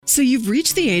So you've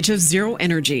reached the age of zero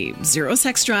energy, zero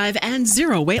sex drive, and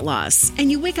zero weight loss, and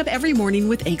you wake up every morning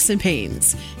with aches and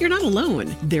pains. You're not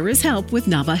alone. There is help with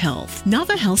Nava Health.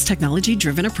 Nava Health's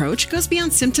technology-driven approach goes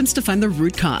beyond symptoms to find the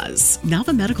root cause.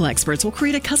 Nava medical experts will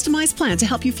create a customized plan to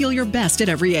help you feel your best at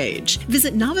every age.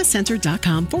 Visit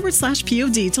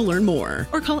navacenter.com/POD to learn more,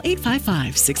 or call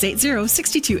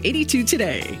 855-680-6282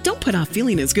 today. Don't put off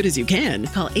feeling as good as you can.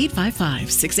 Call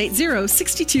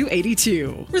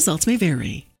 855-680-6282. Results may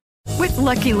vary. With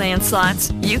Lucky Land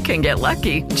Slots, you can get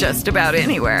lucky just about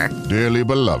anywhere. Dearly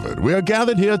beloved, we are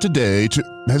gathered here today to...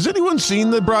 Has anyone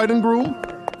seen the bride and groom?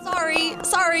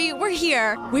 Sorry, we're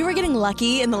here. We were getting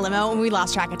lucky in the limo and we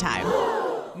lost track of time.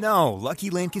 No, Lucky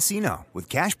Land Casino, with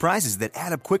cash prizes that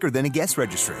add up quicker than a guest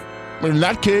registry. In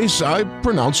that case, I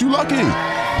pronounce you lucky.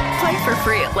 Play for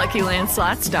free at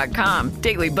LuckyLandSlots.com.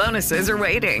 Daily bonuses are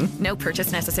waiting. No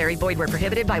purchase necessary. Void where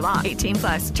prohibited by law.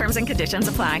 18+. Terms and conditions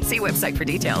apply. See website for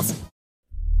details.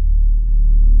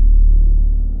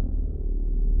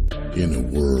 In a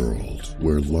world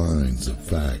where lines of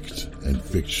fact and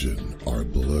fiction are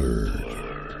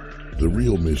blurred, the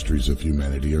real mysteries of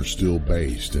humanity are still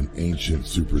based in ancient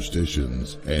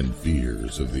superstitions and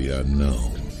fears of the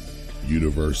unknown.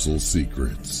 Universal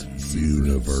Secrets.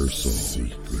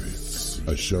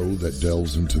 A show that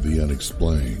delves into the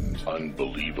unexplained,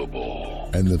 unbelievable,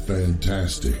 and the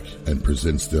fantastic, and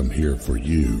presents them here for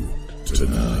you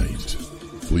tonight.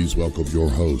 Please welcome your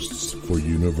hosts for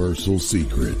Universal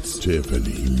Secrets,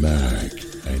 Tiffany Mack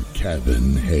and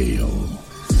Kevin Hale.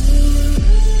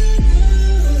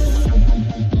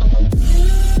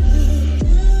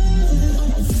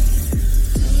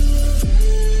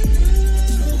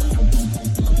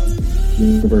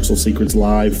 Universal Secrets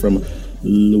live from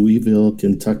Louisville,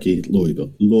 Kentucky.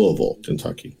 Louisville,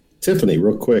 Kentucky. Tiffany,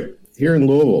 real quick, here in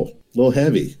Louisville, a little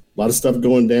heavy, a lot of stuff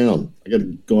going down. I got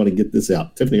to go on and get this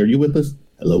out. Tiffany, are you with us?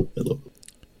 Hello.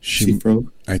 She froze?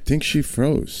 I think she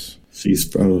froze. She's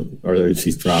froze, or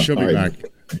she's dropped. She'll be back.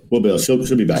 Well, Bill, she'll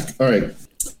be back. All right.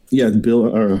 Yeah,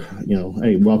 Bill,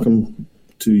 hey, welcome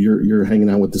to your hanging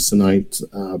out with us tonight.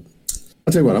 I'll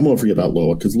tell you what, I'm going to forget about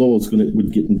Louisville, because Louisville's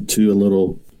would get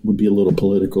into would be a little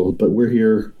political, but we're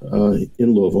here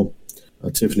in Louisville,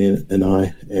 Tiffany and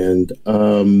I,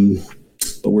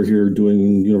 but we're here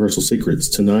doing Universal Secrets.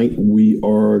 Tonight, we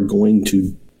are going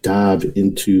to dive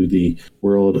into the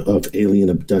world of alien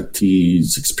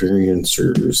abductees,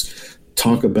 experiencers,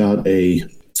 talk about a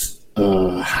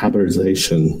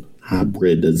hybridization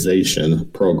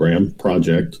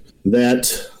project that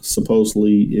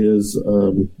supposedly is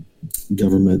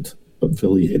government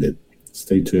affiliated.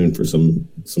 Stay tuned for some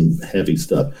heavy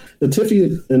stuff. Now,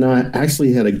 Tiffany and I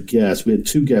actually had a guest. We had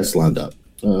two guests lined up,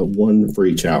 one for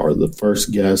each hour. The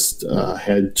first guest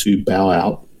had to bow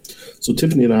out. So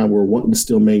Tiffany and I were wanting to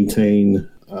still maintain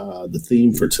the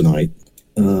theme for tonight.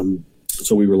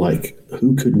 So we were like,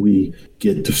 who could we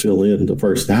get to fill in the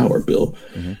first hour, Bill?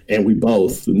 Mm-hmm. And we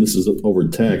both, and this is over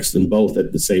text, and both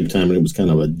at the same time, and it was kind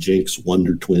of a Jinx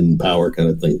Wonder Twin power kind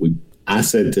of thing. I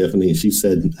said Tiffany, and she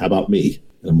said, how about me?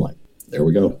 And I'm like, there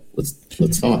we go.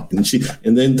 Let's talk. And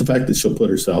then the fact that she'll put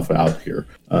herself out here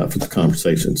for the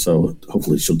conversation. So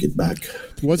hopefully she'll get back.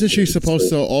 Wasn't she supposed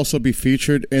to also be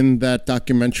featured in that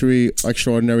documentary,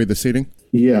 Extraordinary The Seating?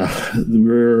 Yeah,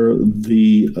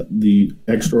 the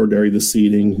Extraordinary The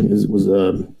Seating was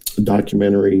a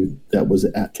documentary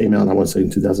that came out, I want to say, in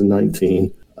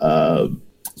 2019. So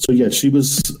yeah, she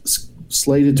was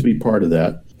slated to be part of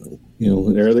that.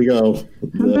 There they go.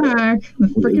 I'm back. The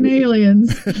freaking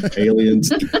aliens.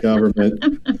 Aliens, government.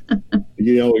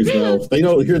 You always know. They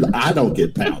know here that I don't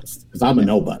get pounced because I'm a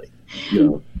nobody.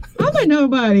 I'm a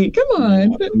nobody. Come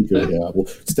on. Okay, yeah. Well,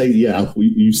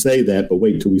 you say that, but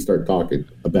wait till we start talking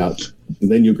about, and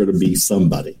then you're going to be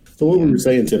somebody. So what we were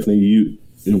saying, Tiffany,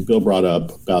 Bill brought up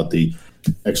about the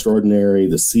Extraordinary,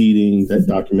 The Seating, that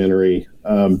documentary.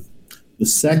 The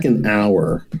second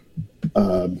hour,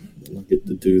 I'll get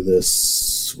to do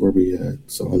this. Where we at?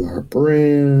 It's on our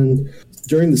brand.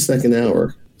 During the second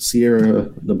hour, Sierra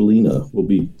Neblina will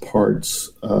be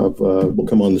will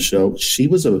come on the show. She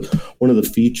was one of the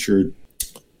featured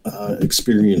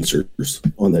experiencers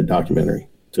on that documentary,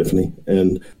 Tiffany.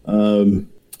 And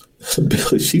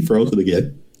Billy, she froze it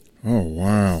again. Oh,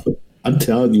 wow. I'm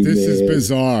telling you, This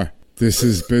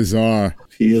is bizarre.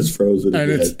 She is frozen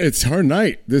and again. it's her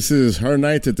night. This is her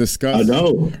night to discuss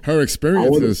her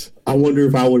experiences. I wonder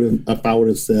if I would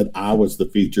have said I was the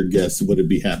featured guest, would it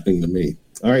be happening to me?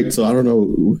 All right, so I don't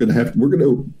know. We're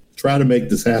gonna try to make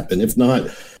this happen. If not,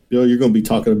 Bill, you're going to be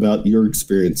talking about your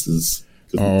experiences.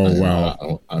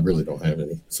 Wow! I really don't have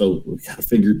any. So we got to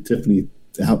figure Tiffany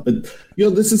out. But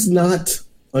this is not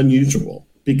unusual.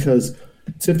 because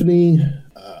Tiffany,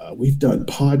 we've done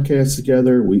podcasts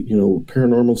together. We,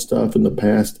 paranormal stuff in the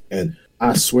past, and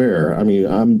I swear, I mean,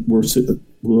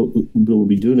 we'll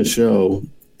be doing a show,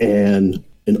 and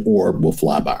an orb will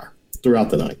fly by her throughout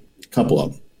the night, a couple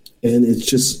of them, and it's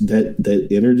just that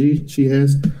energy she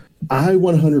has. I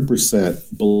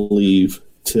 100% believe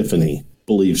Tiffany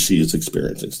believes she is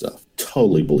experiencing stuff.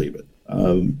 Totally believe it.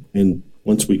 And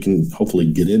once we can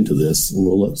hopefully get into this, and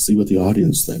we'll see what the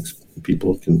audience thinks.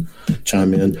 People can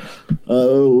chime in.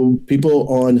 People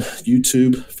on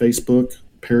YouTube, Facebook,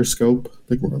 Periscope. I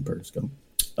think we're on Periscope.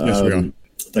 Yes, we are.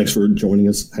 Thanks for joining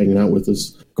us, hanging out with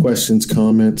us. Questions,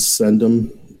 comments, send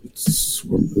them. This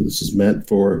is meant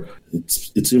for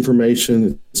it's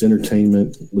information, it's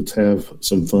entertainment. Let's have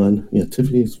some fun. Yeah,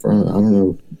 Tiffany's from, I don't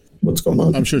know what's going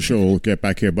on. I'm sure she'll get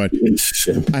back here, but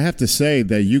I have to say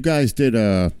that you guys did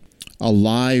a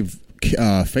live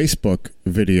Facebook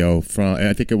video from,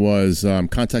 I think it was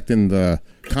contacting the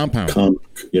compound.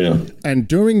 Yeah. And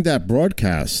during that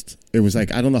broadcast, it was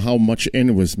like, I don't know how much in,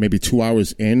 it was maybe 2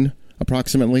 hours in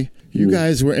approximately. You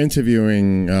guys were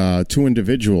interviewing two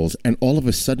individuals, and all of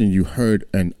a sudden you heard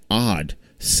an odd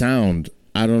sound.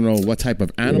 I don't know what type of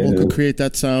animal could create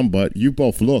that sound, but you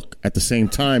both look at the same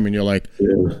time, and you're like,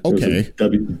 okay.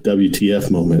 WTF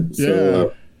moment.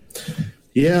 So,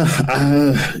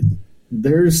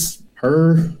 there's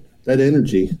that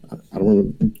energy. I don't know,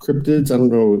 cryptids, I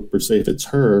don't know per se if it's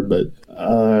her, but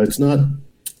it's not,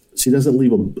 she doesn't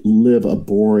live a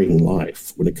boring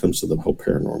life when it comes to the whole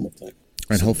paranormal thing.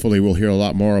 And hopefully we'll hear a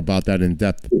lot more about that in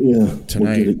depth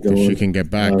tonight if she can get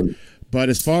back. But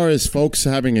as far as folks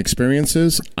having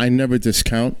experiences, I never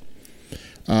discount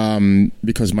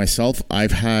because myself,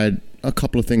 I've had a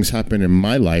couple of things happen in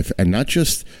my life, and not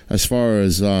just as far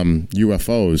as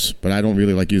UFOs, but I don't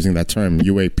really like using that term,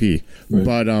 UAP,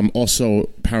 but also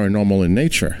paranormal in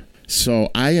nature.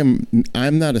 So I'm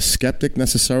not a skeptic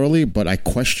necessarily, but I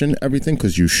question everything,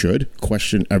 because you should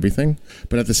question everything.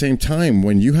 But at the same time,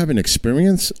 when you have an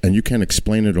experience and you can't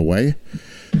explain it away,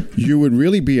 you would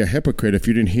really be a hypocrite if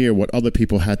you didn't hear what other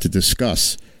people had to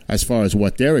discuss as far as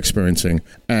what they're experiencing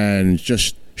and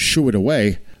just shoo it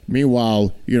away.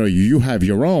 Meanwhile, you have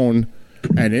your own,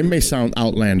 and it may sound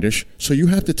outlandish, so you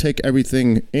have to take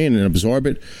everything in and absorb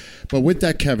it. But with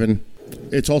that, Kevin,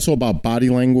 it's also about body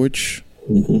language.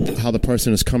 How the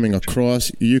person is coming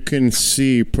across. You can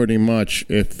see pretty much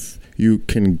if you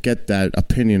can get that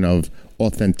opinion of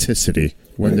authenticity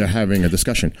when they're having a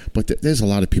discussion. But there's a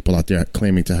lot of people out there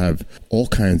claiming to have all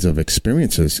kinds of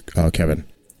experiences, Kevin.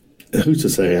 Who's to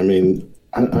say? I mean,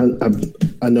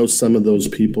 I know some of those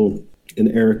people. And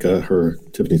Erica,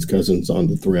 Tiffany's cousin's on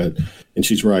the thread, and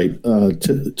she's right.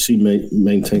 She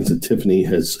maintains that Tiffany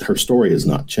her story has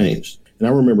not changed. And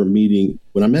I remember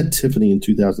when I met Tiffany in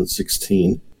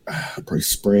 2016, probably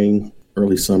spring,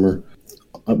 early summer.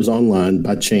 I was online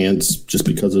by chance, just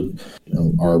because of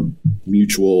our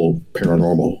mutual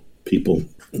paranormal people,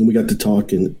 and we got to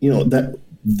talk. And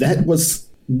that was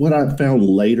what I found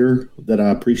later that I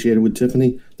appreciated with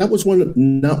Tiffany. That was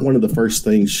not one of the first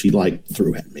things she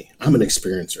threw at me. I'm an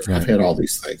experiencer. Right. I've had all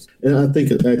these things, and I think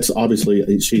that's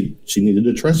obviously she needed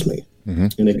to trust me,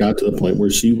 and it got to the point where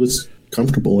she was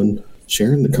comfortable in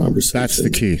sharing the conversation. That's the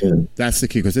key. That's the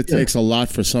key, because it takes a lot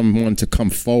for someone to come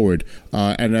forward.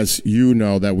 And as you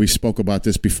know, that we spoke about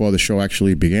this before the show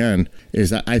actually began,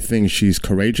 is that I think she's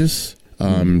courageous.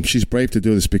 She's brave to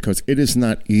do this, because it is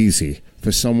not easy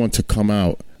for someone to come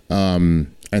out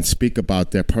and speak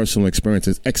about their personal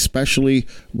experiences, especially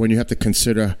when you have to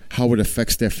consider how it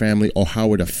affects their family or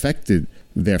how it affected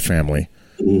their family.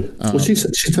 Well, she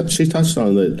touched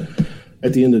on that.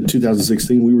 At the end of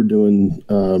 2016, we were doing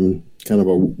kind of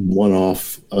a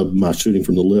one-off of my Shooting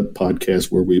from the Lip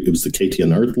podcast, where it was the KT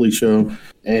Unearthly show,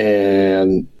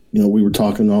 and we were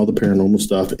talking all the paranormal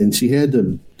stuff, and she had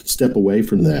to step away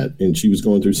from that, and she was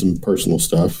going through some personal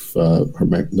stuff,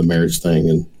 the marriage thing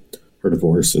and her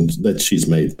divorce, and that she's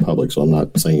made public. So I'm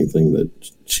not saying anything that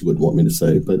she wouldn't want me to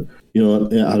say, but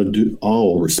out of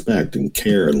all respect and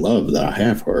care and love that I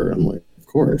have for her, I'm like, of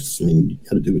course. I mean, you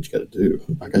got to do what you got to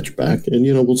do. I got your back, and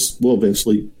we'll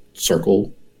eventually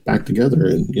circle back together,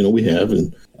 and we have,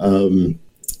 and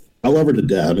I love her to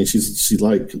death. I mean, she's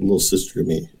like a little sister to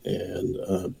me,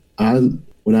 and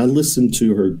when I listen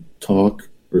to her talk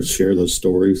or share those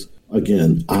stories,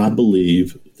 again, I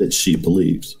believe that she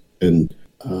believes, and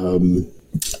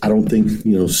I don't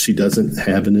think she doesn't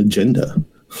have an agenda.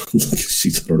 I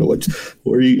don't know what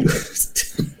are you.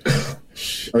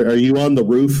 Are you on the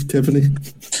roof, Tiffany?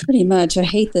 Pretty much. I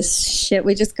hate this shit.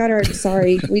 We just got our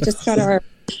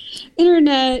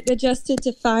internet adjusted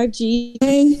to 5G.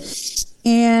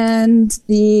 and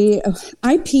the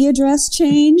IP address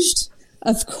changed,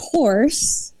 of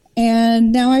course.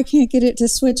 And now I can't get it to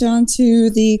switch onto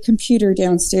the computer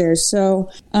downstairs. So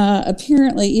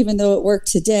apparently, even though it worked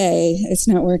today, it's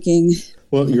not working.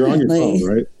 Well, you're on your phone,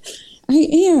 right? I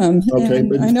am. Okay,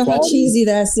 but I know how cheesy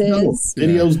this is. No,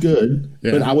 video's good,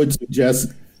 but I would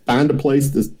suggest find a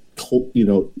place that's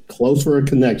close for a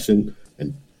connection.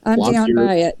 And I'm down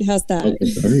by it. How's that?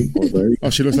 Okay, there you go. Oh,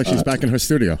 she looks like she's back in her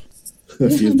studio.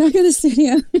 Yeah, I'm back in the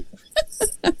studio.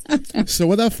 So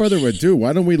without further ado,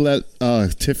 why don't we let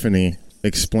Tiffany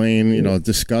explain,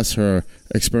 discuss her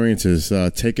experiences.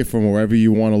 Take it from wherever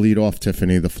you want to lead off,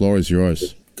 Tiffany. The floor is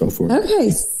yours. Go for it. Okay,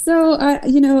 so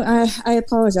I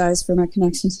apologize for my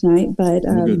connection tonight, but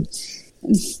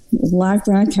live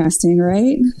broadcasting,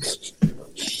 right?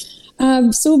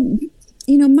 My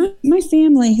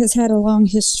family has had a long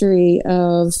history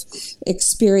of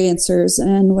experiencers,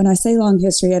 and when I say long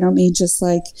history, I don't mean just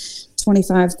like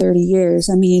 25, 30 years.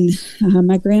 I mean,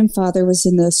 my grandfather was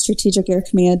in the Strategic Air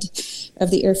Command of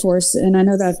the Air Force, and I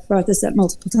know that I've brought this up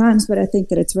multiple times, but I think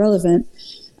that it's relevant.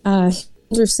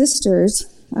 Older sisters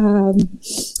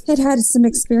had some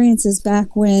experiences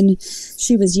back when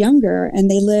she was younger,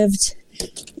 and they lived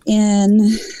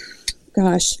in,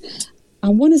 I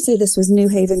want to say this was New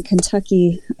Haven,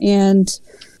 Kentucky, and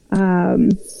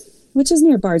which is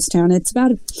near Bardstown. It's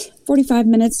about 45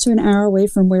 minutes to an hour away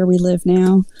from where we live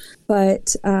now.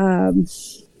 But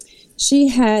she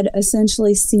had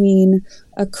essentially seen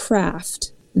a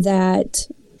craft that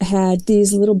had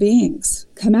these little beings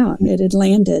come out. It had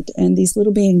landed, and these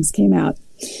little beings came out.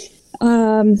 Give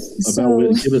us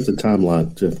a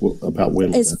timeline, Jeff, about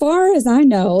when. As far as I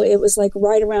know, it was like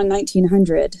right around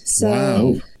 1900. So,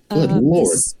 wow. Good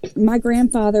Lord. My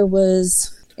grandfather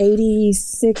was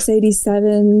 86,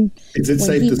 87. Is it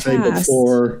safe to say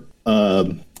before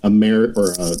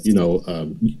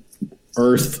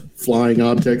Earth flying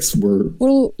objects were?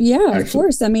 Well, yeah, of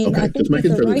course. I mean, I think that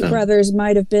the Wright brothers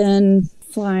might have been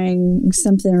flying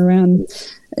something around,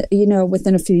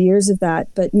 within a few years of that,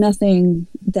 but nothing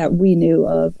that we knew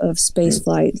of space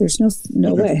flight. There's no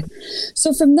way.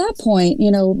 So from that point,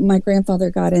 my grandfather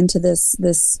got into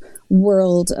this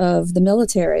world of the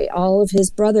military. All of his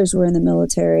brothers were in the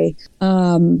military.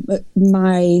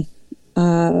 My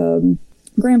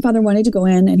grandfather wanted to go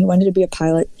in, and he wanted to be a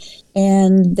pilot,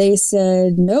 and they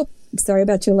said, nope, sorry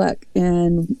about your luck,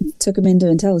 and took him into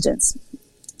intelligence.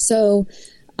 So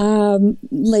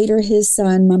later, his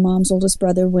son, my mom's oldest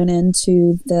brother, went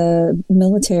into the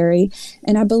military,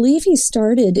 and I believe he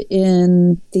started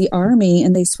in the Army,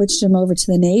 and they switched him over to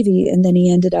the Navy, and then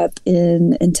he ended up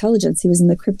in intelligence. He was in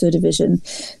the crypto division,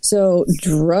 so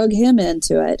drug him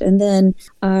into it. And then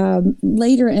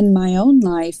later in my own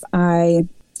life, I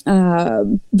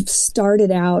started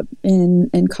out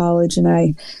in college, and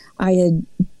I had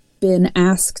been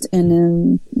asked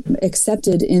and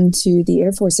accepted into the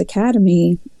Air Force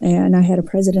Academy, and I had a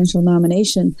presidential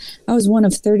nomination. I was one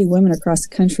of 30 women across the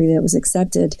country that was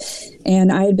accepted,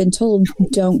 and I had been told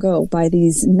don't go by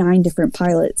these 9 different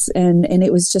pilots, and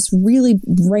it was just really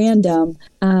random.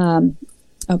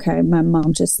 Okay, my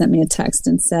mom just sent me a text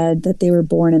and said that they were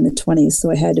born in the 20s,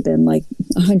 so it had to have been like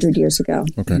 100 years ago.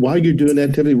 Okay. While you're doing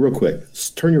that, Tiffany, real quick,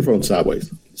 turn your phone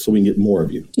sideways so we can get more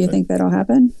of you. Do you think that'll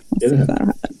happen? We'll see if that'll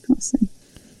happen. We'll see.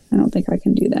 I don't think I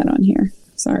can do that on here.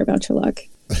 Sorry about your luck.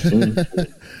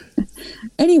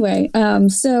 Anyway,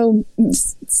 so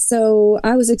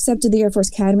I was accepted to the Air Force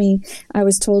Academy. I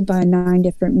was told by 9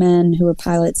 different men who were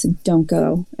pilots, don't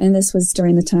go. And this was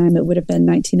during the time, it would have been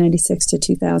 1996 to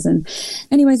 2000.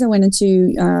 Anyways, I went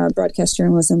into broadcast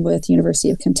journalism with University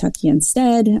of Kentucky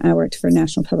instead. I worked for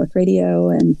National Public Radio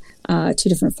and 2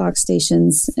 different Fox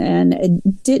stations, and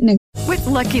it didn't. With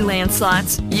Lucky Land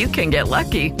Slots, you can get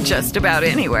lucky just about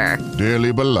anywhere.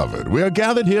 Dearly beloved, we are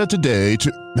gathered here today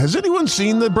to... Has anyone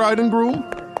seen the bride and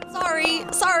groom?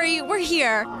 Sorry, we're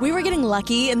here. We were getting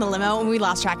lucky in the limo and we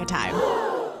lost track of time.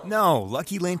 No,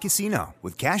 Lucky Land Casino,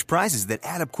 with cash prizes that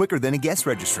add up quicker than a guest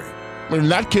registry. In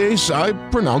that case, I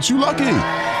pronounce you lucky.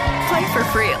 Play for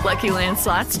free at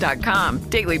LuckyLandSlots.com.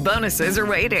 Daily bonuses are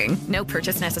waiting. No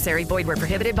purchase necessary. Void where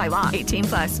prohibited by law.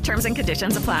 18+. Terms and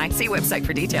conditions apply. See website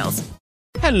for details.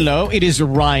 Hello, it is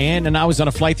Ryan, and I was on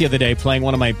a flight the other day playing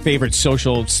one of my favorite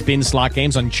social spin slot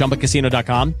games on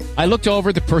ChumbaCasino.com. I looked over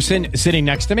at the person sitting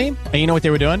next to me, and you know what they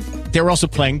were doing? They were also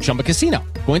playing Chumba Casino.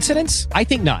 Coincidence? I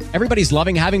think not. Everybody's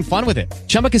loving having fun with it.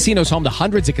 Chumba Casino is home to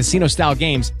hundreds of casino-style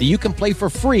games that you can play for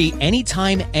free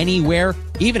anytime, anywhere,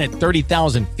 even at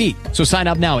 30,000 feet. So sign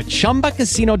up now at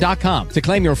ChumbaCasino.com to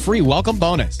claim your free welcome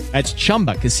bonus. That's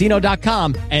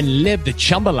ChumbaCasino.com and live the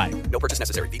Chumba life. No purchase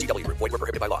necessary. VGW. Void where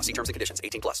prohibited by law. See terms and conditions.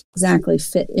 18+. Exactly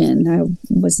fit in. I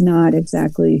was not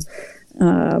exactly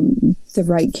the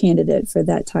right candidate for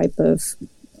that type of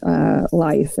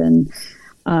life, and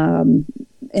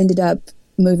ended up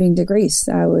moving to Greece.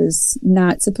 I was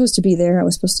not supposed to be there. I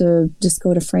was supposed to just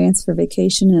go to France for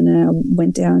vacation, and I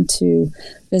went down to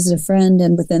visit a friend,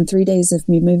 and within 3 days of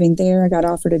me moving there, I got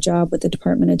offered a job with the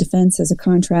Department of Defense as a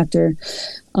contractor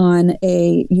on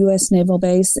a U.S. naval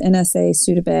base, NSA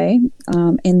Suda Bay,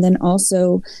 and then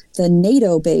also the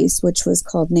NATO base, which was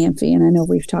called NAMFI. And I know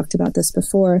we've talked about this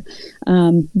before,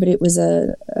 but it was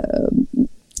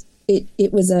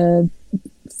a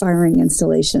firing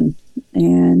installation,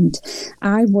 and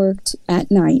I worked at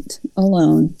night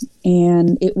alone,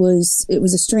 and it was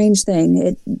a strange thing.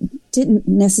 It didn't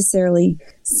necessarily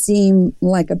seem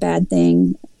like a bad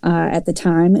thing at the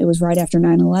time. It was right after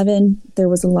 9/11. There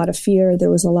was a lot of fear. There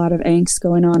was a lot of angst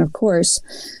going on, of course.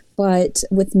 But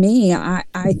with me,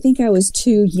 I think I was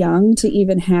too young to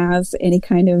even have any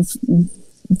kind of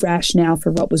rationale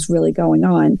for what was really going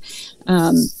on.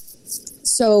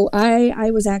 So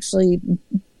I was actually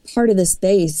part of this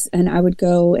base, and I would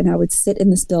go and I would sit in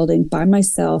this building by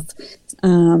myself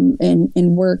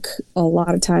and work a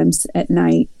lot of times at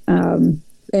night.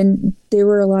 And there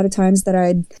were a lot of times that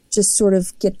I'd just sort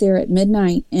of get there at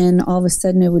midnight, and all of a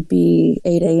sudden it would be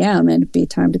 8 a.m. and it'd be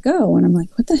time to go. And I'm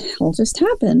like, what the hell just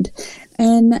happened?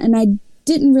 And I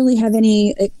didn't really have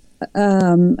any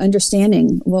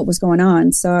understanding what was going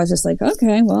on. So I was just like,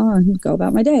 okay, well, I'll go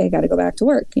about my day. I got to go back to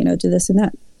work, do this and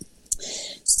that.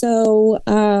 So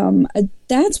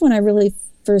that's when I really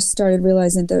first started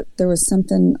realizing that there was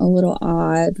something a little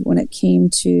odd when it came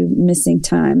to missing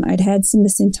time. I'd had some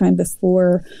missing time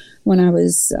before when I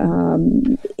was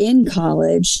in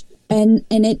college, and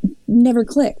it never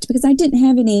clicked because I didn't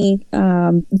have any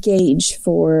gauge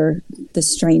for the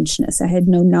strangeness. I had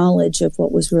no knowledge of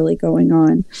what was really going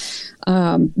on.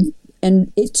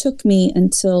 And it took me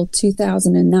until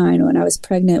 2009, when I was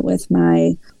pregnant with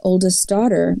my oldest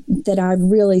daughter, that I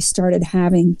really started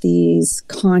having these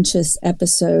conscious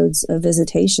episodes of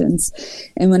visitations.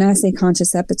 And when I say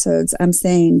conscious episodes, I'm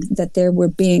saying that there were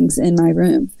beings in my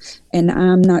room. And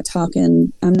I'm not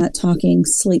talking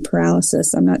sleep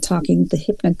paralysis. I'm not talking the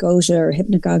hypnagogia or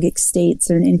hypnagogic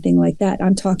states or anything like that.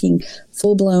 I'm talking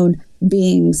full-blown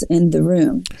beings in the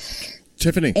room.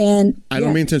 Tiffany, and I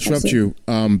don't mean to interrupt you,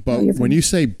 but when you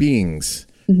say beings,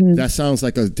 that sounds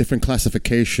like a different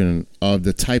classification of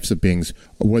the types of beings.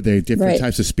 Were they different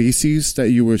types of species that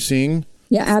you were seeing?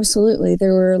 Yeah, absolutely.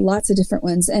 There were lots of different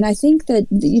ones. And I think that,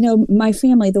 my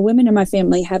family, the women in my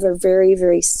family have a very,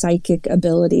 very psychic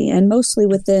ability, and mostly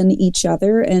within each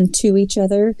other and to each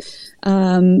other.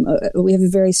 We have a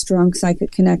very strong psychic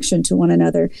connection to one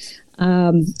another.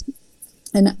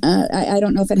 And I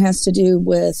don't know if it has to do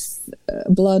with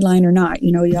bloodline or not.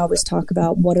 You always talk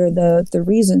about what are the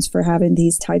reasons for having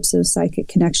these types of psychic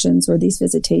connections or these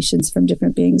visitations from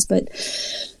different beings. But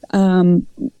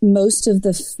most of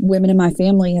the women in my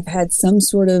family have had some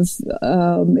sort of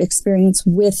experience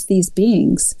with these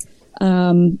beings,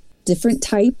 different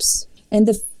types. And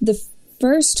the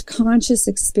first conscious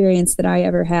experience that I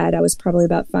ever had, I was probably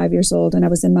about 5 years old, and I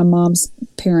was in my mom's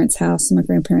parents' house, my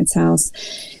grandparents' house.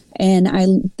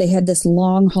 And they had this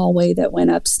long hallway that went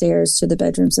upstairs to the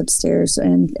bedrooms upstairs.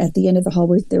 And at the end of the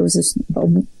hallway, there was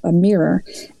a mirror.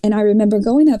 And I remember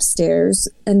going upstairs,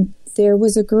 and there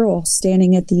was a girl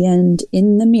standing at the end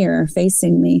in the mirror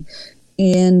facing me.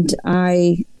 And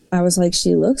I was like,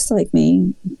 she looks like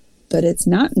me, but it's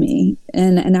not me.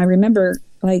 And I remember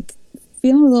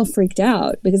feeling a little freaked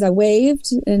out because I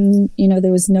waved and,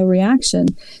 there was no reaction.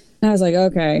 And I was like,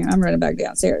 okay, I'm running back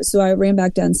downstairs. So I ran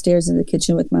back downstairs in the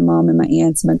kitchen with my mom and my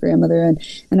aunts and my grandmother.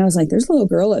 And I was like, there's a little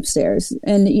girl upstairs.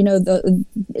 And,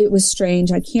 it was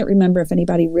strange. I can't remember if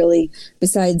anybody really,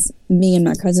 besides me and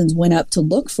my cousins, went up to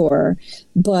look for her.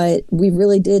 But we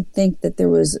really did think that there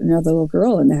was another little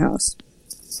girl in the house.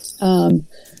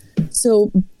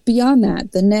 So beyond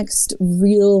that, the next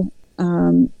real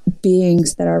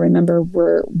beings that I remember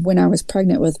were when I was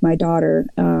pregnant with my daughter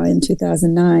in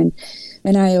 2009.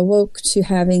 And I awoke to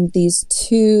having these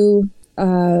two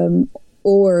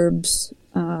orbs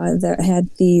that had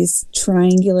these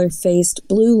triangular-faced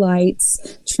blue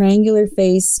lights,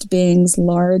 triangular-faced beings,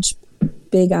 large,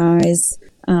 big eyes.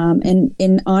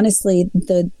 And honestly,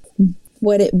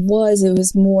 what it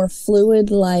was more fluid,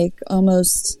 like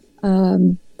almost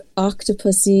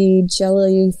octopusy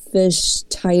jellyfish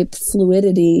type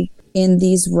fluidity in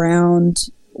these round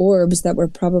orbs that were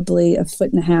probably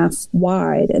 1.5 feet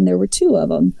wide, and there were 2 of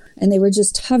them, and they were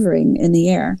just hovering in the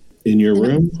air. In your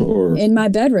room or in my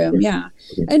bedroom? Yeah.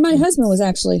 And my husband was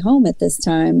actually home at this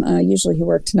time. Usually he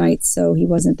worked nights, so he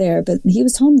wasn't there, but he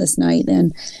was home this night,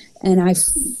 and I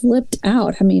flipped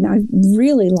out. I mean, I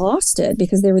really lost it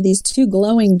because there were these 2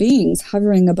 glowing beings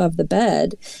hovering above the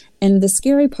bed. And the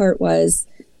scary part was,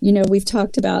 you know, we've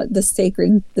talked about the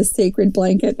sacred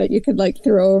blanket that you could like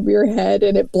throw over your head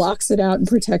and it blocks it out and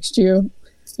protects you.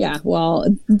 Yeah, well,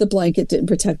 the blanket didn't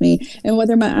protect me. And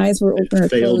whether my eyes were open or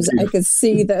closed, I could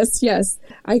see this. Yes,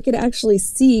 I could actually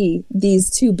see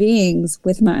these 2 beings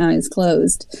with my eyes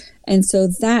closed. And so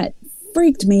that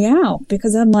freaked me out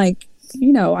because I'm like,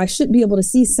 you know, I shouldn't be able to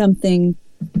see something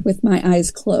with my eyes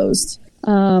closed.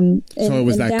 So it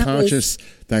was that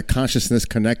consciousness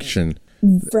connection.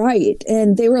 Right.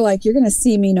 And they were like, you're going to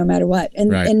see me no matter what.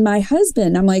 And my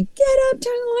husband, I'm like, get up, turn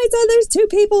the lights on. There's 2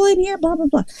 people in here, blah, blah,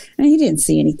 blah. And he didn't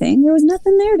see anything. There was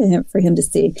nothing there for him to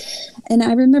see. And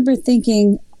I remember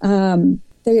thinking,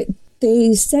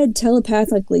 they said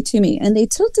telepathically to me, and they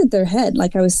tilted their head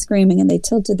like I was screaming, and they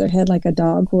tilted their head like a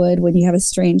dog would when you have a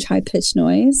strange high-pitched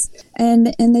noise.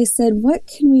 And they said, what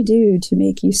can we do to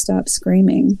make you stop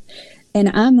screaming? And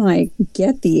I'm like,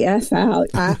 get the F out.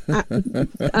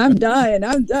 I'm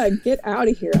done. Get out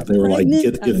of here. They were pregnant,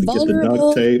 like, get the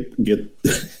duct tape.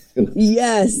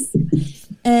 Yes.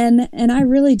 And I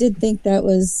really did think that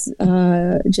was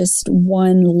just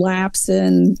one lapse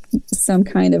in some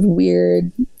kind of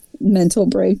weird mental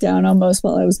breakdown almost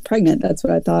while I was pregnant. That's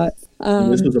what I thought.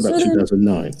 This was about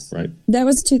 2009, right? That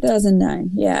was 2009,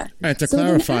 yeah. And to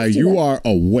clarify, you are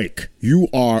awake. You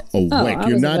are awake.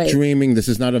 You're not awake. Dreaming. This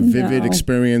is not a vivid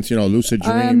experience, lucid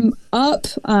dream. I'm up.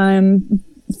 I'm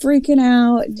freaking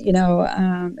out.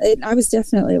 I was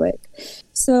definitely awake.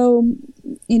 So,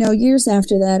 years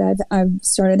after that, I've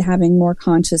started having more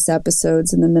conscious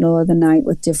episodes in the middle of the night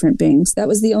with different beings. That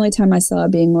was the only time I saw a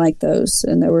being like those,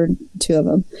 and there were 2 of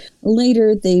them.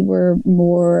 Later, they were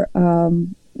more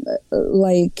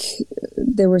like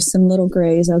there were some little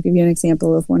grays. I'll give you an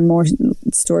example of one more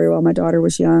story. While my daughter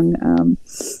was young,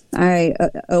 I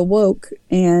awoke,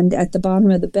 and at the bottom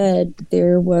of the bed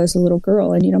there was a little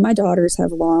girl. And my daughters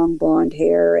have long blonde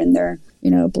hair, and they're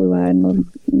blue-eyed,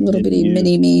 little bitty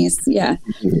mini-me's. Yeah.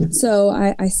 So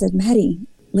I said, Maddie,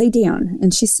 lay down.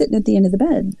 And she's sitting at the end of the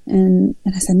bed. And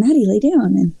I said, Maddie, lay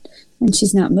down. And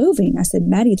she's not moving. I said,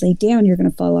 Maddie, lay down. You're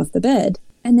going to fall off the bed.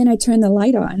 And then I turned the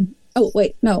light on. Oh,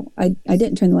 wait, no, I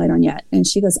didn't turn the light on yet. And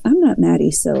she goes, I'm not Maddie,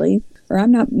 silly. Or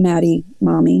I'm not Maddie,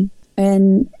 mommy.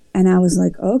 And I was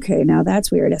like, okay, now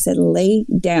that's weird. I said, lay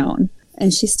down.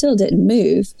 And she still didn't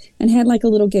move and had like a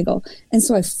little giggle. And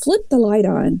so I flipped the light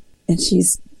on, and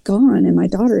she's gone. And my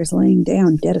daughter is laying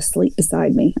down dead asleep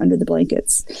beside me under the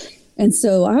blankets. And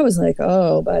so I was like,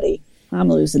 oh, buddy, I'm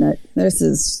losing it.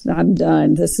 I'm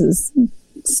done.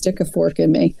 Stick a fork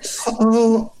in me.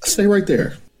 Oh, stay right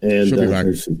there. And she'll be back.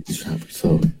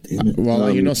 So,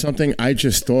 well, something I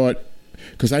just thought,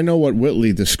 because I know what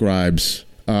Whitley describes,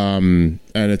 and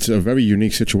it's a very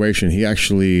unique situation. He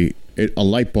actually, a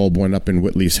light bulb went up in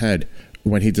Whitley's head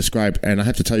when he described, and I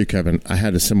have to tell you, Kevin, I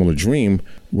had a similar dream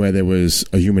where there was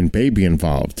a human baby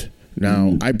involved.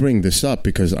 Now, I bring this up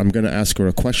because I'm going to ask her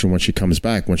a question when she comes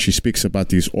back. When she speaks about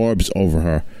these orbs over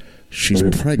her, she's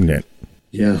pregnant.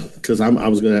 Yeah, because I'm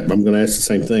going to ask the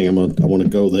same thing. I want to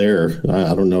go there.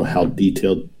 I don't know how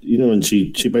detailed, and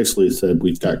she basically said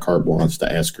we've got carte blanche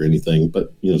to ask her anything,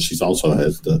 but she's also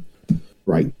has the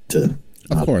right to.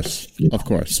 Of course.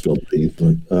 Spill the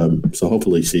beans. So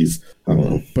hopefully she's, I don't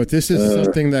know. But this is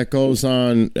something that goes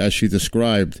on, as she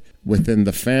described, within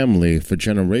the family for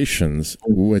generations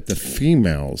with the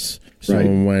females. So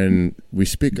when we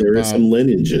speak there about... is some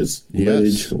lineages. Yes.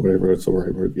 Lineage, whatever, it's the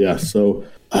right word. Yeah, so...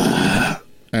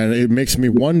 and it makes me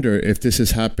wonder if this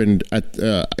has happened at...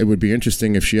 it would be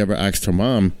interesting if she ever asked her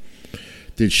mom,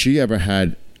 did she ever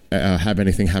have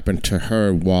anything happen to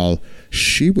her while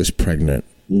she was pregnant?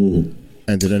 Mm.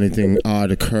 And did anything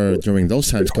odd occur during those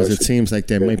times? Because it seems like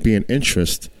there might be an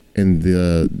interest in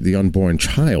the unborn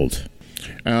child.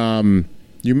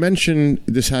 You mentioned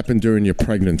this happened during your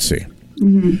pregnancy.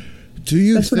 Mm-hmm. Do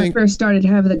you That's think... when I first started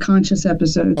having the conscious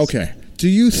episodes. Okay. Do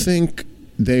you think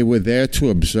they were there to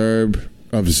observe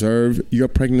your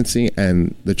pregnancy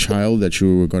and the child that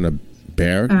you were going to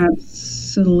bear?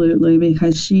 Absolutely,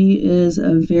 because she is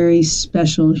a very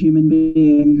special human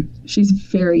being. She's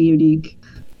very unique.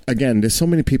 Again, there's so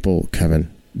many people, Kevin,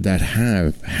 that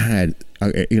have had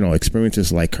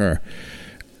experiences like her,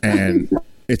 and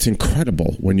it's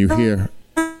incredible when you hear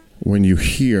when you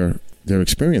hear their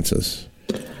experiences.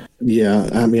 Yeah,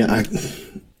 I mean,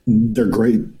 they're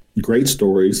great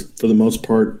stories. For the most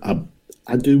part,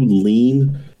 I do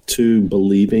lean to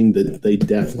believing that they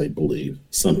definitely believe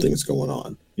something's going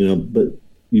on, but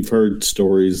you've heard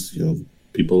stories,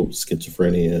 people,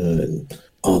 schizophrenia and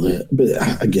all that.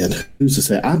 But again, who's to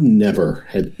say? I've never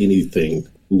had anything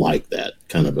like that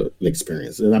kind of an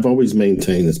experience. And I've always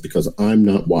maintained this because I'm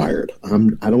not wired.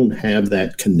 I don't have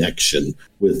that connection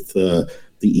with the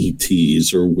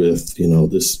ETs or with,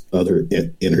 this other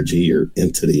energy or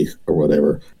entity or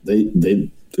whatever.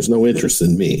 There's no interest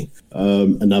in me.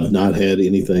 And I've not had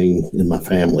anything in my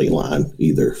family line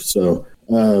either. So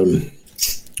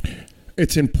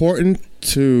it's important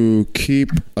to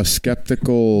keep a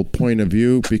skeptical point of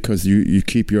view because you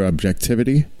keep your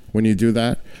objectivity when you do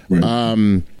that.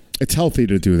 Right. It's healthy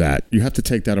to do that. You have to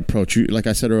take that approach. Like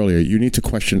I said earlier, you need to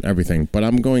question everything. But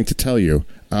I'm going to tell you,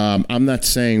 I'm not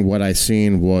saying what I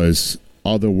seen was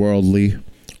otherworldly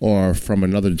or from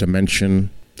another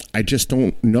dimension. I just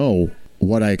don't know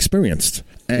what I experienced.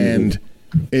 And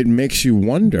it makes you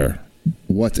wonder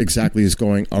what exactly is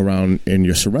going around in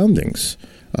your surroundings.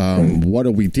 What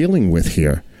are we dealing with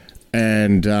here?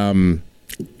 And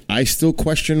I still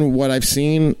question what I've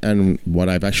seen and what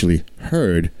I've actually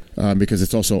heard because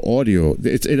it's also audio.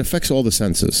 It affects all the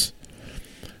senses.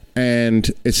 And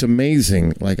it's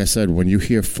amazing, like I said, when you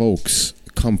hear folks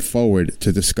come forward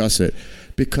to discuss it,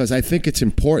 because I think it's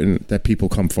important that people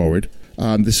come forward.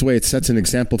 This way it sets an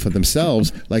example for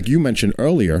themselves. Like you mentioned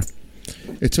earlier,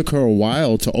 it took her a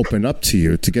while to open up to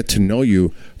you, to get to know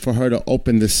you, for her to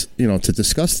open this, to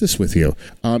discuss this with you.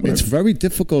 It's very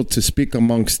difficult to speak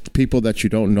amongst people that you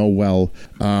don't know well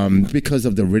because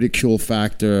of the ridicule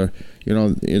factor.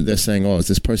 They're saying, oh, is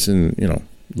this person,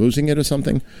 losing it or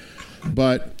something?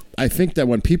 But I think that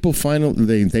when people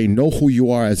finally, they know who you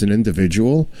are as an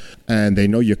individual and they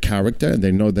know your character and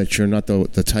they know that you're not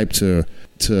the type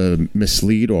to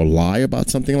mislead or lie about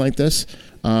something like this,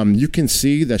 you can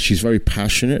see that she's very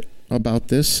passionate about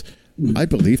this. I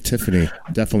believe Tiffany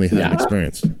definitely had an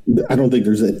experience. I don't think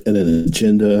there's an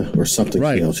agenda or something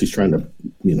else she's trying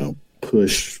to,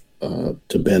 push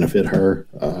to benefit her.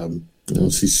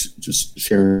 She's just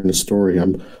sharing a story.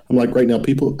 I'm like, right now,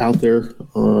 people out there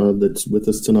that's with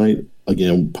us tonight,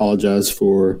 again, apologize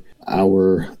for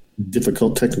our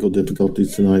technical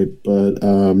difficulties tonight, but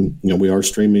we are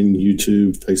streaming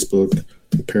YouTube, Facebook,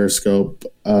 Periscope.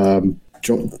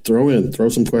 Throw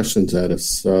some questions at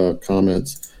us,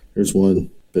 comments. Here's one,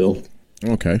 Bill.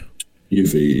 Okay.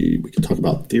 We can talk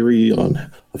about theory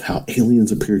of how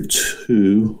aliens appear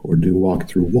to or do walk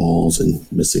through walls and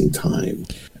missing time.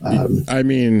 I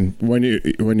mean, when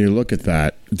you look at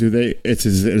that,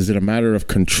 is it a matter of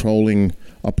controlling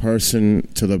a person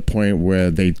to the point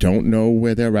where they don't know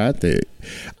where they're at?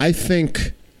 I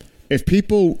think if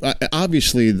people,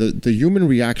 obviously, the human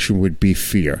reaction would be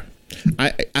fear.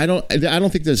 I don't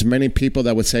think there's many people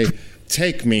that would say,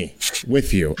 take me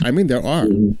with you. I mean, there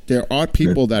are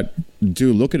people that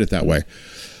do look at it that way.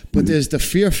 But there's the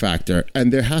fear factor,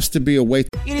 and there has to be a way.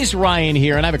 It is Ryan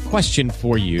here, and I have a question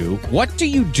for you. What do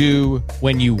you do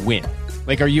when you win?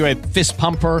 Like, are you a fist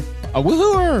pumper, a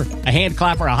woohooer, a hand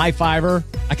clapper, a high fiver?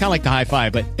 I kind of like the high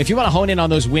five, but if you want to hone in on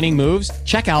those winning moves,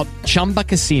 check out Chumba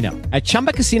Casino. At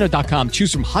ChumbaCasino.com,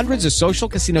 choose from hundreds of social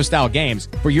casino-style games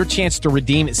for your chance to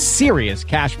redeem serious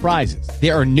cash prizes.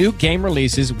 There are new game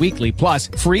releases weekly, plus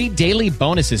free daily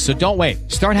bonuses. So don't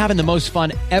wait. Start having the most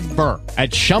fun ever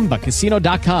at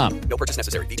ChumbaCasino.com. No purchase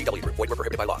necessary. VGW. Void where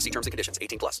prohibited by law. See terms and conditions.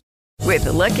 18+. With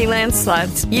the Lucky Land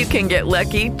Slots, you can get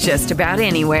lucky just about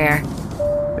anywhere.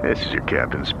 This is your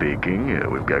captain speaking.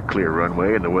 We've got clear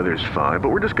runway and the weather's fine, but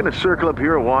we're just going to circle up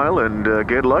here a while and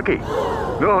get lucky.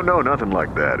 No, nothing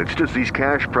like that. It's just these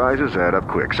cash prizes add up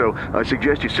quick. So I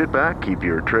suggest you sit back, keep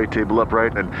your tray table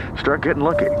upright, and start getting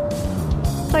lucky.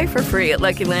 Play for free at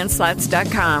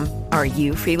LuckyLandSlots.com. Are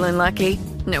you feeling lucky?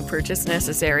 No purchase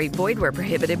necessary. Void where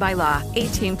prohibited by law.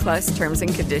 18+ terms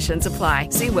and conditions apply.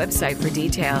 See website for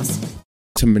details.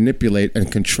 To manipulate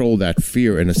and control that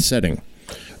fear in a setting.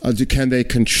 Can they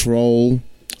control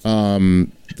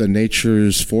the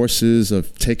nature's forces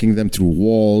of taking them through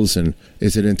walls? And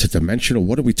is it interdimensional?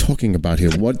 What are we talking about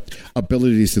here? What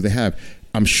abilities do they have?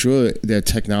 I'm sure their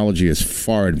technology is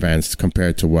far advanced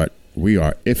compared to what we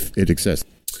are, if it exists.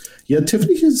 Yeah,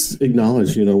 Tiffany has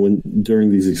acknowledged, when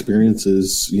during these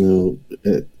experiences,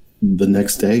 the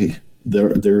next day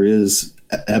there is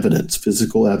evidence,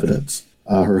 physical evidence.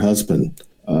 Her husband,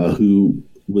 who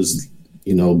was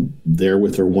there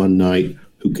with her one night,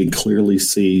 who can clearly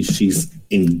see she's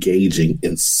engaging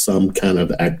in some kind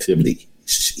of activity.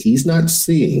 He's not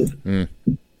seeing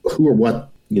who or what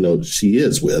she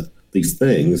is with these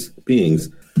beings.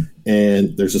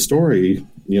 And there's a story,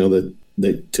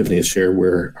 that Tiffany has shared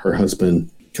where her husband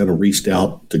kind of reached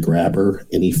out to grab her,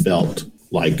 and he felt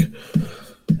like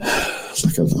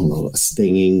a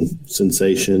stinging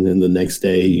sensation. And the next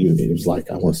day it was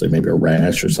like, I want to say maybe a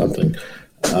rash or something.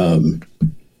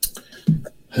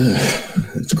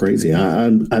 It's crazy.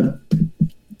 I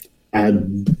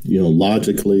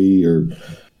logically or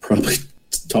probably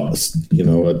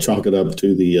chalk it up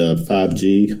to the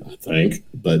 5G, I think.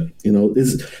 But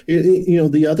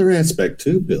the other aspect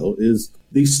too, Bill, is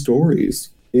these stories.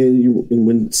 And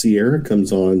when Sierra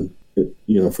comes on,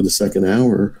 for the second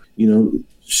hour,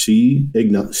 she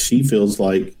feels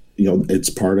like it's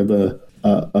part of a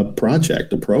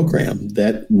project, a program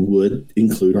that would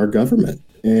include our government.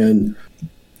 And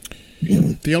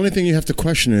the only thing you have to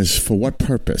question is for what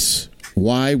purpose?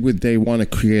 Why would they want to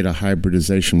create a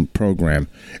hybridization program?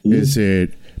 Mm-hmm. Is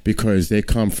it because they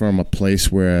come from a place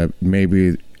where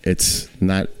maybe it's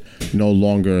no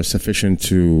longer sufficient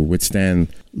to withstand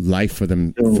life for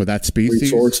them, for that species?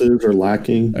 Resources are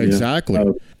lacking.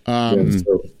 Exactly.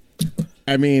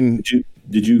 I mean,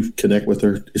 did you connect with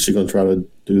her? Is she going to try to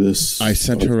do this? I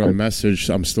sent her a message.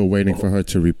 I'm still waiting for her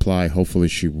to reply. Hopefully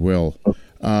she will.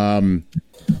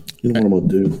 You know what I'm going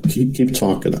to do? Keep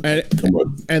talking.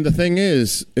 And the thing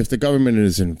is, if the government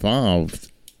is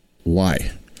involved,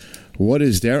 why? What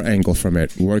is their angle from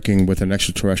it, working with an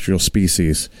extraterrestrial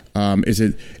species?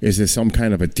 Is there some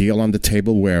kind of a deal on the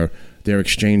table where they're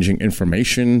exchanging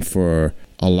information for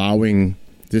allowing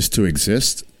this to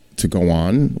exist, to go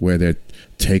on, where they're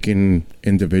taking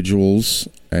individuals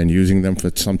and using them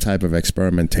for some type of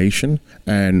experimentation?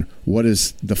 And what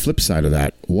is the flip side of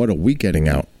that? What are we getting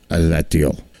out of that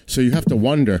deal? So you have to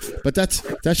wonder, but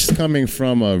that's coming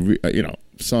from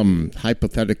some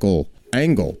hypothetical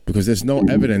angle, because there's no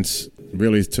evidence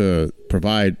really to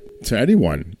provide to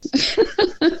anyone.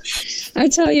 I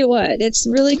tell you what, it's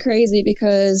really crazy,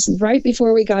 because right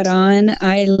before we got on,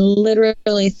 I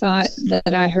literally thought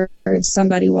that I heard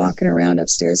somebody walking around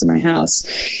upstairs in my house,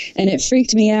 and it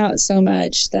freaked me out so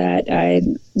much that I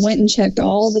went and checked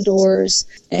all the doors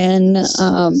and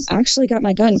actually got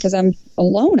my gun, because I'm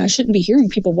alone. I shouldn't be hearing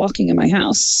people walking in my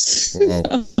house.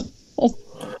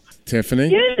 Tiffany?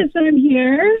 Yes, I'm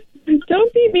here.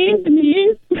 Don't be mean to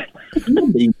me.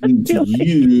 Don't be mean to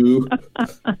you.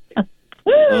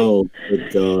 Oh,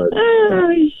 good God.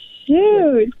 Oh,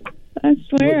 shoot. I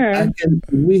swear.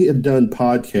 We have done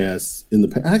podcasts in the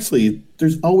past. Actually,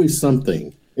 there's always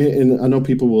something. And I know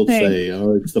people will say,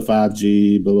 it's the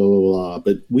 5G, blah, blah, blah, blah.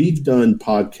 But we've done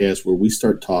podcasts where we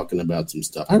start talking about some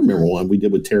stuff. I remember one we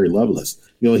did with Terry Lovelace.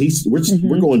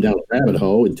 We're going down a rabbit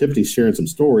hole, and Tiffany's sharing some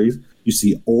stories. You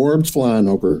see orbs flying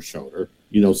over her shoulder.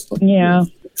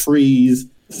 Trees.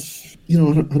 I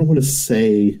don't want to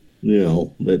say,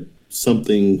 that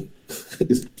something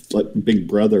is like Big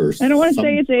Brother or something. I don't want to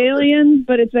say it's aliens,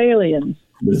 but it's aliens.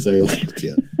 But it's aliens,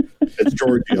 yeah. That's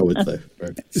Georgie, I would say.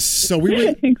 Right. So we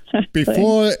were,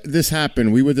 before this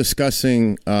happened, we were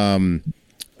discussing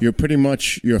your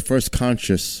first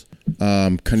conscious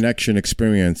connection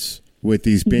experience with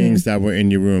these beings that were in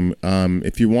your room.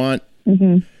 If you want,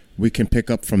 we can pick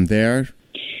up from there.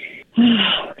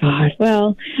 Oh, God.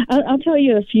 Well, I'll tell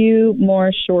you a few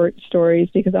more short stories,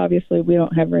 because obviously we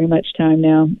don't have very much time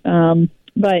now.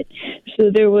 But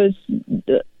so there was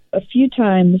a few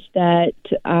times that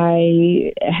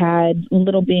I had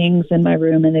little beings in my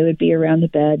room, and they would be around the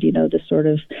bed, the sort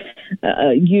of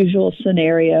usual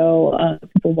scenario,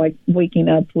 people waking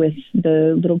up with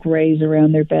the little grays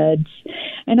around their beds.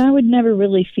 And I would never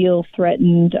really feel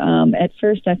threatened. At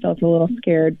first I felt a little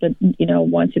scared, but,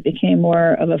 once it became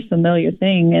more of a familiar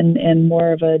thing and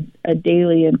more of a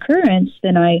daily occurrence,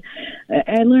 then I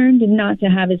learned not to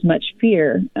have as much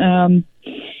fear.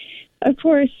 Of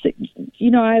course,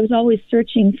 I was always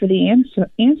searching for the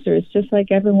answers, just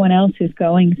like everyone else who's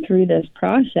going through this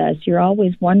process. You're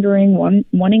always wondering,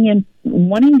 wanting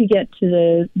to get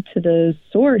to the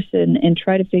source and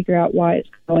try to figure out why it's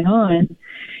going on.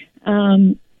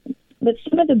 But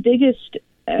some of the biggest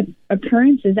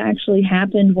occurrences actually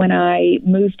happened when I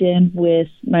moved in with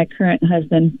my current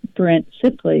husband, Brent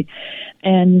Sipley.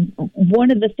 And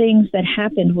one of the things that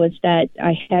happened was that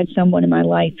I had someone in my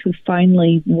life who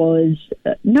finally was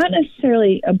not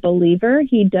necessarily a believer.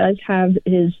 He does have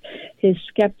his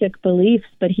skeptic beliefs,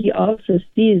 but he also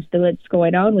sees what's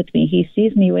going on with me. He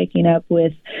sees me waking up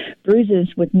with bruises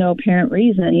with no apparent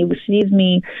reason. He sees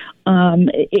me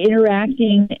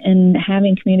interacting and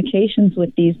having communications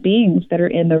with these beings that are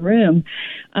in the room.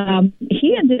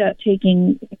 He ended up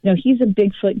taking, he's a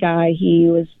Bigfoot guy. He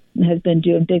was has been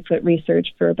doing Bigfoot research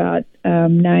for about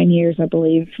 9 years, I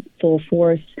believe, full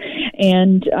force,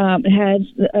 and has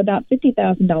about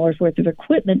 $50,000 worth of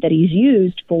equipment that he's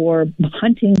used for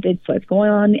hunting Bigfoot, going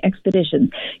on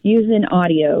expeditions, using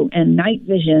audio and night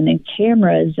vision and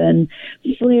cameras and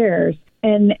flares.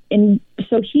 And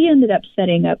so he ended up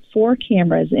setting up 4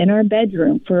 cameras in our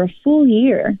bedroom for a full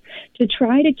year to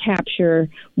try to capture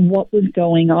what was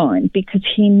going on, because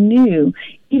he knew,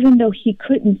 even though he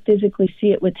couldn't physically see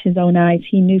it with his own eyes,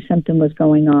 he knew something was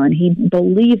going on. He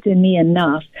believed in me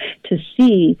enough to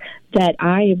see that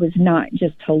I was not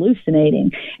just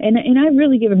hallucinating. And I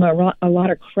really give him a lot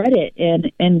of credit,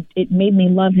 and it made me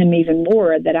love him even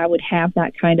more that I would have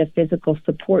that kind of physical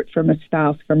support from a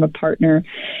spouse, from a partner,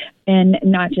 and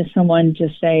not just someone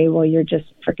just say, well, you're just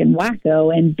freaking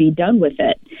wacko, and be done with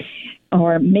it,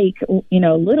 or make,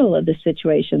 little of the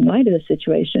situation, light of the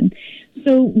situation.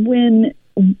 So when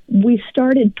we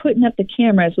started putting up the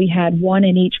cameras, we had one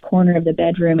in each corner of the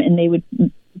bedroom, and they would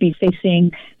be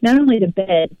facing not only the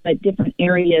bed, but different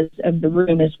areas of the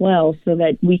room as well, so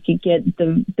that we could get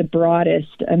the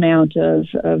broadest amount of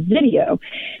video.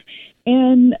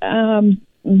 And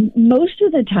most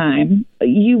of the time,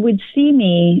 you would see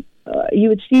me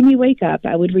wake up.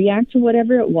 I would react to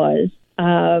whatever it was.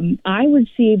 I would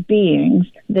see beings.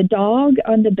 The dog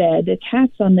on the bed, the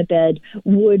cats on the bed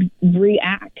would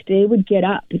react. They would get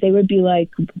up. They would be like,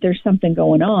 there's something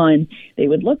going on. They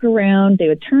would look around. They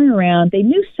would turn around. They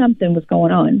knew something was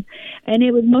going on. And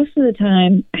it was most of the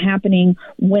time happening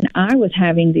when I was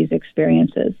having these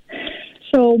experiences.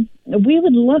 So we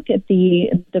would look at the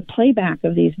playback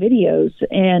of these videos,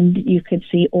 and you could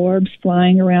see orbs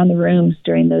flying around the rooms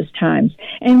during those times.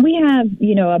 And we have,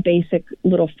 a basic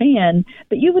little fan,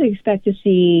 but you would expect to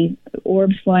see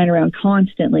orbs flying around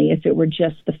constantly if it were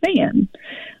just the fan.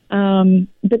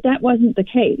 But that wasn't the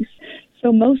case.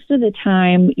 So most of the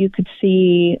time you could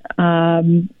see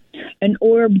an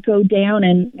orb go down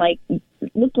and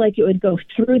looked like it would go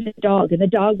through the dog, and the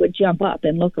dog would jump up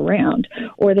and look around,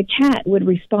 or the cat would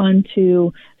respond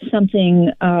to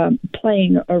something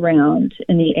playing around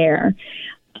in the air.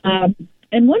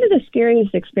 And one of the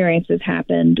scariest experiences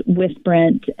happened with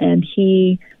Brent, and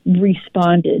he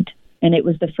responded, and it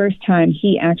was the first time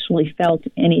he actually felt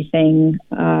anything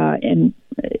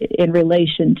in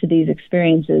relation to these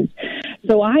experiences.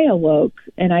 So I awoke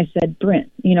and I said,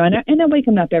 Brent, and I wake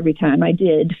him up every time. I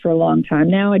did for a long time.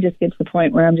 Now I just get to the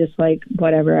point where I'm just like,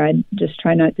 whatever, I just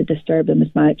try not to disturb him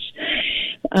as much.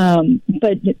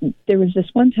 But there was this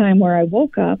one time where I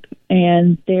woke up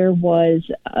and there was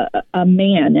a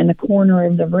man in the corner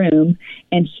of the room,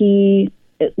 and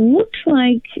it looked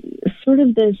like sort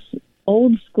of this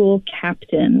old school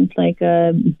captain, like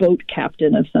a boat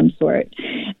captain of some sort.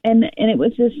 And it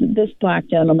was this black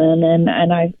gentleman,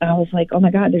 and I was like, oh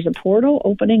my God, there's a portal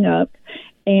opening up.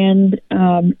 And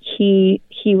he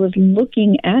was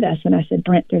looking at us, and I said,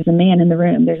 Brent, there's a man in the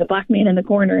room. There's a black man in the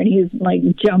corner, and he's like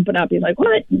jumping up. He's like,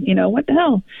 what? What the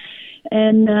hell?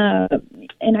 And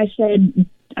I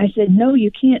said, no,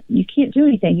 you can't do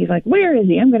anything. He's like, where is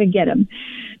he? I'm going to get him.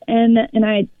 And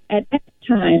I, at that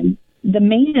time, the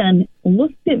man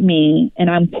looked at me, and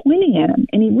I'm pointing at him,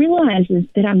 and he realizes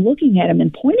that I'm looking at him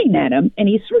and pointing at him, and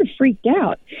he's sort of freaked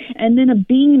out. And then a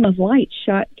beam of light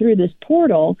shot through this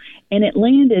portal, and it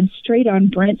landed straight on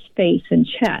Brent's face and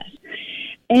chest.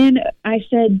 And I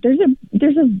said, there's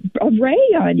a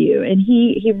ray on you. And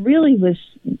he really was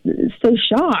so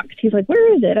shocked. He's like,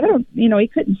 where is it? I don't, he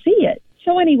couldn't see it.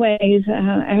 So anyways,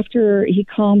 after he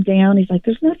calmed down, he's like,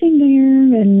 there's nothing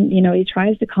there. And, he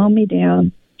tries to calm me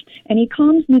down. And he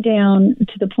calms me down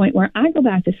to the point where I go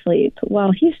back to sleep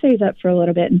while he stays up for a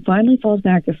little bit and finally falls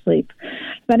back to sleep.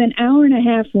 About an hour and a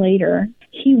half later,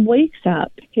 he wakes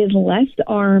up. His left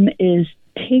arm is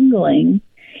tingling.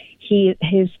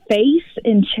 His face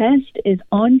and chest is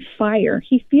on fire.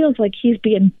 He feels like he's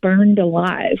being burned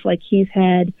alive, like he's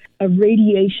had a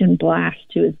radiation blast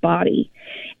to his body.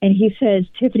 And he says,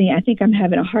 Tiffany, I think I'm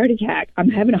having a heart attack. I'm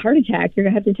having a heart attack. You're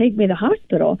going to have to take me to the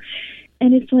hospital.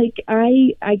 And it's like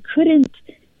I couldn't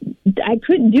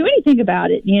do anything about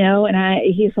it,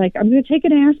 and he's like, I'm going to take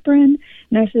an aspirin.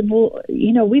 And I said, well,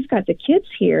 we've got the kids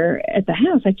here at the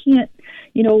house. I can't,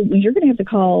 you're going to have to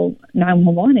call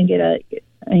 911 and get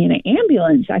an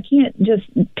ambulance. I can't just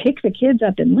pick the kids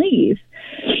up and leave.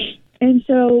 And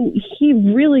so he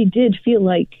really did feel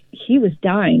like he was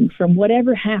dying from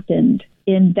whatever happened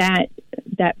in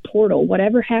that portal,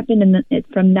 whatever happened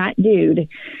from that dude.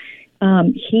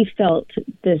 He felt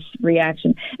this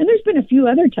reaction. And there's been a few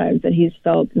other times that he's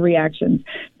felt reactions.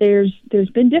 There's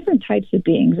been different types of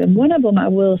beings. And one of them, I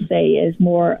will say, is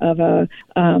more of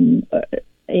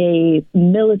a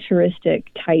militaristic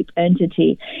type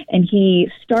entity, and he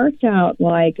starts out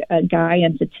like a guy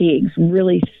in fatigues,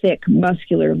 really thick,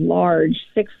 muscular, large,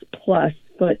 6+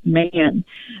 foot man,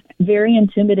 very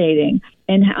intimidating.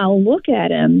 And I'll look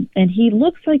at him, and he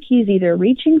looks like he's either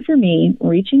reaching for me,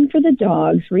 reaching for the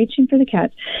dogs, reaching for the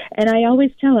cats. And I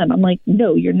always tell him, I'm like,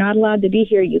 no, you're not allowed to be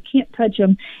here. You can't touch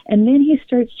him. And then he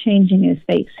starts changing his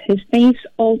face. His face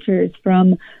alters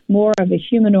from more of a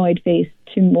humanoid face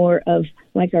to more of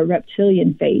like a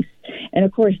reptilian face. And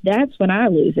of course, that's when I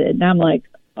lose it. And I'm like,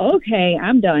 okay,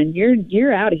 I'm done.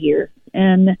 You're out of here.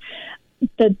 And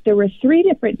there were 3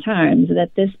 different times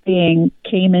that this being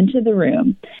came into the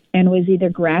room and was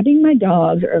either grabbing my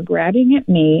dogs or grabbing at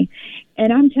me.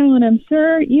 And I'm telling him,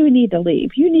 sir, you need to leave.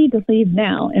 You need to leave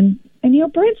now. And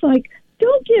Brent's like,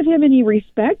 don't give him any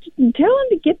respect. Tell him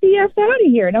to get the F out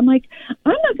of here. And I'm like,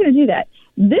 I'm not going to do that.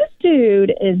 This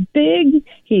dude is big.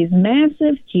 He's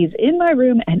massive. He's in my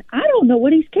room, and I don't know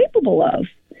what he's capable of.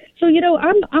 So,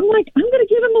 I'm like, I'm going to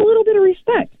give him a little bit of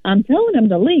respect. I'm telling him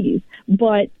to leave,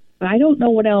 but I don't know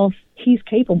what else he's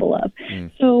capable of.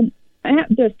 So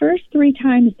the first 3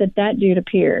 times that dude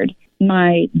appeared,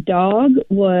 my dog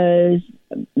was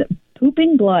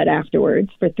pooping blood afterwards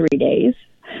for 3 days.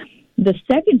 The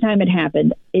second time it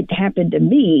happened to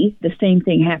me. The same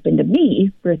thing happened to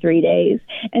me for 3 days.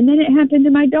 And then it happened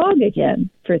to my dog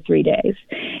again for 3 days.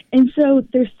 And so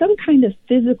there's some kind of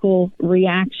physical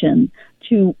reaction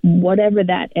to whatever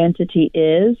that entity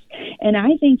is. And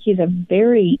I think he's a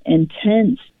very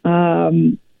intense,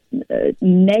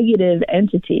 negative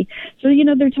entity. So,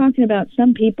 they're talking about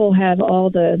some people have all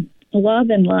the love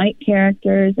and light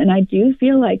characters, and I do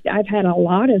feel like I've had a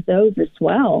lot of those as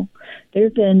well.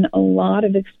 There's been a lot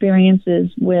of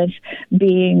experiences with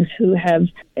beings who have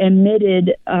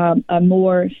emitted a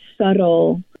more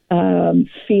subtle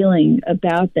feeling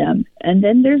about them. And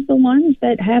then there's the ones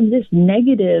that have this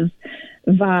negative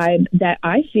vibe that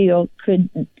I feel could,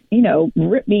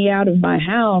 rip me out of my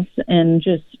house and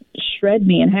just shred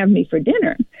me and have me for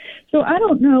dinner. So I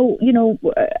don't know,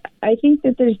 I think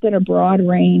that there's been a broad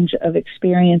range of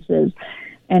experiences,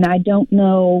 and I don't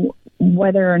know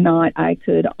whether or not I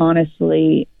could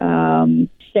honestly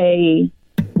say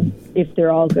if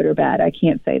they're all good or bad. I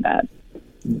can't say that.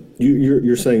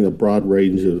 You're saying a broad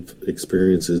range of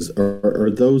experiences. Are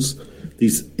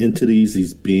these entities,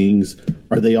 these beings,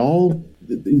 are they all?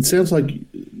 It sounds like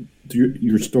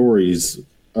your stories.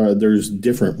 There's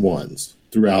different ones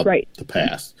throughout the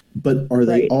past, but are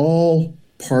they all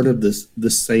part of the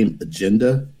same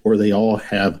agenda, or they all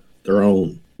have their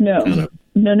own? No.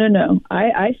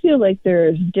 I feel like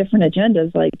there's different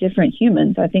agendas, like different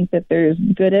humans. I think that there's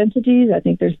good entities. I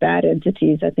think there's bad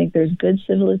entities. I think there's good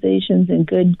civilizations and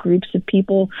good groups of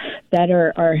people that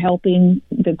are helping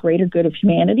the greater good of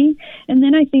humanity. And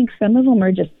then I think some of them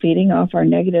are just feeding off our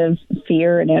negative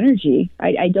fear and energy.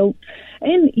 I don't.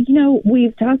 And,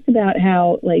 we've talked about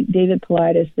how, like, David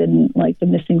Paulides and, like, the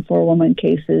missing 411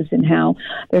 cases, and how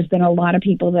there's been a lot of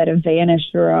people that have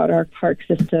vanished throughout our park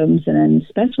systems, and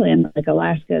especially in, like,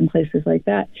 Alaska and places like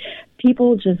that.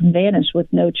 People just vanish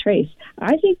with no trace.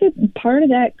 I think that part of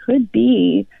that could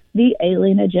be the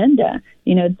alien agenda.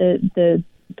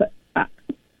 But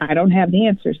I don't have the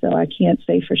answer, so I can't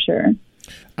say for sure.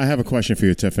 I have a question for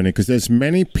you, Tiffany, because there's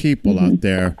many people out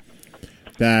there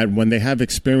that when they have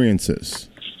experiences,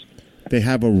 they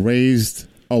have a raised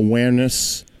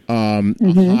awareness, a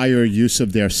higher use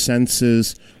of their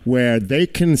senses, where they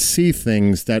can see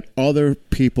things that other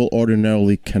people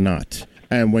ordinarily cannot.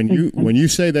 And when you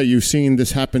say that you've seen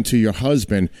this happen to your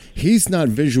husband, he's not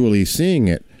visually seeing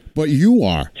it, but you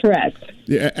are. Correct.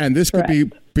 And this could be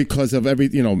because of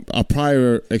a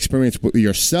prior experience with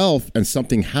yourself, and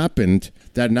something happened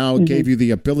that now gave you the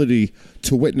ability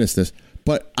to witness this.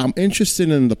 But I'm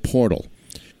interested in the portal.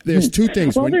 There's 2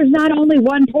 things. Well, there's not only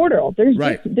one portal. There's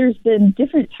been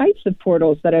different types of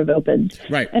portals that have opened.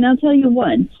 Right. And I'll tell you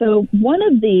one. So one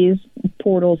of these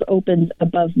portals opens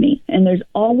above me, and there's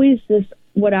always this,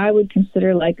 what I would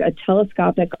consider like a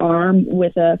telescopic arm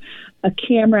with a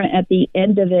camera at the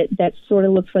end of it that sort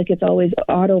of looks like it's always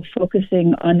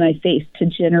auto-focusing on my face to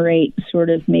generate sort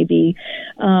of maybe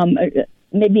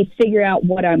figure out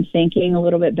what I'm thinking a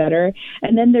little bit better.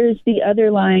 And then there's the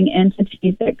underlying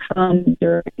entities that come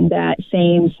during that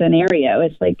same scenario.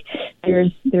 It's like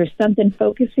there's something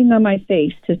focusing on my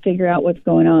face to figure out what's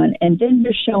going on. And then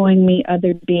they're showing me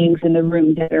other beings in the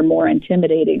room that are more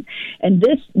intimidating. And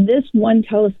this one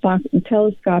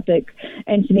telescopic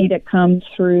entity that comes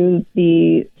through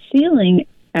the ceiling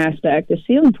aspect, the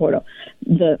ceiling portal.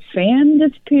 The fan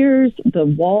disappears, the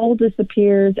wall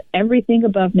disappears, everything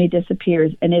above me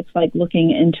disappears, and it's like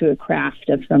looking into a craft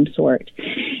of some sort.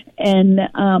 And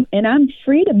I'm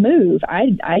free to move.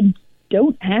 I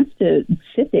don't have to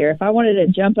sit there. If I wanted to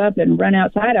jump up and run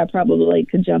outside, I probably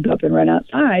could jump up and run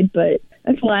outside, but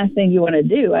that's the last thing you want to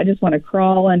do. I just want to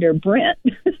crawl under Brent.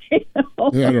 You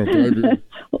know? Yeah, I don't blame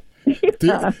you.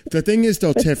 Yeah. The thing is,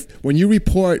 though, Tiff, when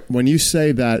you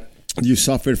say that you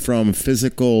suffered from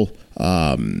physical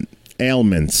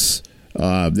ailments,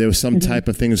 there was some type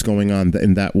of things going on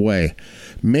in that way.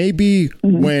 Maybe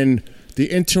when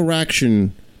the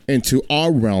interaction into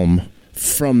our realm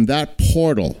from that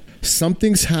portal,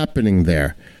 something's happening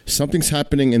there. Something's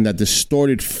happening in that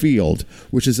distorted field,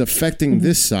 which is affecting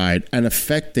this side and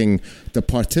affecting the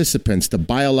participants, the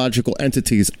biological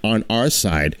entities on our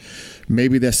side.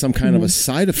 Maybe there's some kind of a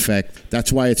side effect.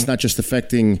 That's why it's not just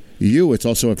affecting you, it's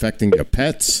also affecting your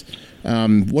pets.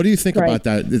 What do you think about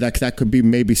that? That could be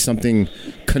maybe something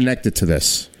connected to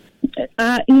this.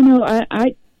 I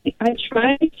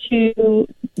try to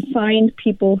find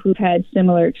people who've had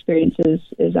similar experiences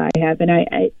as I have, and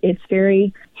it's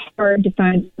very hard to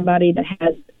find somebody that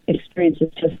has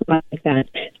experiences just like that.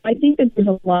 I think that there's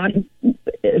a lot of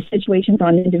situations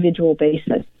on an individual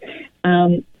basis.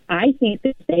 I think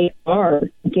that they are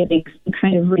getting some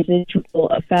kind of residual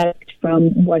effect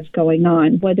from what's going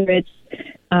on, whether it's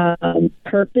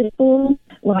purposeful,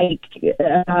 like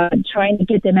trying to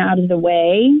get them out of the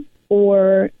way,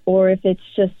 or if it's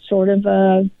just sort of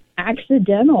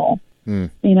accidental. You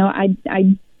know, I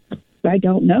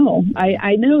don't know.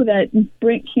 I know that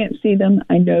Brent can't see them.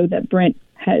 I know that Brent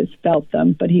has felt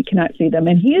them, but he cannot see them.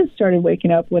 And he has started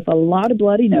waking up with a lot of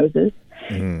bloody noses.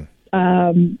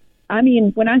 I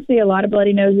mean, when I say a lot of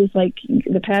bloody noses, like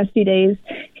the past few days,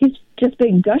 he's just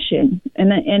been gushing.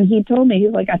 And he told me,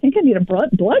 he's like, I think I need a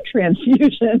blood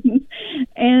transfusion.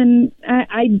 And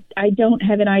I don't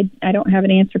have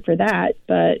an answer for that.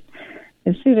 But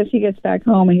as soon as he gets back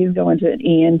home and he's going to an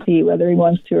ENT, whether he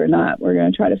wants to or not, we're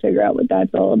going to try to figure out what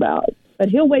that's all about. But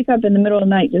he'll wake up in the middle of the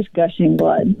night just gushing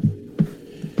blood.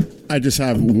 I just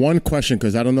have one question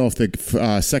because I don't know if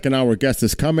the second hour guest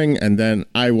is coming, and then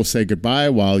I will say goodbye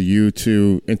while you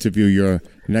two interview your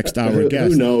next hour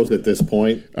guest. Who knows at this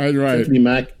point? Right. Tiffany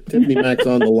Mack's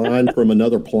on the line from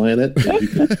another planet.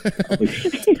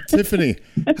 Tiffany,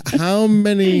 how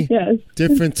many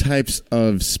different types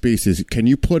of species? Can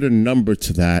you put a number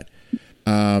to that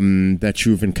that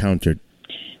you've encountered?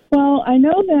 Well, I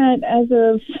know that as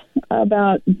of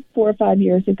about 4 or 5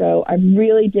 years ago, I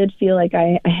really did feel like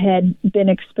I had been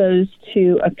exposed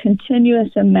to a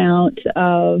continuous amount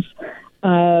of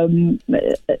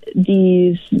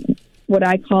these, what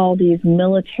I call these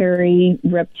military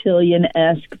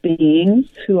reptilian-esque beings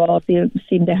who all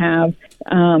seem to have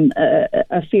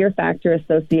a fear factor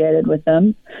associated with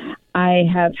them. I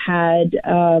have had,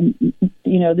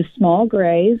 the small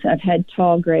grays. I've had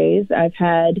tall grays. I've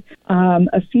had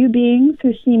a few beings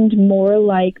who seemed more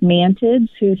like mantids,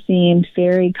 who seemed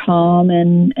very calm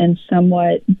and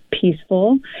somewhat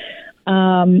peaceful.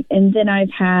 And then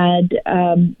I've had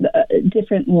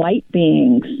different light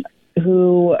beings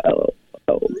who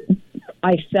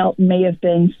I felt may have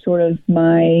been sort of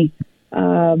my,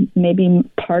 maybe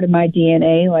part of my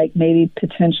DNA, like maybe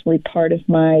potentially part of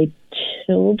my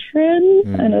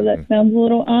children. I know that sounds a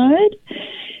little odd,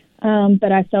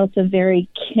 but I felt a very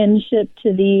kinship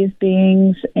to these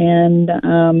beings, and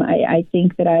I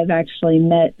think that I've actually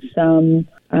met some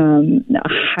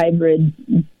hybrid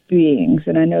beings,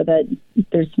 and I know that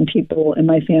there's some people in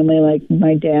my family, like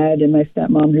my dad and my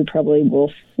stepmom, who probably will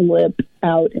flip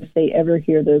out if they ever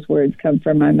hear those words come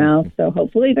from my mouth. So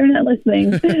hopefully they're not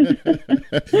listening.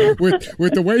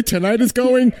 with the way tonight is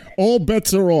going, all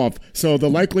bets are off. So the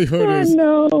likelihood is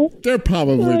they're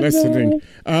probably listening.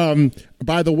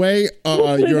 By the way,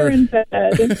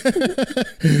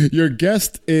 your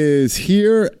guest is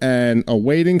here and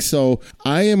awaiting. So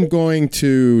I am going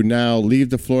to now leave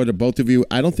the floor to both of you.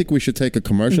 I don't think we should take a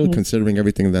commercial considering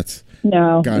everything that's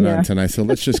gone on tonight. So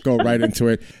let's just go right into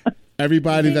it.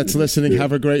 Everybody that's listening,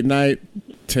 have a great night.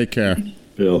 Take care.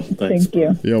 Bill, thanks. Thank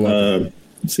you. You're welcome.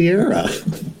 Sierra.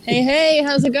 Hey,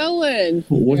 how's it going?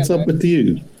 What's up with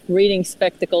you? Reading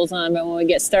spectacles on, but when we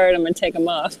get started, I'm going to take them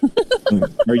off.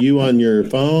 Are you on your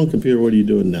phone, computer? What are you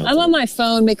doing now? I'm on my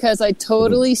phone because I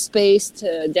totally spaced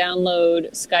to download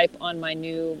Skype on my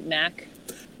new Mac.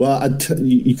 Well,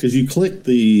 because you clicked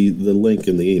the link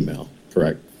in the email,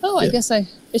 correct? Oh, I guess it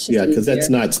should be because that's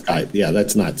not Skype. Yeah,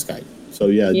 that's not Skype. So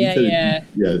yeah.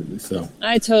 So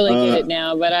I totally get it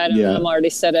now, but I don't. Yeah. I'm already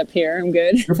set up here. I'm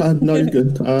good. You're fine. No, you're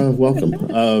good. Welcome.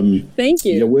 Thank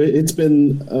you. Yeah, it's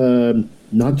been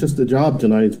not just a job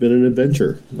tonight. It's been an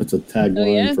adventure. That's a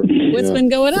tagline. Oh yeah. What's been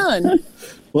going on?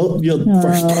 Well,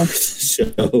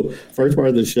 first part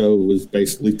of the show was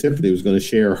basically Tiffany was going to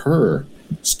share her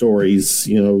stories.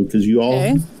 Because you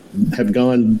all have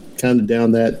gone kind of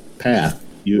down that path.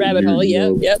 Rabbit hole.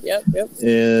 Yep.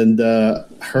 And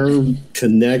her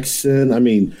connection. I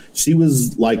mean, she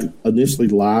was like initially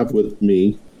live with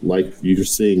me, like you're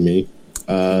seeing me.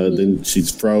 Then she's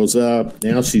froze up.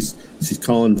 Now she's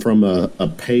calling from a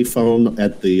payphone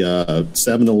at the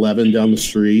 7-Eleven down the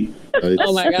street.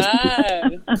 Oh my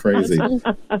God! Crazy. Oh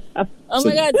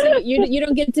my God! So you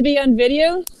don't get to be on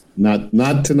video? Not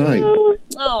tonight.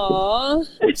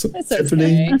 Aww. So, that's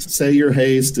Tiffany, okay. say your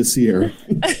heys to Sierra.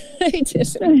 Hey,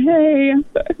 Tiffany. Hey.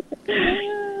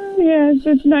 Yes,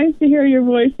 it's nice to hear your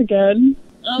voice again.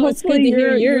 Oh, it's good to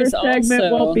hear yours your segment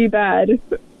also. Won't be bad.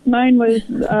 Mine was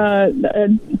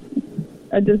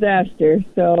a disaster,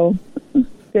 so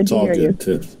good to hear you.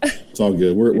 It's all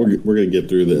good. We're going to get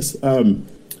through this.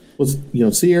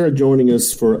 Sierra joining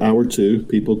us for hour 2.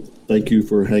 People, thank you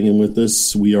for hanging with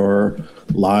us. We are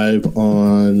live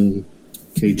on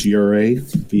KGRA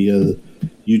via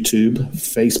YouTube,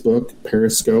 Facebook,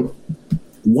 Periscope.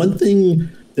 One thing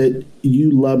that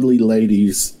you lovely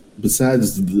ladies,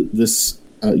 besides this,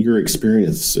 your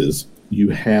experiences you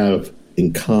have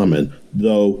in common,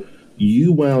 though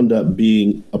you wound up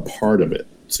being a part of it,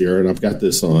 Sierra, and I've got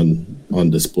this on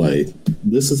display.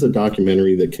 This is a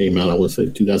documentary that came out, I want to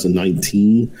say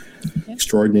 2019,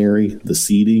 Extraordinary, The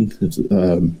Seeding.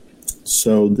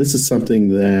 So this is something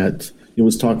that it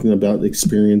was talking about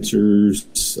experiencers,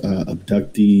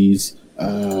 abductees,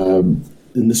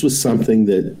 and this was something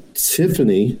that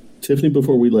Tiffany,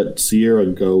 before we let Sierra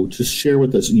go, just share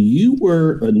with us. You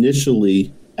were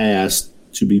initially asked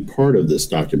to be part of this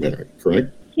documentary,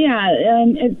 correct? Yeah,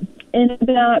 in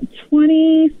about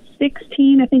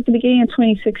 2016, I think the beginning of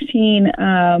 2016,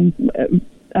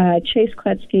 Chase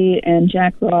Kletsky and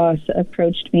Jack Ross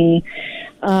approached me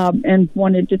and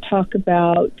wanted to talk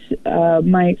about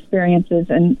my experiences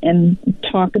and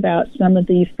talk about some of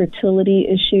the fertility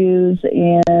issues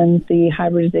and the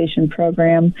hybridization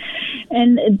program.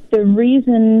 And the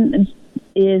reason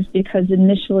is because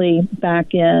initially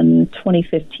back in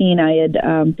 2015, I had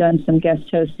done some guest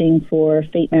hosting for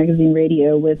Fate Magazine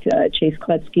Radio with Chase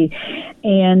Kletsky,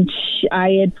 and I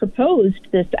had proposed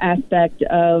this aspect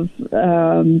of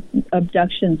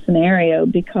abduction scenario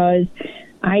because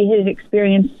I had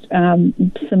experienced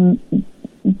some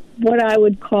what I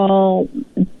would call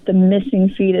the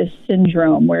missing fetus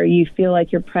syndrome, where you feel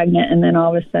like you're pregnant and then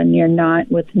all of a sudden you're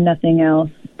not, with nothing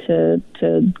else to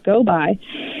go by.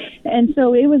 And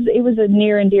so it was a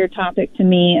near and dear topic to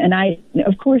me. And I,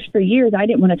 of course, for years, I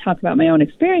didn't want to talk about my own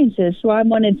experiences. So I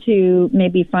wanted to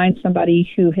maybe find somebody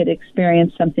who had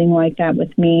experienced something like that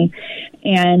with me.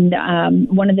 And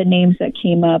one of the names that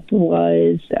came up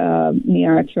was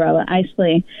Niara Torella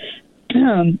Isley.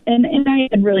 And I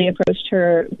had really approached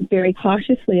her very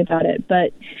cautiously about it.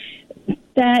 But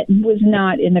that was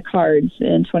not in the cards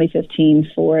in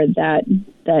 2015 for that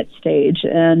stage.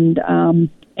 And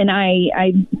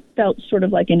I felt sort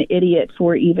of like an idiot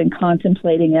for even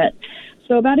contemplating it.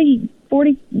 So about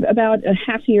a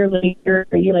half a year later,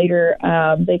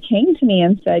 they came to me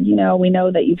and said, we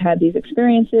know that you've had these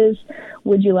experiences.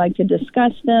 Would you like to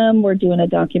discuss them? We're doing a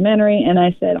documentary. And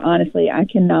I said, honestly, I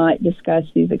cannot discuss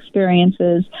these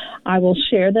experiences. I will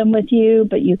share them with you,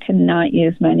 but you cannot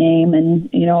use my name and,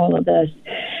 all of this.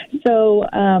 So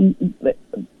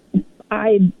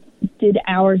I did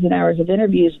hours and hours of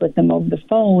interviews with them over the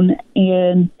phone,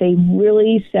 and they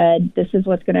really said, this is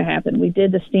what's going to happen. We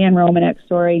did the Stan Romanek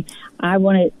story. I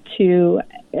want it to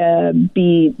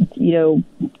be,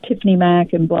 Tiffany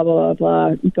Mack and blah, blah,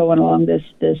 blah, blah, going along this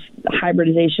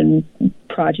hybridization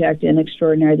project in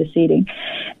Extraordinary, The Seeding.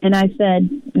 And I said,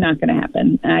 not going to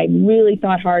happen. I really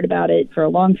thought hard about it for a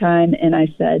long time, and I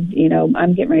said,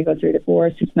 I'm getting ready to go through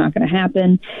divorce. It's not going to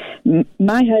happen.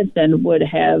 My husband would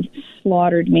have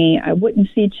slaughtered me. I wouldn't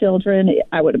see children.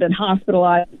 I would have been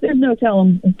hospitalized. There's no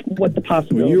telling what the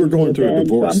possibility. Well, you were going through a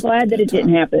divorce. So I'm glad that it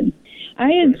didn't happen.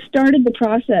 I had started the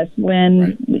process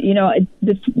when,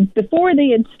 before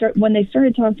when they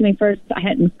started talking to me first, I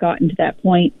hadn't gotten to that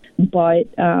point, but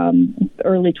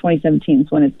early 2017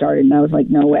 is when it started, and I was like,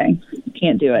 no way,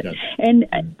 can't do it. Okay. And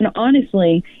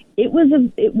honestly, it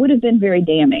would have been very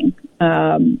damning.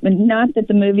 Not that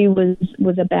the movie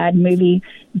was a bad movie,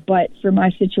 but for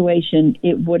my situation,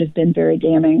 it would have been very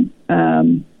damning.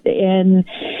 And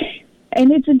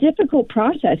And it's a difficult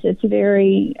process. It's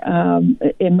very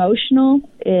emotional.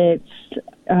 It's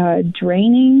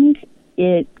draining.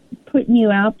 It's putting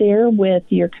you out there with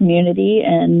your community,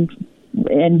 and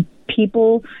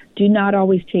people do not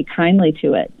always take kindly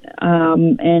to it.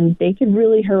 And they could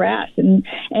really harass. And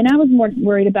I was more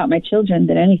worried about my children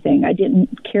than anything. I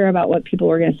didn't care about what people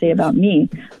were going to say about me.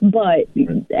 But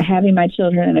having my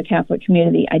children in a Catholic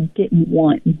community, I didn't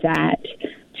want that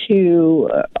to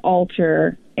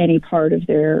alter any part of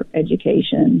their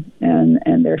education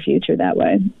and their future that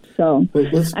way. So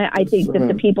I think that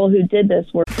the people who did this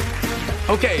were...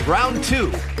 Okay, round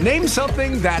two. Name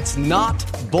something that's not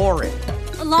boring.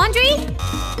 A laundry?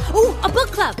 Ooh, a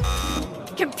book club.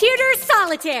 Computer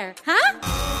solitaire, huh?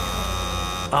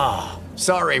 Ah,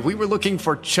 sorry, we were looking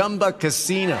for Chumba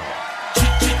Casino.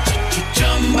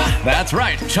 That's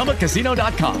right,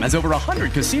 ChumbaCasino.com has over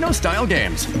 100 casino-style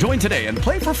games. Join today and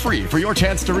play for free for your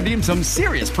chance to redeem some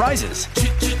serious prizes.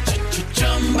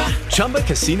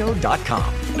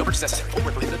 ChumbaCasino.com. No purchase necessary. Void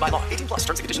where prohibited by law. 18+ terms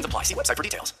and conditions apply. See website for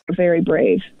details. Very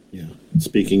brave. Yeah.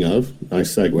 Speaking of,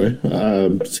 nice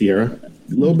segue. Sierra, a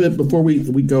little bit before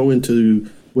we go into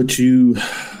what you,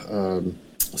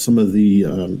 some of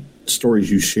the stories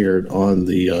you shared on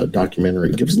the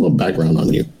documentary, give us a little background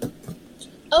on you.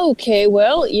 Okay,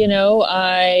 well,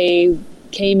 I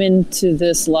came into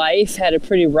this life, had a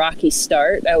pretty rocky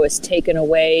start. I was taken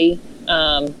away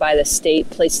by the state,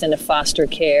 placed into foster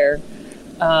care,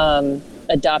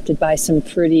 adopted by some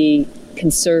pretty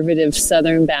conservative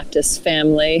Southern Baptist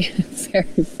family, very,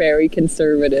 very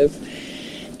conservative.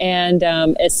 And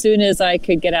as soon as I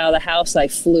could get out of the house, I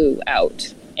flew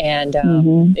out. And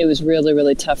it was really,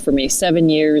 really tough for me. 7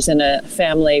 years in a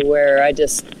family where I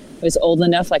just was old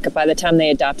enough, like by the time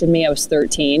they adopted me, I was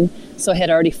 13. So I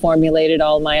had already formulated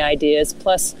all my ideas.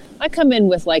 Plus, I come in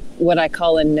with like what I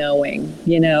call a knowing,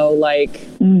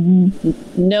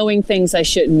 knowing things I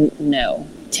shouldn't know.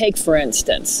 Take, for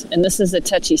instance, and this is a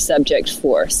touchy subject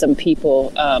for some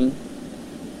people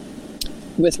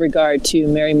with regard to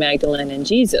Mary Magdalene and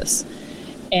Jesus.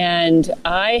 And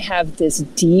I have this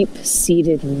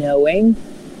deep-seated knowing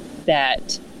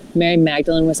that Mary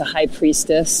Magdalene was a high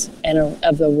priestess and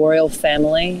of the royal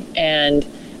family, and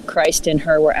Christ and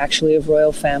her were actually of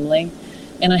royal family.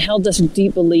 And I held this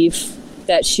deep belief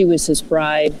that she was his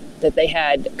bride, that they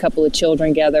had a couple of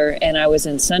children together. And I was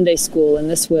in Sunday school, and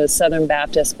this was Southern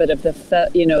Baptist, but of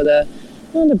the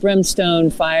brimstone,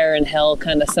 fire, and hell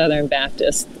kind of Southern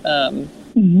Baptist.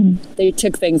 They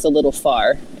took things a little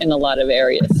far in a lot of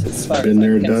areas. As far Been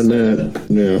there, done that.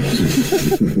 Yeah.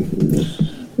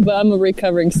 But I'm a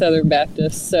recovering Southern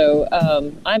Baptist, so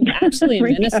I'm actually a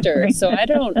minister, so I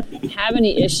don't have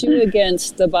any issue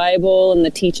against the Bible and the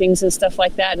teachings and stuff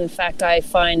like that. In fact, I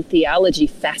find theology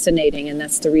fascinating, and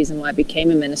that's the reason why I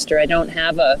became a minister. I don't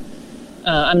have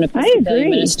I'm an Episcopalian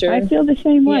minister. I feel the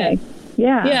same way.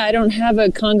 Yeah, I don't have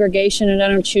a congregation, and I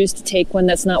don't choose to take one.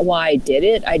 That's not why I did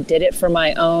it. I did it for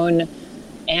my own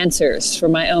answers, for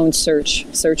my own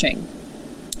searching.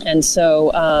 And so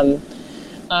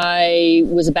I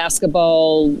was a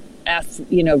basketball,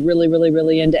 really, really,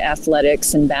 really into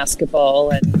athletics and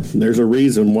basketball. And there's a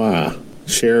reason why.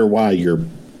 Share why you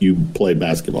play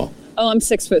basketball. Oh, I'm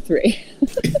 6'3".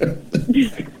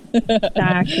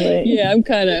 Exactly. Yeah, I'm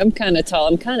kind of tall.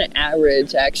 I'm kind of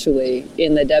average actually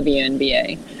in the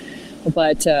WNBA,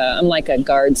 but I'm like a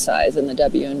guard size in the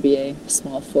WNBA,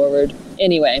 small forward.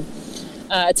 Anyway,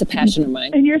 it's a passion of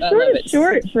mine. And you're sort of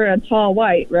short for a tall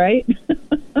white, right?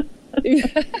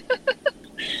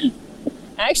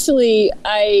 Actually,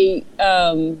 I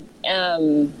am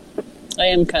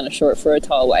kind of short for a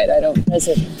tall white. I don't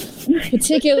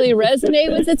particularly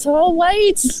resonate with the tall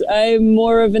whites. I'm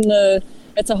more of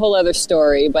it's a whole other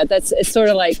story, but it's sort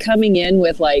of like coming in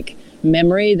with like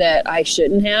memory that I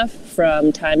shouldn't have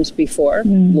from times before,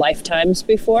 lifetimes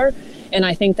before. And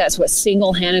I think that's what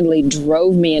single-handedly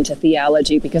drove me into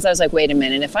theology, because I was like, wait a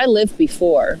minute, if I lived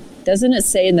before, doesn't it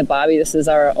say in the Bible this is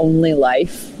our only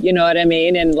life? You know what I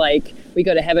mean? And like we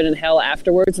go to heaven and hell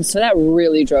afterwards. And so that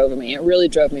really drove me. It really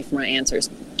drove me for my answers.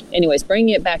 Anyways,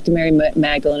 bringing it back to Mary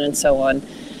Magdalene and so on.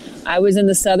 I was in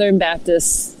the Southern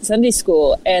Baptist Sunday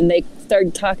school, and they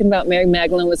started talking about Mary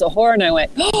Magdalene was a whore, and I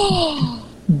went, oh,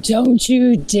 don't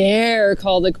you dare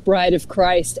call the bride of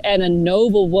Christ and a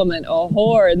noble woman a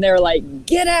whore. And they're like,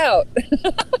 get out.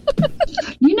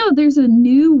 There's a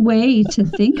new way to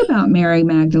think about Mary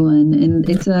Magdalene, and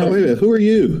it's a... Oh, wait a minute, who are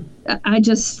you? I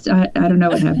don't know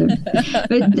what happened.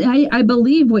 But I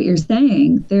believe what you're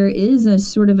saying. There is a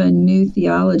sort of a new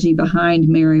theology behind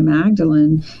Mary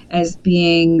Magdalene as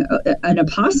being an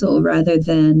apostle rather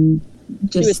than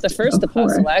Just, she was the first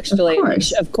apostle, actually.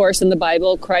 Of course, in the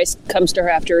Bible, Christ comes to her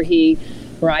after he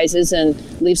rises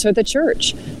and leaves her the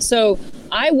church. So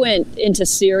I went into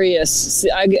serious.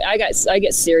 I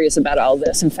get serious about all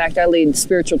this. In fact, I lead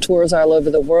spiritual tours all over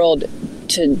the world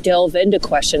to delve into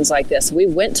questions like this. We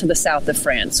went to the south of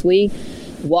France. We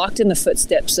walked in the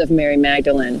footsteps of Mary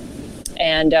Magdalene,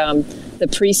 and the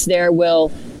priest there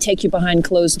will take you behind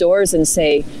closed doors and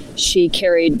say she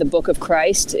carried the book of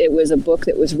Christ. It was a book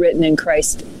that was written in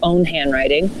Christ's own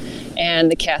handwriting, and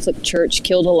the Catholic Church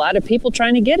killed a lot of people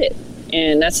trying to get it.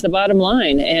 And that's the bottom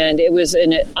line. And it was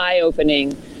an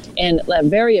eye-opening and a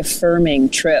very affirming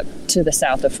trip to the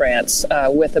south of France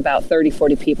with about 30,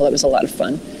 40 people. It was a lot of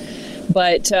fun.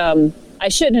 But I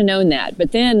shouldn't have known that.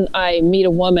 But then I meet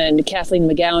a woman, Kathleen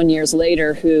McGowan, years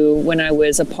later, who, when I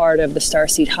was a part of the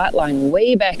Starseed Hotline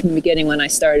way back in the beginning when I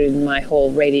started my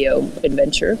whole radio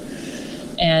adventure,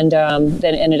 and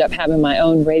then ended up having my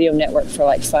own radio network for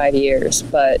like 5 years.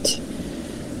 But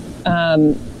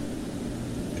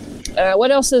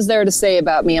what else is there to say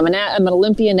about me? I'm an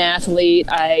Olympian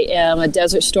athlete. I am a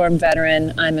Desert Storm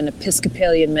veteran. I'm an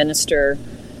Episcopalian minister.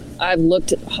 I've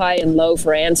looked high and low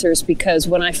for answers because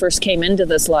when I first came into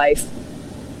this life,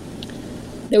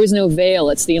 there was no veil.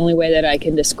 It's the only way that I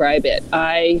can describe it.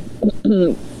 I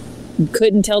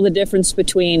couldn't tell the difference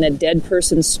between a dead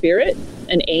person's spirit,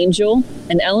 an angel,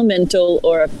 an elemental,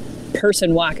 or a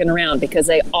person walking around because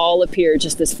they all appear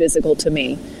just as physical to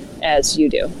me as you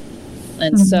do.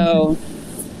 And so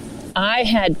I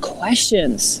had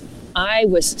questions. I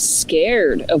was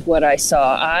scared of what I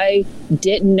saw. I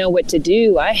didn't know what to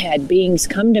do. I had beings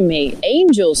come to me,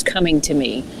 angels coming to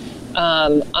me.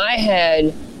 I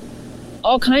had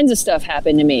all kinds of stuff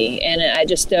happen to me. And I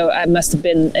just, it must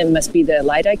be the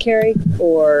light I carry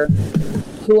or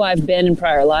who I've been in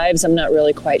prior lives. I'm not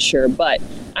really quite sure. But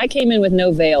I came in with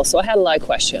no veil, so I had a lot of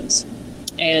questions.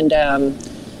 And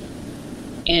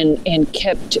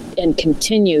kept and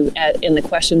continue in the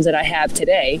questions that I have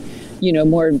today,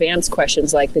 more advanced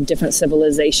questions like the different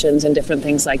civilizations and different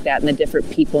things like that and the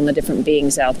different people and the different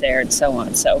beings out there and so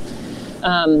on. So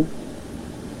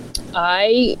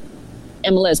I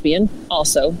am a lesbian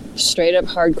also, straight up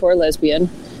hardcore lesbian.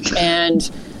 And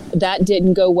that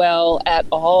didn't go well at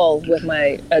all with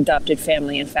my adopted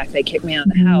family. In fact, they kicked me out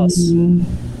of the house.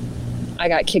 I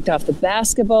got kicked off the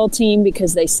basketball team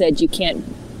because they said you can't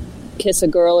kiss a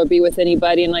girl or be with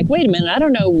anybody. And like, wait a minute, I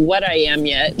don't know what I am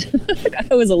yet.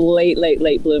 I was a late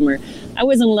bloomer. I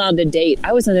wasn't allowed to date.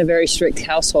 I was in a very strict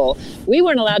household. We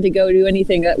weren't allowed to go to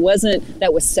anything that was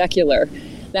secular,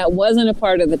 that wasn't a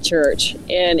part of the church.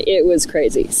 And it was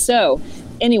crazy. So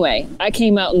anyway, I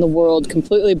came out in the world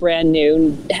completely brand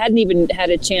new, hadn't even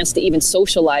had a chance to even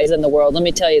socialize in the world. Let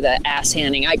me tell you the ass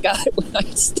handing I got when I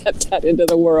stepped out into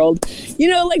the world.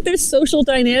 Like there's social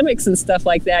dynamics and stuff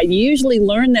like that. You usually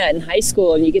learn that in high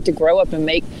school and you get to grow up and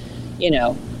make,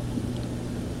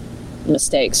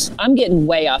 mistakes. I'm getting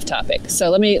way off topic. So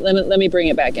let me bring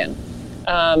it back in.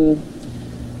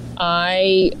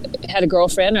 I had a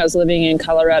girlfriend. I was living in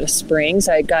Colorado Springs.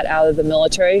 I got out of the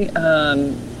military.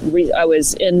 I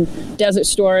was in Desert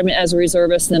Storm as a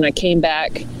reservist. Then I came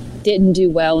back, didn't do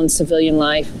well in civilian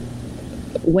life,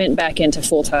 went back into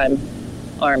full-time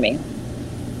Army.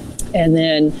 And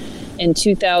then in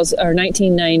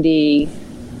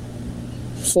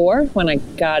 1994, when I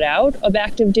got out of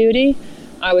active duty,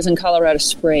 I was in Colorado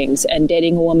Springs and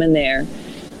dating a woman there.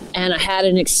 And I had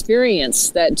an experience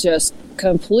that just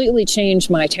completely changed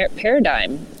my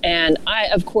paradigm. And I,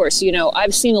 of course,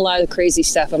 I've seen a lot of crazy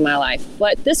stuff in my life,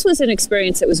 but this was an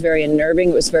experience that was very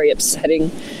unnerving. It was very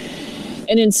upsetting.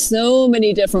 And in so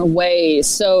many different ways,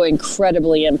 so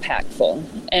incredibly impactful.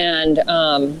 And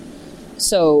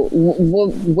so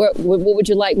what would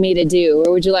you like me to do?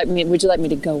 Or would you like me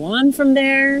to go on from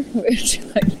there? What would you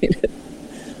like me to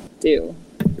do?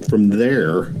 From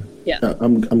there... Yeah,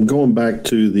 I'm going back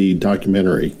to the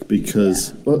documentary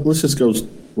because let's just go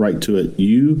right to it.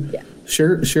 You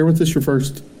share with us your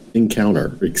first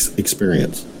encounter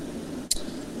experience.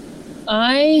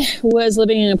 I was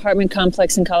living in an apartment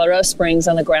complex in Colorado Springs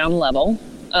on the ground level,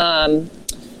 and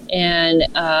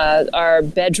our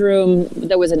bedroom,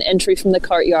 there was an entry from the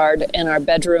courtyard, and our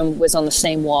bedroom was on the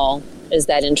same wall as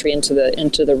that entry into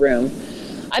the room.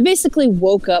 I basically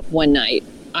woke up one night.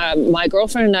 My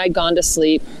girlfriend and I had gone to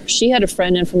sleep. She had a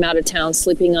friend in from out of town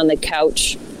sleeping on the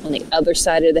couch on the other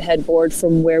side of the headboard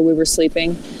from where we were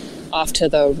sleeping. Off to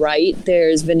the right,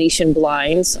 there's Venetian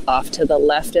blinds. Off to the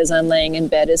left, as I'm laying in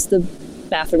bed, is the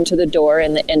bathroom to the door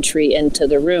and the entry into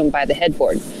the room by the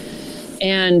headboard.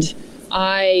 And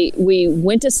we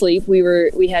went to sleep.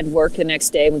 We had work the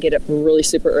next day. We get up really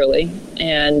super early.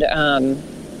 And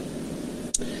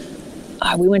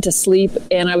we went to sleep,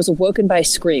 and I was awoken by a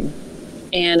scream.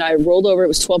 And I rolled over. It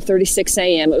was 12:36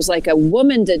 a.m. It was like a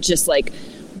woman that just like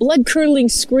blood-curdling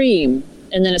scream,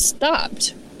 and then it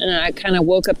stopped. And I kind of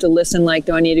woke up to listen, like,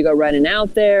 do I need to go running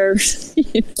out there?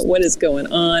 What is going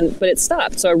on? But it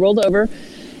stopped. So I rolled over,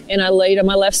 and I laid on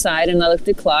my left side, and I looked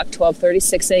at the clock,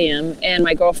 12:36 a.m., and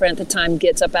my girlfriend at the time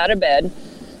gets up out of bed,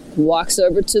 walks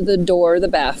over to the door of the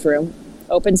bathroom,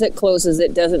 opens it, closes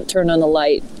it, doesn't turn on the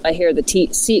light. I hear the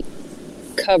seat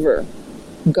cover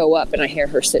go up, and I hear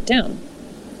her sit down.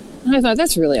 And I thought,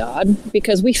 that's really odd,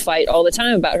 because we fight all the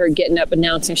time about her getting up,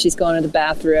 announcing she's going to the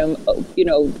bathroom,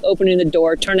 opening the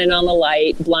door, turning on the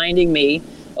light, blinding me,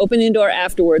 opening the door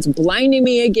afterwards, blinding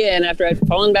me again after I'd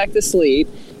fallen back to sleep.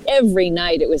 Every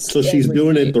night it was. So she's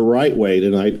doing it the right way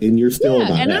tonight, and you're still not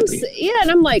happy.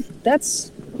 And I'm like,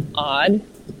 that's odd.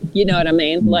 You know what I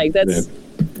mean? Like, that's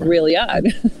really odd.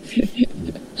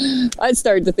 I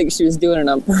started to think she was doing it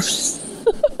on purpose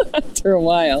after a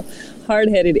while.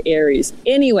 Hard-headed Aries.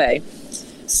 Anyway,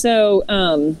 so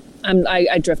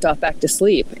I drift off back to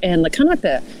sleep, and kind of like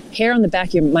the hair on the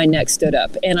back of my neck stood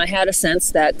up, and I had a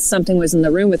sense that something was in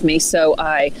the room with me. So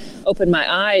I opened my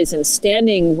eyes, and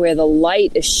standing where the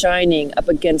light is shining up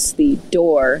against the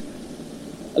door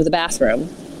of the bathroom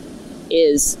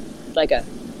is like a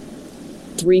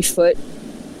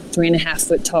 3.5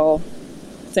 foot tall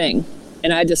thing,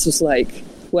 and I just was like,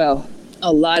 well.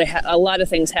 A lot of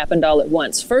things happened all at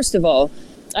once. First of all,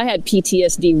 I had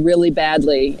PTSD really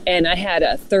badly, and I had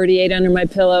a 38 under my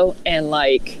pillow, and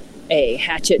like a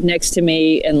hatchet next to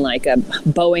me, and like a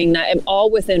Boeing knife, all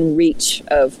within reach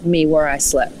of me where I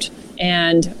slept.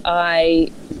 And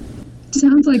I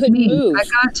sounds like me. Move. I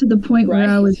got to the point where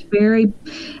I was and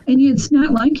it's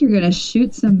not like you're going to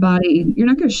shoot somebody. You're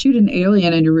not going to shoot an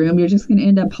alien in your room. You're just going to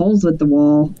end up holes with the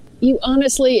wall. You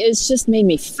honestly, it's just made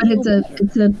me feel. But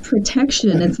it's a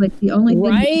protection. It's like the only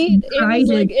thing. Right.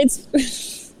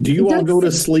 Do you all go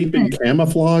to sleep in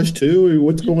camouflage too?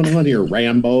 What's going on here,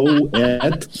 Rambo?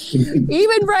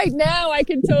 Even right now, I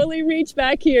can totally reach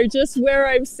back here, just where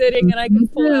I'm sitting, and I can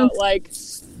pull out like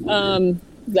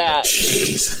that.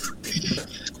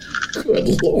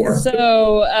 Good Lord.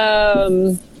 So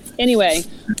anyway,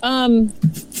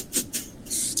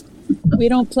 we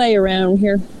don't play around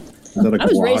here. I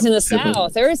was raised in the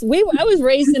South. I was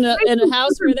raised in a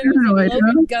house where there was a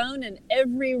loaded gun in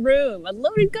every room. A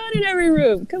loaded gun in every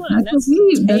room. Come on, that's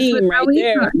tame right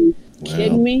there. Wow.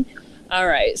 Kidding me? All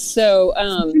right, so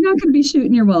you're not going to be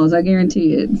shooting your walls. I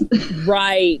guarantee it.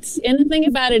 Right, and the thing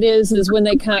about it is when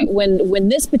they when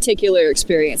this particular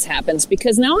experience happens,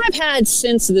 because now I've had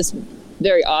since this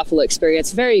very awful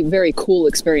experience, very very cool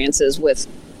experiences with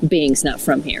beings not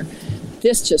from here.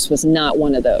 This just was not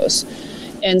one of those.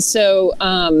 And so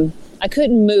I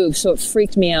couldn't move, so it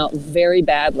freaked me out very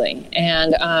badly.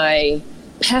 And I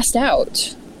passed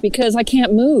out because I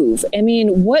can't move. I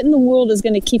mean, what in the world is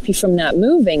going to keep you from not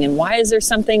moving? And why is there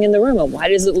something in the room? And why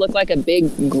does it look like a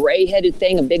big gray-headed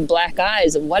thing, a big black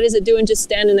eyes? And what is it doing just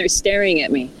standing there staring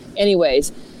at me?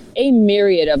 Anyways, a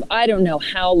myriad of, I don't know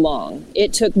how long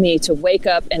it took me to wake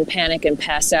up and panic and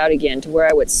pass out again, to where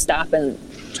I would stop and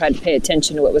try to pay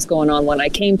attention to what was going on when I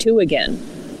came to again.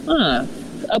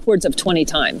 Upwards of 20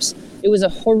 times. It was a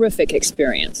horrific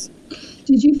experience.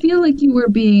 Did you feel like you were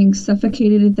being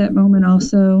suffocated at that moment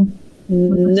also?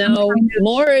 No,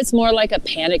 it's more like a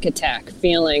panic attack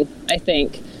feeling, I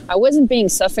think. I wasn't being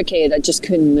suffocated, I just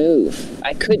couldn't move.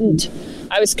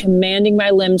 I was commanding my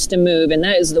limbs to move, and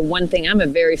that is the one thing. I'm a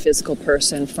very physical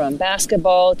person, from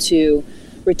basketball to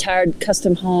retired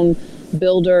custom home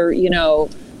builder,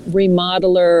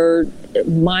 remodeler,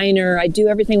 miner. I do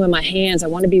everything with my hands. I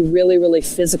want to be really, really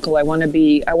physical. I want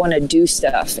to do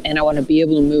stuff, and I want to be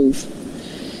able to move.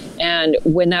 And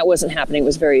when that wasn't happening, it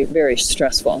was very, very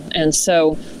stressful. And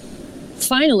so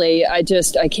finally, I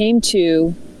came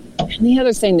to, and the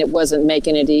other thing that wasn't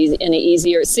making it any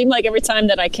easier, it seemed like every time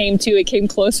that I came to, it came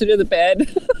closer to the bed.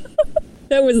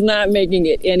 That was not making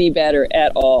it any better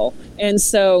at all. And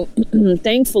so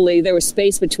thankfully there was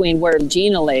space between where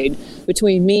Gina laid,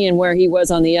 between me and where he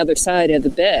was on the other side of the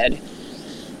bed.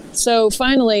 So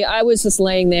finally I was just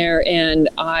laying there, and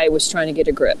I was trying to get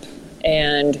a grip,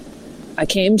 and I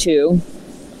came to,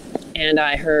 and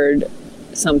I heard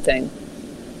something,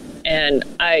 and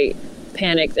I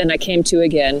panicked, and I came to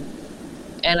again,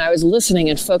 and I was listening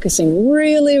and focusing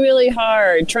really, really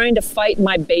hard, trying to fight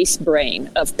my base brain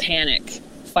of panic,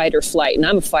 fight or flight. And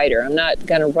I'm a fighter. I'm not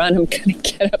going to run. I'm going to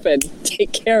get up and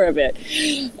take care of it.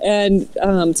 And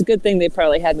it's a good thing they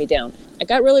probably had me down. I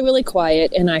got really, really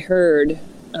quiet, and I heard,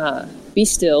 be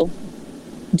still.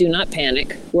 Do not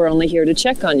panic. We're only here to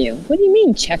check on you. What do you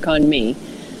mean check on me?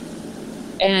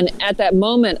 And at that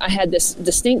moment, I had this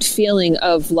distinct feeling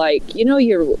of like, you know,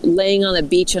 you're laying on the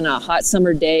beach on a hot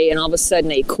summer day and all of a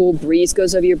sudden a cool breeze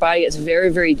goes over your body. It's very,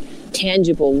 very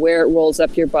tangible where it rolls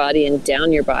up your body and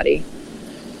down your body.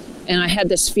 And I had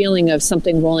this feeling of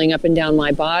something rolling up and down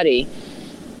my body.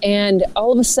 And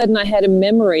all of a sudden I had a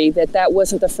memory that that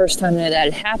wasn't the first time that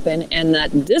had happened and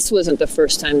that this wasn't the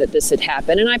first time that this had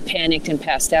happened. And I panicked and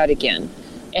passed out again.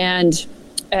 And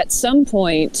at some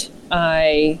point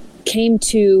I came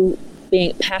to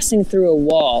passing through a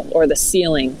wall or the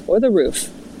ceiling or the roof.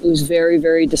 It was very,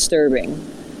 very disturbing.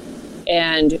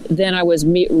 And then I was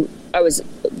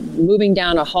moving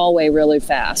down a hallway really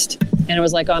fast, and it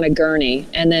was like on a gurney.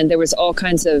 And then there was all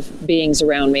kinds of beings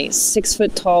around me, 6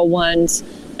 foot tall ones,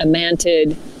 a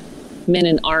mantid, men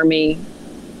in army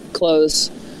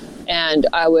clothes. And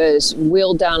I was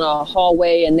wheeled down a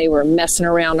hallway, and they were messing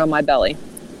around on my belly.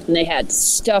 And they had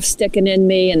stuff sticking in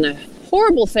me, and the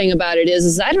horrible thing about it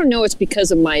is I don't know it's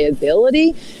because of my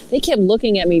ability. They kept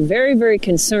looking at me very, very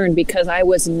concerned because I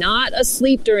was not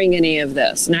asleep during any of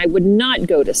this, and I would not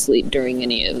go to sleep during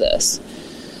any of this.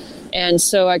 And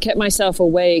so I kept myself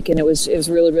awake, and it was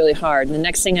really, really hard. And the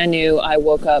next thing I knew, I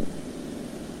woke up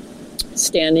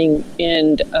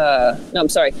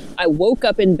I woke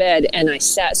up in bed, and I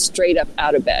sat straight up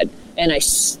out of bed, and I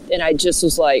just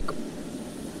was like,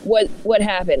 what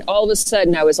happened? All of a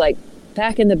sudden, I was like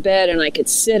back in the bed, and I could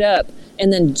sit up.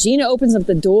 And then Gina opens up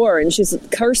the door, and she's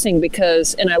cursing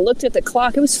and I looked at the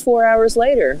clock. It was 4 hours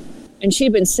later, and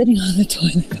she'd been sitting on the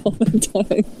toilet all the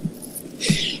time.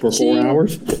 For 4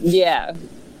 hours? Yeah.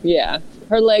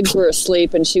 Her legs were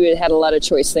asleep, and she had a lot of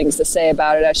choice things to say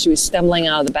about it as she was stumbling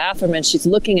out of the bathroom, and she's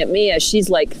looking at me as she's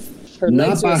like, her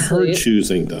legs were asleep. Not by her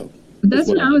choosing, though. That's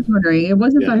what I was wondering. It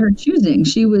wasn't by her choosing.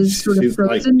 She was sort of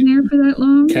frozen there for that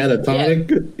long.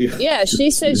 Catatonic? Yeah,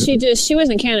 she said she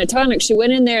wasn't catatonic. She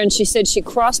went in there and she said she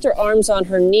crossed her arms on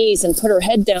her knees and put her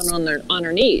head down on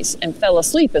her knees and fell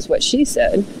asleep, is what she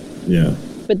said. Yeah.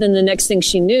 But then the next thing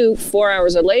she knew, 4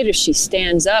 hours later, she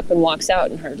stands up and walks out,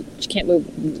 and she can't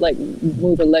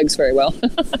move her legs very well.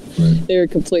 Right. They were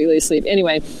completely asleep.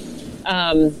 Anyway,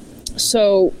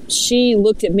 so she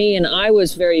looked at me, and I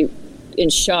was very in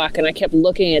shock, and I kept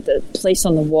looking at the place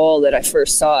on the wall that I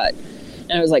first saw it,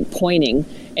 and I was like pointing,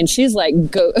 and she's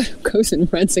like goes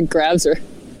and runs and grabs her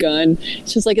gun.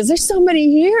 She's like, is there somebody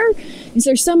here? Is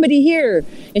there somebody here?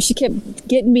 And she kept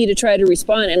getting me to try to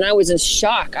respond, and I was in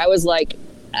shock. I was like,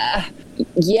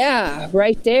 yeah,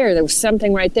 right there. There was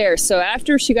something right there. So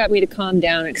after she got me to calm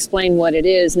down and explain what it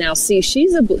is, now see, she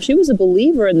was a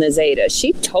believer in the Zeta.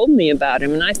 She told me about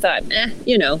him, and I thought,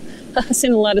 I've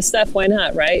seen a lot of stuff. Why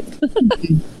not, right?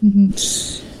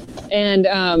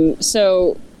 And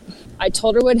so I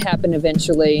told her what happened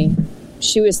eventually.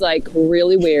 She was like,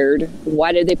 really weird.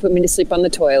 Why did they put me to sleep on the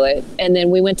toilet? And then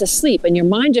we went to sleep. And your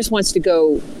mind just wants to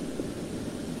go,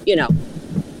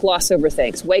 gloss over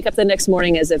things. Wake up the next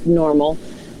morning as if normal.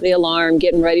 The alarm,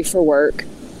 getting ready for work.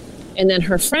 And then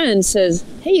her friend says,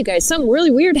 hey, you guys, something really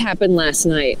weird happened last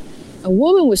night. A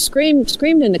woman was screamed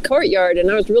in the courtyard, and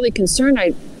I was really concerned.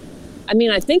 I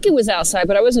think it was outside,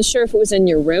 but I wasn't sure if it was in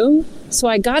your room. So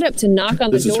I got up to knock on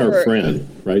the door. This is her friend,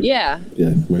 right? Yeah.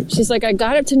 Yeah. Right. She's like, I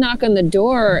got up to knock on the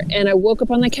door, and I woke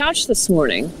up on the couch this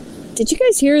morning. Did you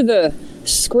guys hear the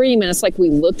scream? And it's like we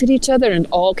looked at each other, and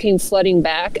it all came flooding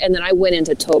back, and then I went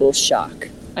into total shock.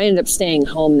 I ended up staying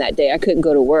home that day. I couldn't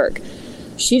go to work.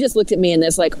 She just looked at me, and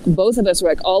there's like, both of us were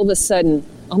like, all of a sudden,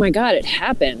 oh my God, it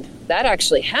happened. That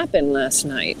actually happened last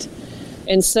night.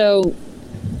 And so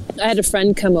I had a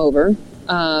friend come over.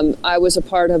 I was a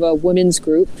part of a women's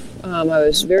group. I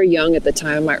was very young at the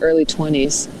time, my early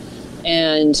 20s.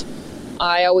 And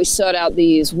I always sought out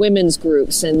these women's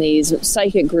groups and these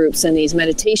psychic groups and these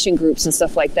meditation groups and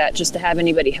stuff like that, just to have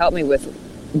anybody help me with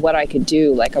what I could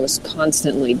do. Like I was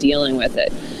constantly dealing with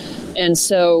it. And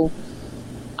so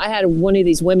I had one of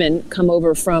these women come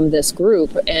over from this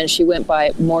group, and she went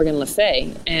by Morgan Le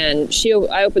Fay. And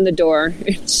I opened the door,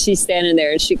 she's standing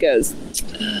there, and she goes,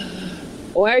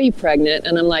 why are you pregnant?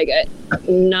 And I'm like,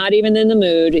 not even in the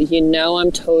mood.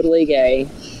 I'm totally gay.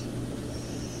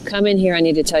 Come in here. I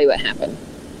need to tell you what happened.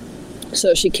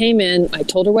 So she came in. I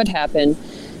told her what happened.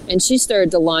 And she started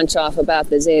to launch off about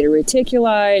the Zeta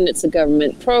Reticuli, and it's a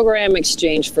government program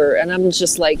and I'm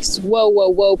just like,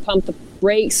 whoa, pump the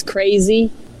brakes,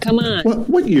 crazy. Come on.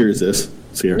 What year is this,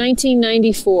 Sierra?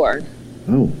 1994.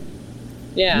 Oh.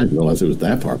 Yeah. I didn't realize it was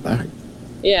that far back.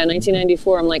 Yeah,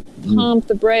 1994. I'm like, pump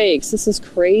the brakes. This is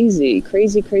crazy.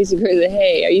 Crazy.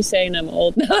 Hey, are you saying I'm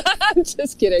old? I'm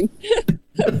just kidding.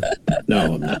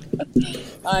 No, I'm not.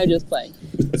 I'm just playing.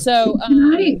 So,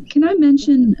 can I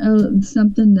mention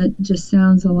something that just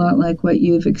sounds a lot like what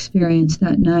you've experienced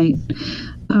that night?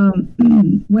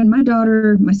 When my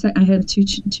daughter, I have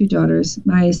two daughters.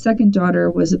 My second daughter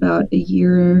was about a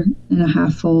year and a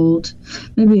half old,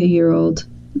 maybe a year old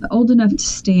enough to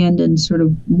stand and sort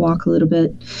of walk a little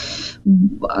bit.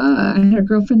 I had a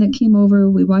girlfriend that came over.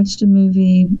 We watched a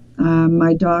movie.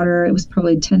 My daughter, it was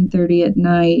probably 10:30 at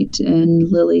night,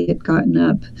 and Lily had gotten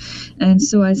up. And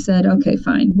so I said, okay,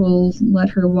 fine. We'll let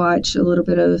her watch a little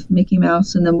bit of Mickey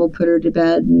Mouse, and then we'll put her to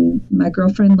bed. And my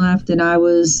girlfriend left, and I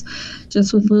was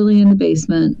just with Lily in the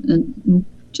basement, and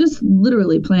just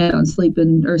literally planned on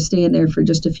sleeping or staying there for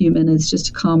just a few minutes just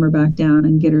to calm her back down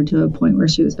and get her to a point where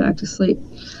she was back to sleep.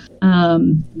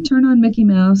 Turn on Mickey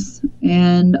Mouse,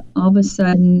 and all of a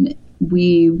sudden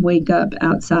we wake up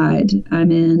outside.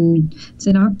 It's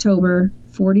in October,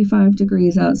 45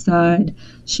 degrees outside.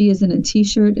 She is in a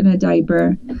t-shirt and a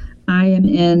diaper. I am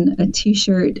in a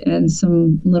t-shirt and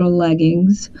some little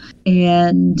leggings,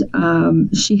 and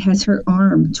she has her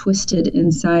arm twisted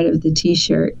inside of the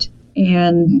t-shirt.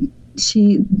 And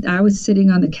I was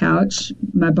sitting on the couch.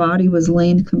 My body was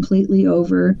leaned completely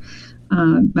over.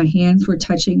 My hands were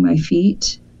touching my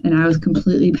feet, and I was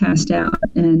completely passed out.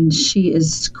 And she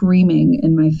is screaming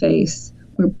in my face.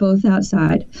 We're both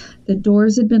outside. The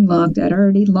doors had been locked. I'd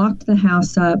already locked the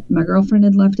house up. My girlfriend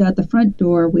had left out the front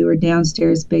door. We were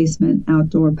downstairs, basement,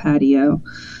 outdoor patio.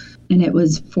 And it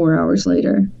was 4 hours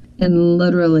later. And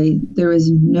literally, there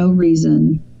was no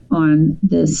reason on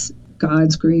this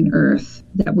God's green earth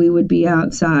that we would be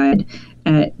outside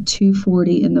at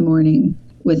 2:40 in the morning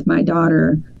with my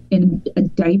daughter in a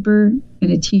diaper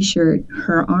and a t-shirt,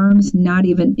 her arms not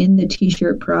even in the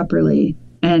t-shirt properly,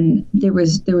 and there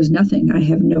was nothing. I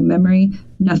have no memory,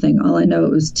 nothing. All I know,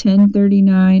 it was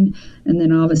 10:39, and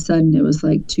then all of a sudden it was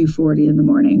like 2:40 in the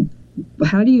morning.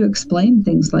 How do you explain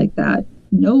things like that?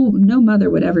 No mother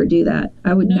would ever do that.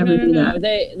 I would never do that.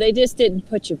 They just didn't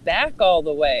put you back all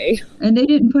the way. And they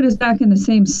didn't put us back in the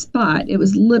same spot. It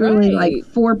was literally like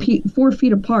 4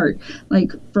 feet apart,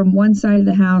 like from one side of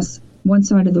the house, one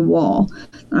side of the wall.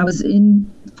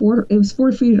 It was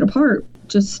 4 feet apart,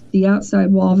 just the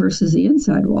outside wall versus the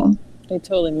inside wall. They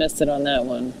totally missed it on that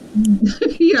one.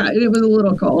 Yeah, it was a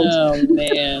little cold. Oh,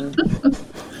 man.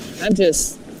 I'm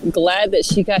just glad that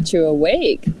she got you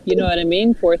awake. You know what I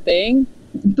mean? Poor thing.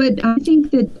 But I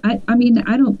think that,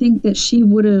 I don't think that she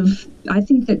would have, I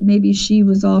think that maybe she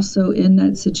was also in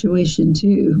that situation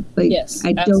too. Like, yes,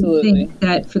 I don't think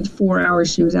that for the 4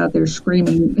 hours she was out there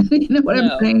screaming. You know what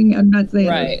I'm saying? I'm not saying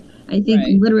right. that. I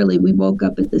think literally we woke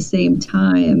up at the same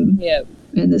time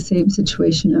in the same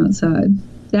situation outside.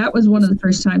 That was one of the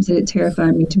first times that it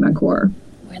terrified me to my core.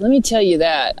 Well, let me tell you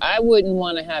that. I wouldn't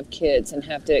want to have kids and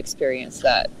have to experience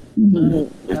that.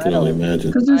 Mm-hmm. I can only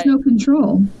imagine. Because there's no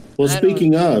control. Well,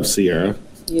 speaking of, Sierra,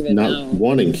 not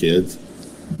wanting kids,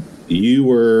 you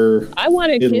were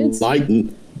enlightened. Kids.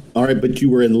 All right, but you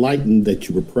were enlightened that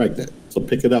you were pregnant. So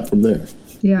pick it up from there.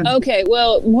 Yeah. Okay,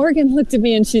 well, Morgan looked at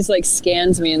me and she's like,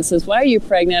 scans me and says, why are you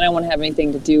pregnant? I don't want to have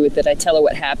anything to do with it. I tell her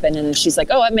what happened, and she's like,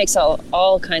 oh, it makes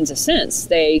all kinds of sense.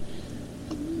 They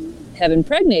have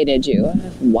impregnated you.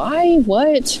 Why?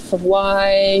 What? For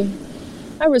why?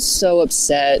 I was so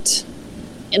upset.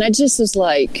 And I just was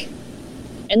like,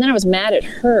 and then I was mad at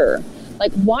her.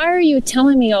 Like, why are you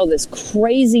telling me all this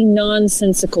crazy,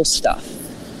 nonsensical stuff?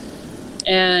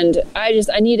 And I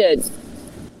need a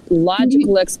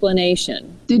logical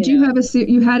explanation. Did you have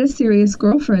you had a serious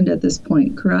girlfriend at this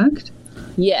point, correct?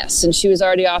 Yes, and she was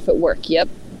already off at work. Yep,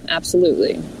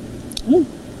 absolutely.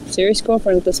 Serious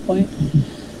girlfriend at this point.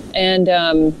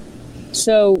 And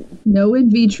so... No in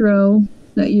vitro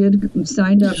that you had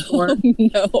signed up for?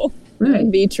 No. Right.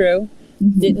 In vitro.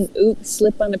 Mm-hmm. Didn't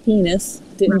slip on a penis.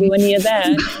 Didn't do any of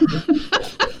that.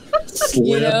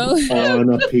 Slip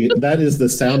on a penis. That is the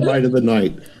soundbite of the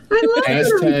night. I love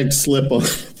Hashtag it. Slip on.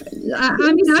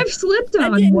 I mean, I've slipped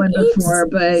on one before,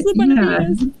 but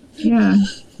yeah.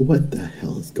 What the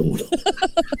hell is going on?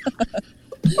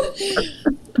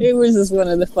 It was just one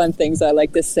of the fun things I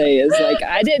like to say is like,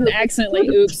 I didn't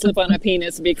accidentally slip on a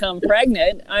penis and become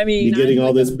pregnant. I mean, you getting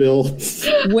all this, Bill?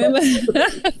 Women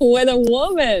with a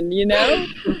woman, you know,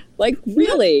 like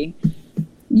really.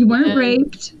 You weren't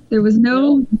raped. There was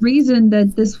no reason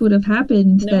that this would have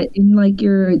happened. That in like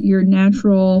your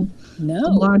natural,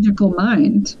 logical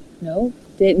mind. No,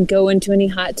 didn't go into any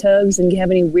hot tubs and have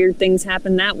any weird things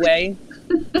happen that way.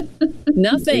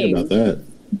 Nothing. Think about that.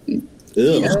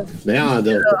 Ew. Now I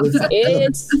don't.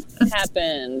 It's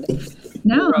happened.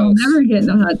 No, I'll never get in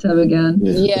a hot tub again.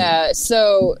 Yeah.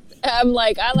 So I'm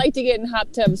like, I like to get in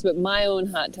hot tubs, but my own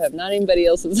hot tub, not anybody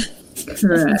else's.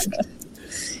 Correct.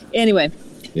 Anyway.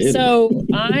 So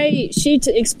she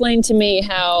explained to me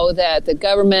how that the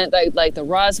government, like the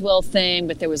Roswell thing,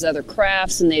 but there was other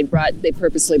crafts, and they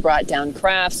purposely brought down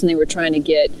crafts, and they were trying to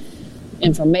get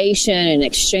information and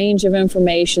exchange of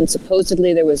information.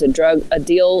 Supposedly there was a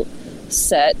deal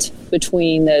set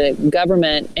between the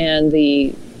government and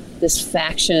this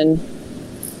faction.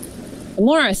 The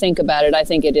more I think about it, I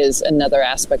think it is another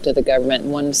aspect of the government.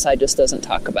 One side just doesn't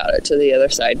talk about it to the other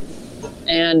side.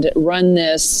 And run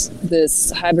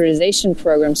this hybridization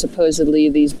program. Supposedly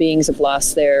these beings have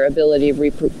lost their ability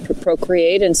to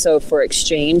procreate, and so for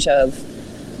exchange of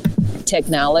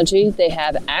technology, they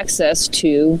have access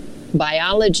to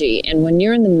biology. And when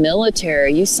you're in the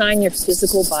military, you sign your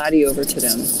physical body over to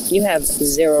them. You have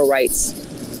zero rights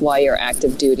while you're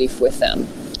active duty with them.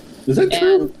 Is that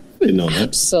true? I didn't know that.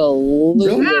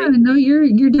 Absolutely. Yeah, no,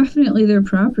 you're definitely their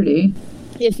property.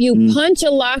 If you punch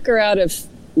a locker out of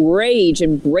rage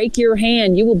and break your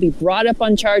hand, you will be brought up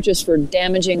on charges for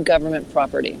damaging government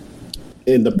property.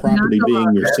 And the property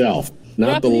being yourself,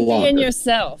 not the locker. Being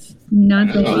yourself.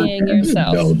 Not the locker. Being yourself.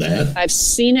 I didn't know that. I've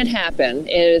seen it happen.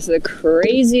 It is the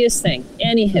craziest thing.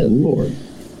 Anywho. Oh, Lord.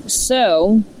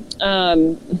 So,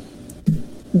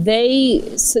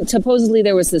 supposedly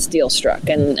there was this deal struck,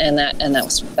 and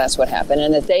that's what happened,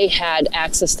 and that they had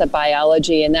access to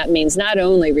biology, and that means not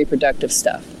only reproductive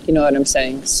stuff. You know what I'm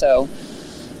saying? So,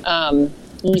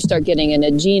 when you start getting into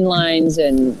gene lines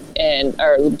and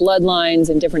or bloodlines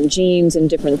and different genes and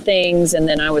different things, and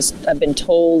then I've been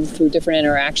told through different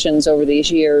interactions over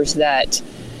these years that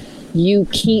you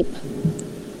keep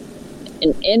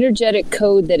an energetic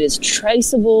code that is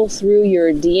traceable through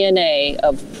your DNA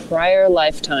of prior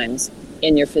lifetimes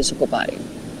in your physical body.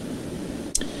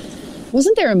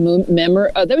 Wasn't there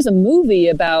there was a movie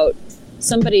about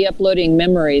somebody uploading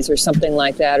memories or something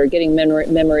like that, or getting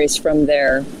memories from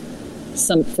their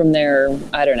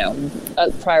I don't know,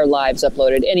 prior lives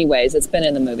uploaded. Anyways, it's been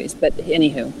in the movies, but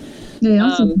anywho. They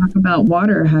also talk about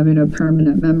water having a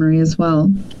permanent memory as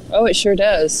well. Oh, it sure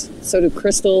does. So do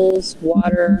crystals,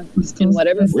 water, and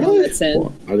whatever form it's in.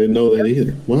 Well, I didn't know that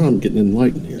either. Well, I'm getting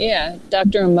enlightened here. Yeah,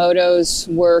 Dr. Emoto's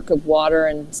work of water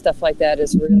and stuff like that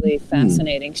is really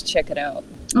fascinating. Check it out.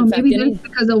 Maybe that's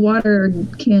because the water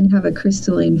can have a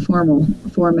crystalline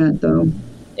format, though.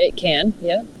 It can,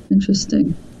 yeah.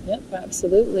 Interesting. Yep,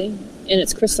 absolutely. In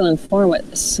its crystalline form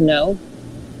with snow.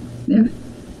 Yeah.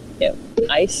 Yep,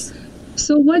 ice.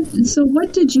 So what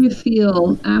did you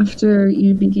feel after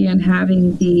you began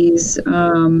having these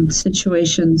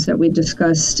situations that we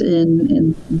discussed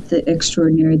in the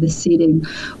extraordinary, the seeding?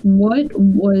 What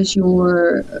was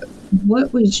your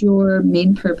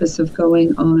main purpose of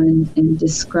going on and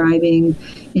describing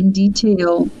in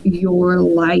detail your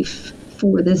life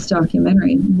for this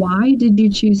documentary? Why did you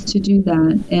choose to do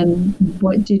that, and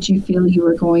what did you feel you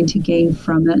were going to gain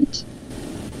from it?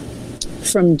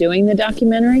 From doing the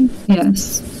documentary?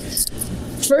 Yes.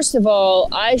 First of all,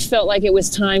 I felt like it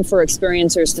was time for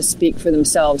experiencers to speak for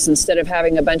themselves instead of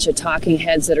having a bunch of talking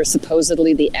heads that are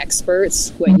supposedly the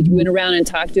experts. You went around and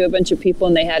talked to a bunch of people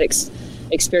and they had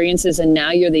experiences, and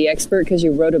now you're the expert because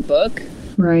you wrote a book?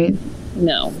 Right.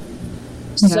 No.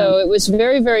 Yeah. So it was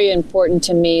very, very important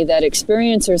to me that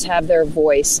experiencers have their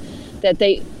voice, that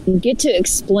they get to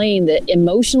explain the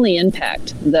emotionally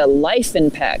impact, the life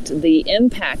impact, the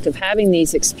impact of having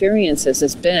these experiences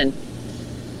has been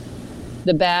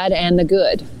the bad and the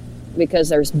good, because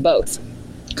there's both.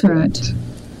 Correct.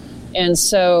 And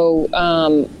so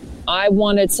I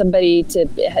wanted somebody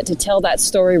to tell that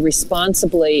story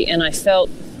responsibly, and I felt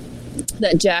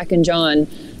that Jack and John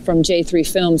from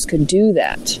J3 Films could do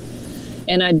that.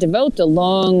 And I developed a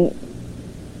long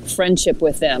friendship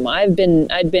with them. I'd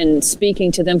been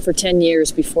speaking to them for 10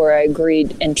 years before I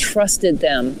agreed, and trusted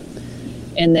them.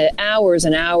 And the hours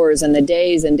and hours and the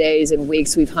days and days and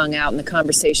weeks we've hung out and the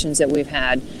conversations that we've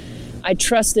had, I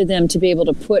trusted them to be able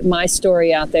to put my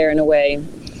story out there in a way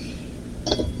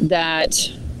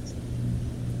that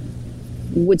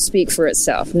would speak for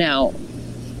itself. Now,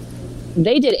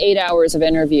 they did 8 hours of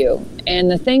interview.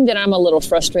 And the thing that I'm a little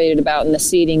frustrated about in the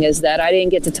seeding is that I didn't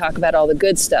get to talk about all the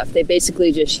good stuff. They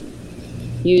basically just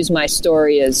used my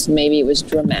story as maybe it was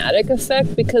dramatic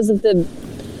effect because of the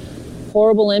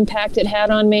horrible impact it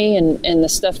had on me and the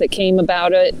stuff that came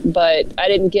about it. But I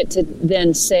didn't get to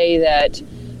then say that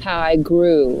how I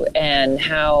grew and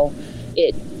how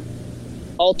it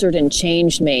altered and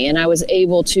changed me. And I was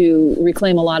able to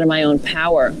reclaim a lot of my own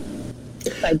power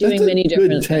by doing many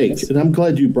different things. And I'm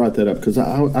glad you brought that up, because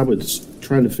I was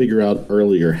trying to figure out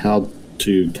earlier how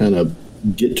to kind of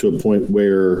get to a point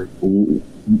where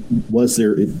was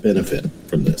there a benefit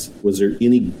from this? Was there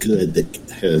any good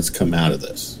that has come out of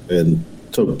this? And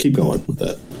so keep going with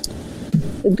that.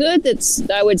 The good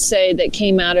I would say that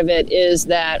came out of it is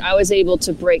that I was able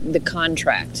to break the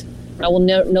contract. I will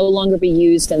no longer be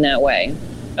used in that way.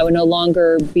 I would no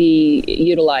longer be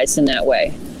utilized in that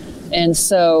way. And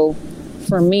so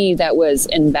for me, that was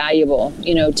invaluable.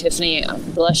 You know, Tiffany,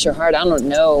 bless your heart, I don't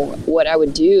know what I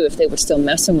would do if they were still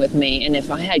messing with me. And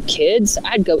if I had kids,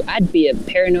 I'd be a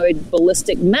paranoid,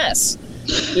 ballistic mess.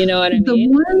 You know what I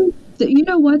mean? You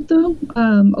know what, though?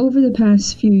 Over the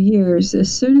past few years,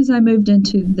 as soon as I moved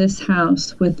into this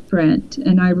house with Brent,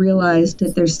 and I realized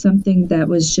that there's something that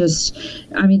was just,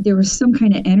 there was some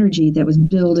kind of energy that was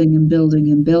building and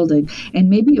building and building. And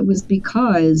maybe it was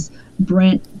because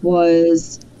Brent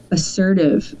was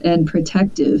assertive and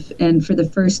protective. And for the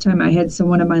first time, I had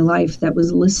someone in my life that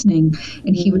was listening,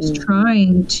 and he was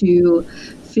trying to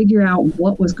figure out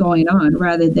what was going on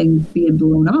rather than being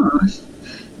blown off.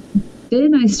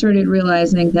 Then I started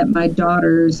realizing that my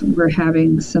daughters were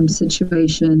having some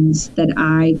situations that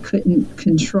I couldn't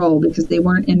control because they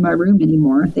weren't in my room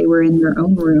anymore. They were in their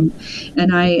own room.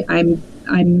 And I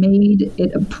made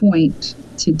it a point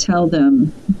to tell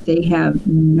them they have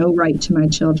no right to my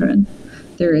children.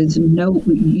 There is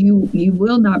you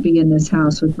will not be in this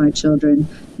house with my children.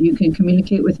 You can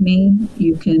communicate with me.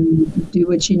 You can do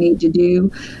what you need to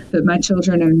do, but my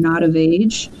children are not of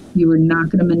age. You are not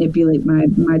going to manipulate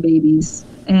my babies.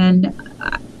 And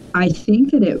I think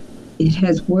that it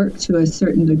has worked to a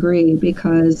certain degree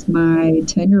because my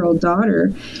 10-year-old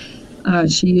daughter,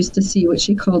 she used to see what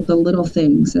she called the little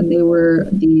things, and they were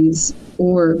these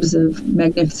orbs of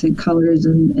magnificent colors,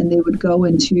 and they would go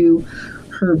into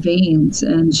her veins,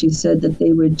 and she said that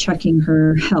they were checking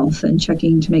her health and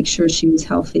checking to make sure she was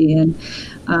healthy, and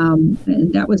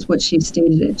that was what she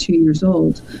stated at 2 years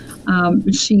old.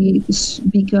 She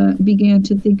began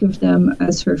to think of them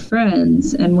as her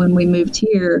friends, and when we moved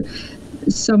here,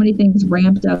 so many things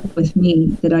ramped up with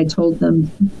me that I told them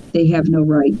they have no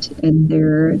right, and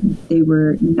they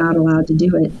were not allowed to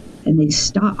do it, and they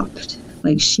stopped.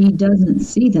 Like, she doesn't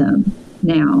see them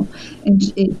now,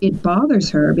 and it bothers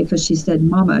her because she said,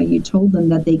 "Mama, you told them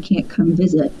that they can't come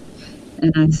visit."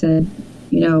 And I said,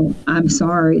 "I'm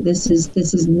sorry. This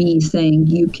is me saying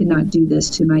you cannot do this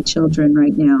to my children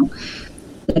right now.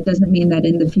 That doesn't mean that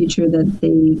in the future that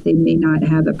they may not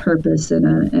have a purpose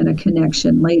and a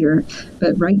connection later,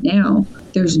 but right now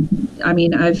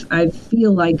I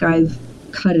feel like I've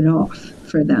cut it off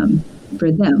for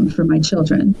my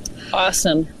children."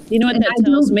 Awesome. You know what that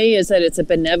tells me is that it's a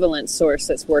benevolent source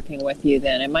that's working with you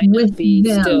then. It might not be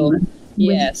still.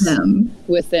 Yes.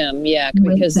 With them. Yeah.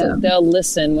 Because they'll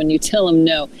listen when you tell them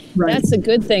no. Right. That's a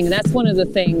good thing. That's one of the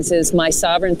things is my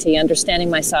sovereignty, understanding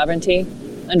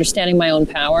my own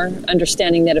power,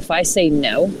 understanding that if I say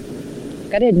no,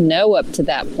 I didn't know up to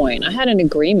that point. I had an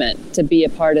agreement to be a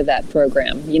part of that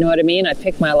program. You know what I mean? I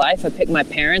picked my life. I picked my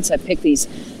parents. I picked these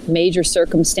major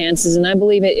circumstances. And I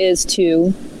believe it is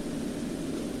to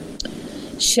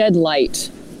shed light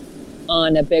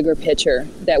on a bigger picture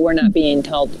that we're not being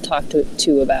talked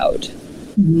to about.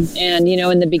 Mm-hmm. And,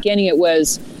 in the beginning it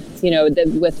was,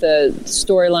 with the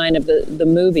storyline of the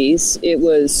movies, it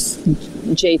was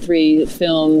J3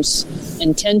 Films'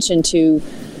 intention to,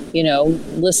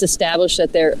 let's establish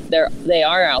that they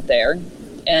are out there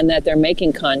and that they're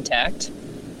making contact,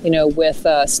 with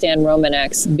Stan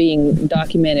Romanek's being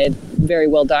documented, very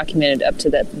well documented up to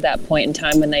that point in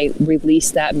time when they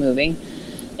released that movie.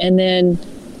 And then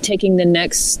taking the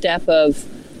next step of,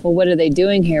 well, what are they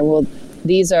doing here? Well,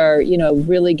 these are,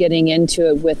 really getting into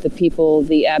it with the people,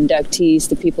 the abductees,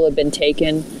 the people who have been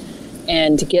taken,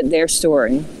 and to get their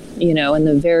story, and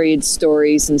the varied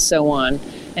stories and so on.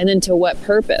 And then to what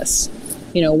purpose?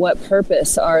 What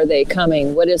purpose are they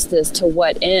coming? What is this? To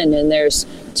what end? And there's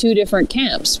two different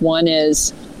camps. One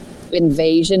is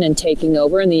invasion and taking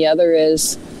over, and the other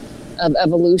is of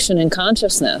evolution and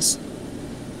consciousness.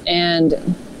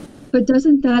 But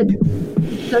doesn't that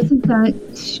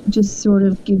just sort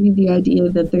of give you the idea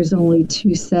that there's only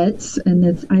two sets, and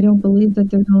that I don't believe that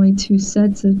there's only two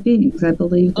sets of beings. I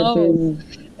believe that there's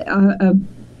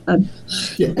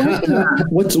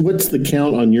what's the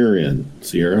count on your end,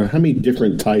 Sierra? How many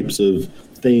different types of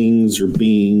things or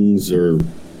beings or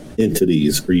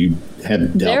entities are you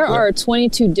have dealt there with? Are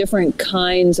 22 different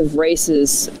kinds of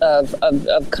races of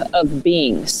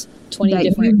beings. 22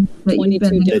 different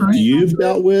that you've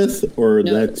dealt with, or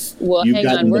that's you've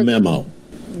gotten the memo.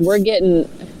 We're getting.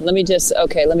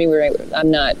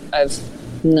 I've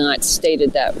not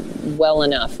stated that well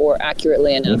enough or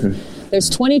accurately enough. Okay. There's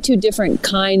 22 different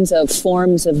kinds of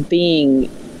forms of being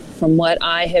from what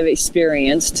I have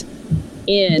experienced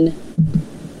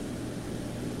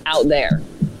out there,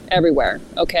 everywhere,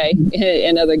 okay,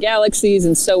 in other galaxies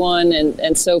and so on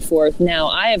and so forth. Now,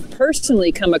 I have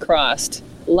personally come across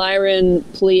Lyran,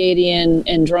 Pleiadian,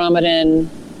 Andromedan,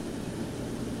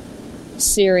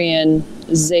 Sirian,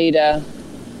 Zeta,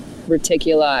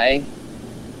 Reticuli.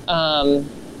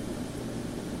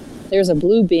 There's a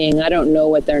blue being. I don't know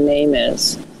what their name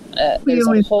is. We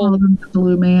always call them the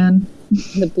blue man.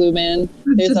 The blue man.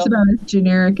 It's just about as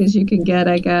generic as you can get,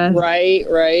 I guess. Right.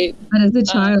 But as a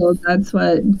child, that's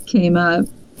what came up.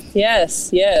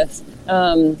 Yes. There's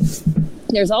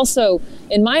also,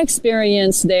 in my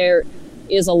experience, there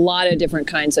is a lot of different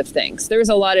kinds of things. There's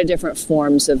a lot of different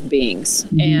forms of beings.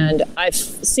 Mm-hmm. And I've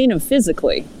seen them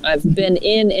physically. I've been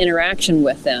in interaction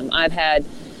with them. I've had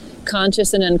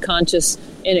conscious and unconscious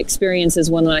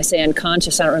experiences. When I say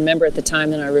unconscious, I don't remember at the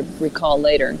time, and I recall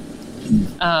later.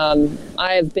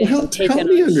 I've been taken. Help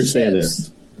me understand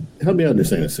this. Help me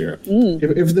understand this, Sarah.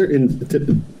 If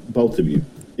they're both of you,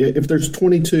 if there's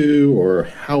 22 or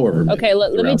however many. Okay,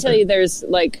 let me tell you. There's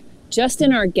just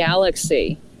in our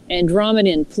galaxy,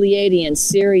 Andromedan, Pleiadian,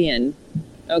 Sirian.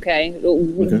 Okay,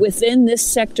 within this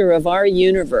sector of our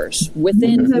universe,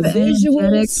 within the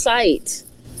visual sight,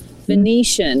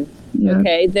 Venetian. Yeah.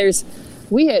 Okay,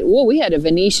 we had a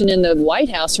Venetian in the White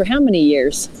House for how many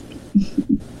years?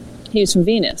 He was from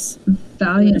Venus.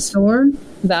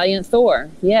 Valiant Thor,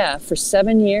 yeah, for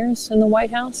 7 years in the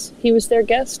White House. He was their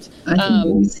guest. I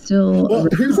think he's still. Well,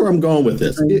 here's where I'm going with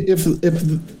this.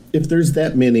 If there's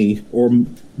that many, or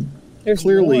there's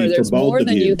clearly more. There's for both more of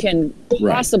than you can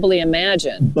possibly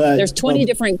imagine. But there's 20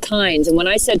 different kinds, and when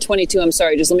I said 22, I'm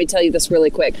sorry. Just let me tell you this really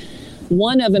quick.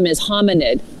 One of them is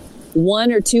hominid.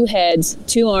 1 or 2 heads,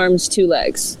 2 arms, 2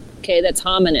 legs. Okay, that's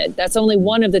hominid. That's only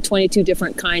one of the 22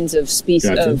 different kinds of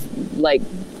species of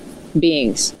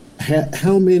beings.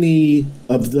 How many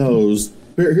of those?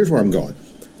 Here's where I'm going.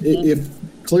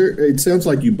 It sounds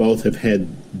like you both have had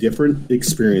different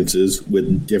experiences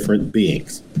with different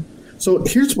beings. So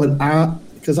here's what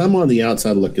because I'm on the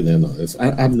outside looking in on this.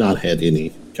 I've not had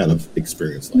any kind of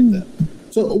experience like that.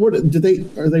 So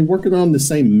are they working on the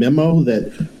same memo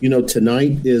that,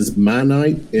 tonight is my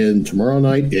night and tomorrow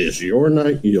night is your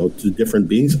night, to different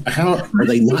beings? How are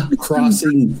they not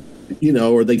crossing,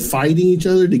 are they fighting each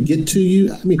other to get to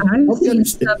you? I mean, I've seen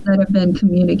stuff that have been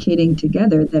communicating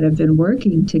together, that have been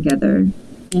working together.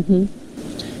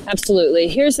 Mm-hmm. Absolutely.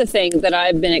 Here's the thing that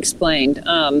I've been explained.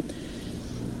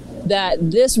 That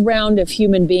this round of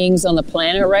human beings on the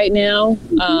planet right now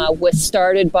was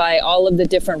started by all of the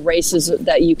different races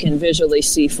that you can visually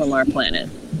see from our planet.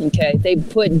 Okay, they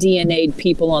put DNA'd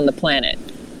people on the planet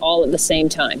all at the same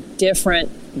time. Different,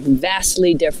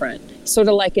 vastly different, sort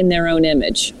of like in their own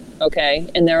image. Okay,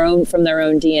 from their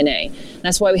own DNA.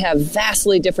 That's why we have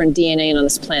vastly different DNA on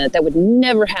this planet. That would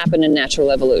never happen in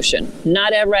natural evolution.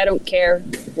 Not ever. I don't care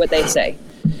what they say.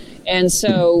 And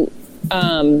so.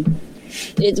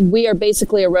 We are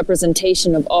basically a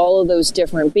representation of all of those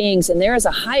different beings, and there is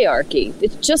a hierarchy.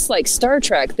 It's just like Star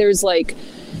Trek. There's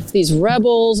these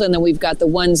rebels, and then we've got the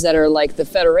ones that are like the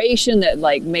Federation that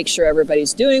make sure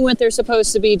everybody's doing what they're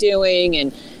supposed to be doing,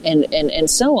 and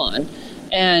so on.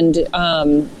 And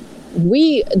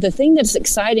the thing that's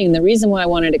exciting, the reason why I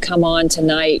wanted to come on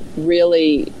tonight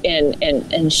really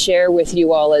and share with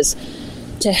you all is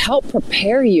to help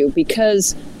prepare you,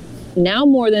 because now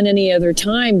more than any other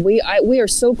time, we are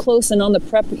so close and on the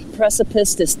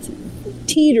precipice to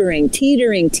teetering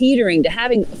to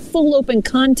having full open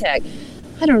contact.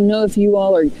 I don't know if you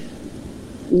all are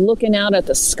looking out at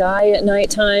the sky at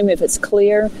nighttime, if it's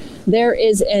clear. There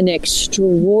is an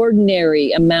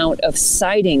extraordinary amount of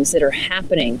sightings that are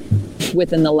happening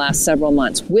within the last several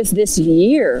months. With this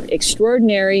year,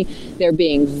 extraordinary. They're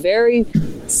being very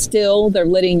still. They're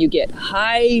letting you get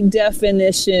high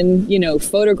definition,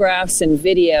 photographs and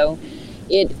video.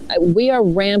 We are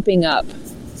ramping up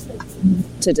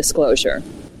to disclosure.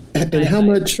 And how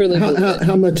much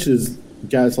is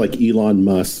guys like Elon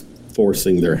Musk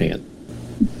forcing their hand?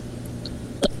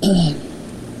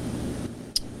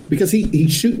 Because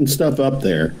he's shooting stuff up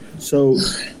there. So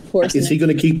is he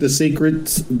going to keep the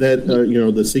secrets that,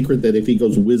 the secret that if he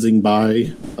goes whizzing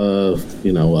by,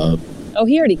 Oh,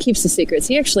 he already keeps the secrets.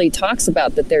 He actually talks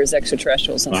about that there's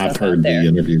extraterrestrials and stuff out there. I've heard the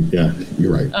interview. Yeah,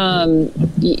 you're right.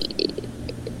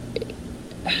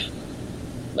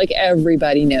 Like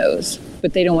everybody knows,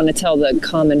 but they don't want to tell the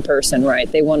common person,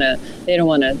 right? They don't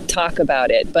want to talk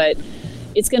about it, but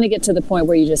it's going to get to the point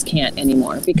where you just can't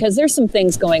anymore, because there's some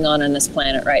things going on this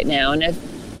planet right now. And if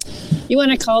You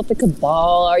want to call it the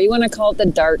cabal, or you want to call it the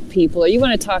dark people, or you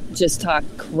want to just talk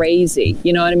crazy.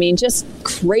 You know what I mean? Just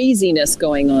craziness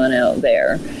going on out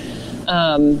there.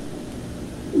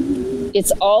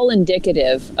 It's all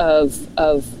indicative of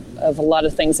a lot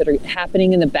of things that are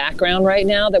happening in the background right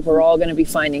now that we're all going to be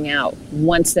finding out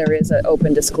once there is an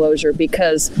open disclosure,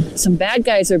 because some bad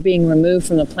guys are being removed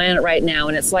from the planet right now,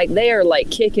 and it's like they are like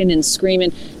kicking and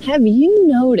screaming. Have you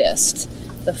noticed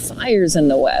the fires in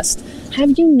the West?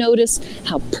 Have you noticed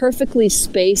how perfectly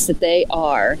spaced that they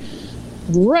are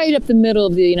right up the middle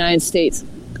of the United States,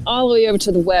 all the way over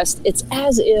to the West? It's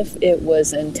as if it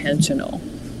was intentional.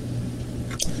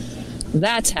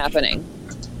 That's happening.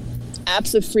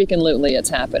 Absolutely, it's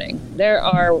happening.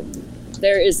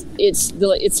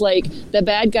 It's like the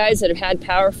bad guys that have had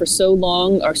power for so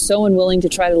long are so unwilling to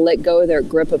try to let go of their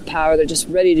grip of power. They're just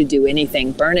ready to do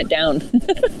anything, burn it down.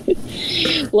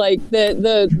 Like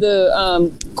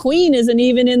the queen isn't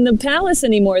even in the palace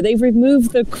anymore. They've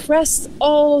removed the crest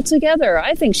altogether.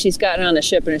 I think she's gotten on a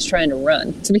ship and is trying to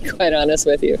run, to be quite honest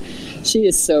with you. She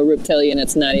is so reptilian,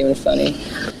 it's not even funny.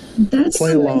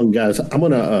 Play along, guys. I'm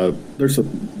gonna. There's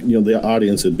the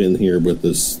audience had been here with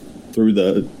us through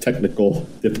the technical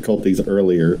difficulties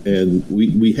earlier, and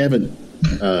we haven't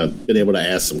been able to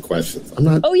ask some questions. I'm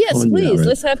not. Oh yes, please.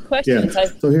 Let's have questions. Yeah.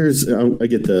 So here's I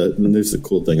get and there's the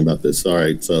cool thing about this. All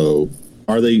right. So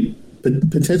are they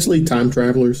potentially time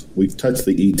travelers? We've touched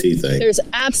the ET thing. There's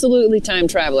absolutely time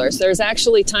travelers. There's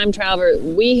actually time traveler.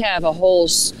 We have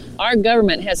our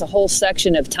government has a whole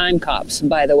section of time cops,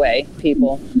 by the way,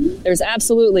 people. There's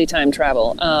absolutely time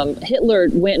travel. Hitler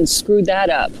went and screwed that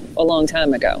up a long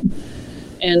time ago.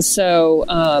 And so,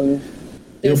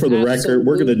 for the record,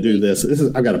 we're going to do this.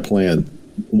 I've got a plan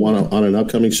on an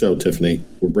upcoming show, Tiffany.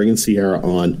 We're bringing Sierra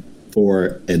on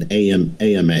for an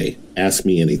AMA. Ask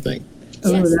Me Anything.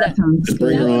 Yes, that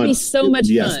would be so much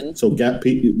fun. So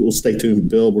we'll stay tuned,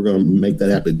 Bill. We're going to make that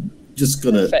happen. Just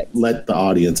going to let the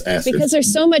audience ask. Because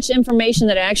there's so much information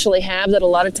that I actually have that a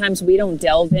lot of times we don't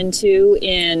delve into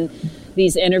in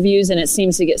these interviews, and it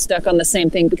seems to get stuck on the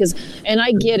same thing. And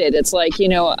I get it. It's like,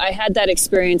 I had that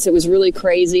experience. It was really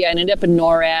crazy. I ended up in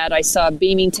NORAD. I saw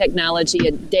beaming technology,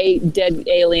 a dead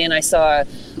alien. I saw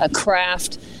a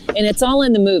craft. And it's all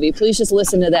in the movie. Please just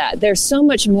listen to that. There's so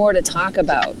much more to talk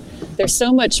about. There's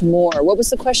so much more. What was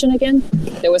the question again?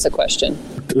 There was a question.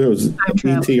 It was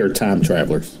ET or time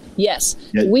travelers. Yes.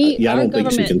 I don't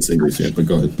think she can sing this yet, but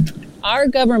go ahead. Our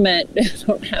government, I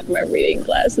don't have my reading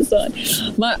glasses on.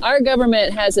 Our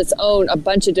government has a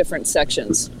bunch of different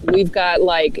sections. We've got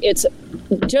it's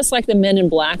just like the Men in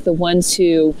Black, the ones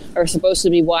who are supposed to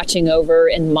be watching over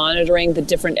and monitoring the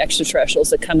different extraterrestrials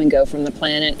that come and go from the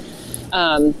planet.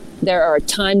 There are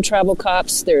time travel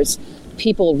cops. There's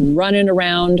people running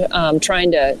around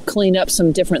trying to clean up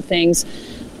some different things.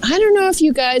 I don't know if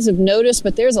you guys have noticed,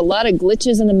 but there's a lot of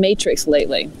glitches in the Matrix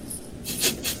lately.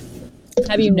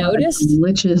 Have you noticed?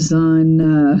 Glitches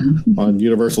on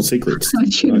Universal Secrets.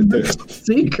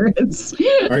 Secrets.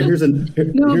 All right, here's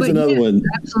another one.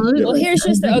 Absolutely. Well, here's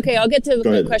just I'll get to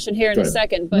the question here in a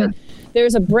second, but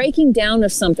there's a breaking down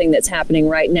of something that's happening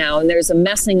right now, and there's a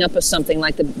messing up of something,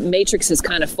 like the Matrix is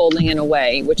kind of folding in a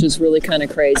way, which is really kind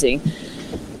of crazy.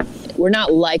 We're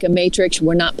not like a Matrix.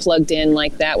 We're not plugged in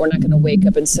like that. We're not going to wake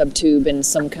up and subtube in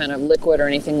some kind of liquid or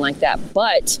anything like that.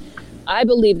 But I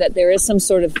believe that there is some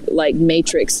sort of like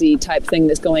Matrix-y type thing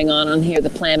that's going on here, the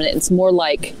planet. It's more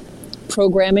like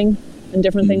programming and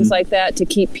different things like that to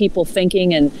keep people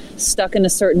thinking and stuck in a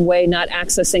certain way, not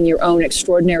accessing your own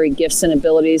extraordinary gifts and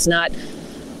abilities,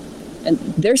 and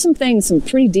there's some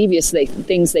pretty devious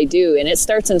things they do, and it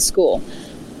starts in school.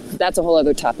 That's a whole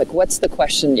other topic. What's the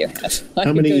question you have? I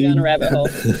could go down a rabbit hole.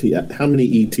 How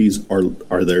many ETs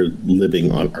are there living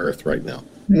on Earth right now?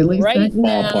 Right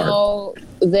now,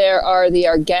 there are the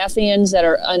Argathians that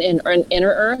are in inner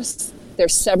Earth.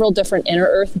 There's several different inner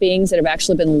Earth beings that have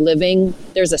actually been living.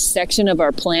 There's a section of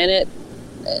our planet,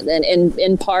 and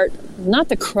in part, not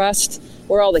the crust,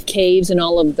 where all the caves and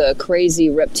all of the crazy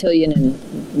reptilian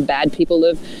and bad people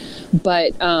live,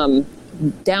 but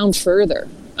down further.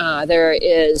 There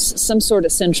is some sort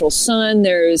of central sun.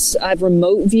 I've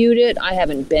remote viewed it. I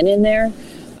haven't been in there,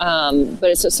 but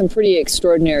it's some pretty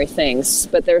extraordinary things.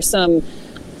 But there's some,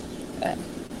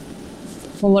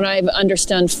 from what I've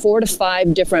understood, 4 to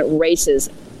 5 different races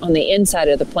on the inside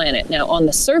of the planet. Now, on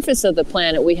the surface of the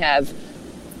planet, we have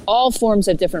all forms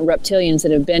of different reptilians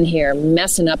that have been here,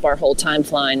 messing up our whole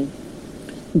timeline,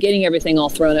 getting everything all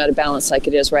thrown out of balance like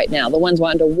it is right now. The ones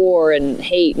wanting to war and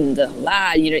hate and the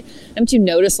lie. Haven't you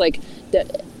noticed,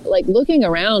 looking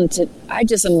around? I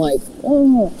just am like,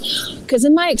 oh, because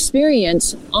in my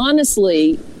experience,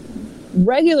 honestly,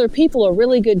 regular people are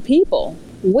really good people.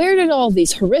 Where did all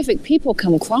these horrific people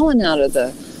come crawling out of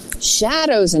the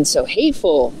shadows and so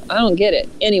hateful? I don't get it.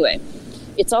 Anyway,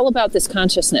 it's all about this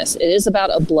consciousness. It is about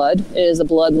a blood. It is a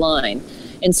bloodline.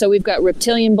 And so we've got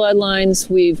reptilian bloodlines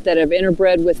that have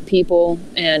interbred with people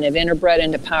and have interbred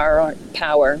into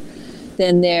power.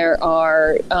 Then there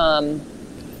are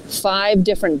 5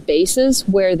 different bases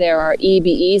where there are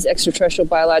EBEs, extraterrestrial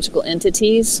biological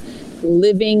entities,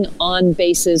 living on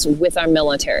bases with our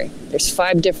military. There's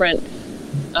 5 different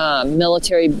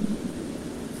military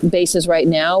bases right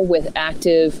now with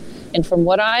active, and from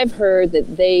what I've heard,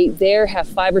 that they there have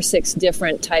 5 or 6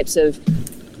 different types of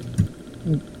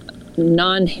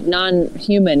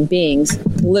non-human beings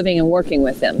living and working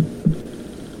with them.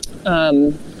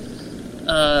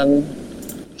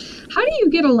 How do you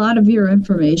get a lot of your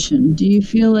information? Do you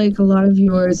feel like a lot of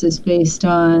yours is based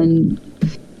on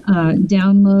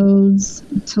downloads?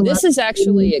 This is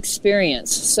actually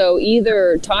experience. So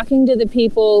either talking to the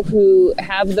people who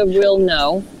have the real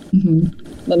know,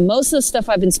 but most of the stuff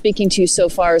I've been speaking to so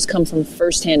far has come from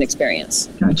firsthand experience.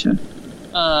 Gotcha.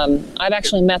 I've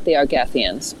actually met the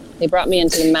Argathians. They brought me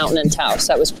into the mountain in Taos.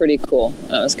 That was pretty cool.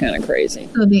 That was kind of crazy.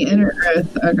 So the inner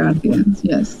Earth Argathians,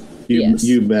 yes.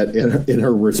 You met in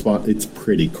her response. It's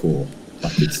pretty cool.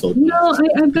 It's so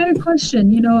I've got a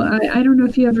question. You know, I don't know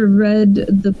if you ever read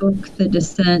the book The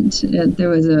Descent. There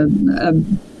was a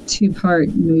 2-part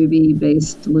movie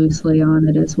based loosely on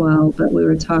it as well. But we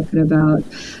were talking about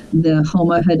the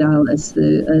Homo habilis,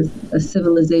 a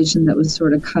civilization that was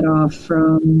sort of cut off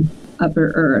from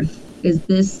Upper Earth. Is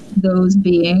this those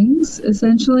beings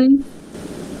essentially?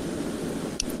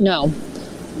 No.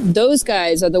 Those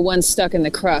guys are the ones stuck in the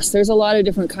crust. There's a lot of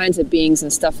different kinds of beings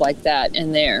and stuff like that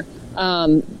in there.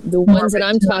 The ones that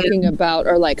I'm talking about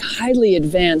are like highly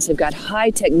advanced. They've got high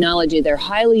technology. They're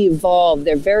highly evolved.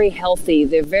 They're very healthy.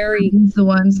 They're very... The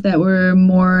ones that were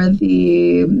more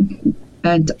the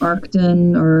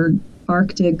Antarctic or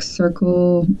Arctic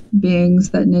Circle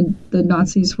beings that the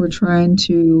Nazis were trying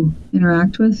to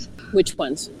interact with. Which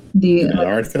ones? The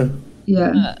Antarctica?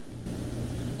 Yeah.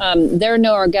 There are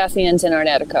no Argathians in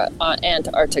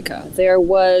Antarctica. There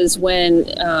was when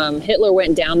Hitler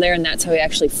went down there, and that's how he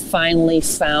actually finally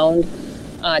found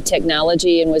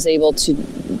technology and was able to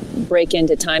break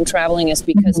into time traveling, is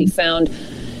because he found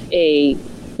a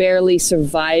barely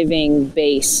surviving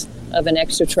base of an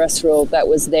extraterrestrial that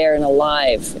was there and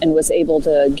alive and was able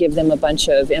to give them a bunch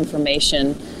of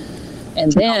information.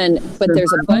 And then, but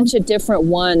there's a bunch of different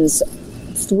ones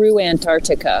through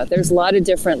Antarctica. There's a lot of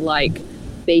different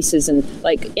bases, and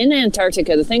in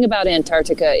Antarctica, the thing about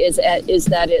Antarctica is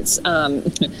that it's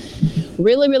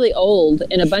really, really old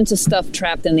and a bunch of stuff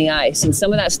trapped in the ice, and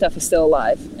some of that stuff is still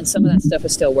alive and some of that stuff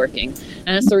is still working.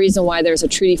 And that's the reason why there's a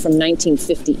treaty from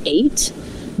 1958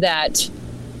 that,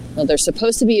 well, there's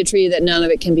supposed to be a treaty that none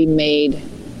of it can be made.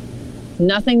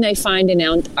 Nothing they find in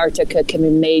Antarctica can be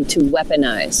made to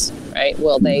weaponize, right?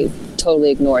 Well, they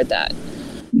totally ignored that.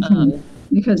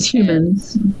 Because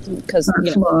humans are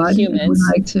flawed. Humans would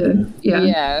like to,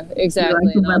 exactly.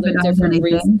 Like to weaponize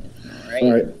anything. Right.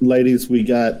 All right, ladies, we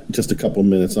got just a couple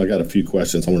minutes. I got a few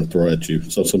questions I want to throw at you.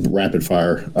 So some rapid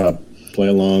fire. Play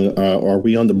along. Are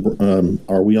we on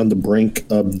the brink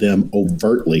of them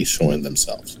overtly showing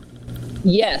themselves?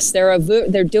 Yes,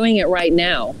 they're doing it right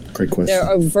now. Great question. They're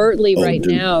overtly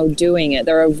now doing it.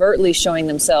 They're overtly showing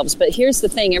themselves. But here's the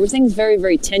thing. Everything's very,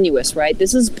 very tenuous, right?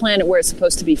 This is a planet where it's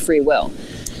supposed to be free will.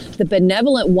 The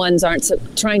benevolent ones aren't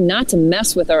trying not to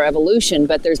mess with our evolution,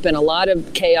 but there's been a lot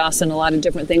of chaos and a lot of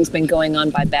different things been going on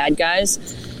by bad guys.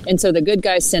 And so the good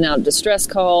guys sent out a distress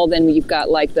call. Then you've got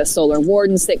the solar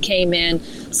wardens that came in.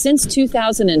 Since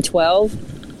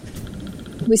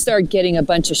 2012, we started getting a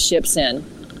bunch of ships in.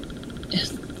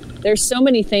 There's so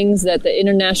many things that the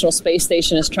International Space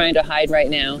Station is trying to hide right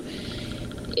now.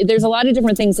 There's a lot of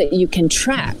different things that you can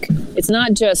track. It's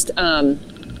not just, go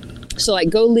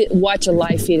watch a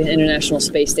live feed at the International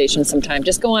Space Station sometime.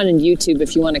 Just go on YouTube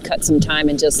if you want to cut some time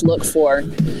and just look for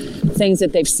things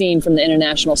that they've seen from the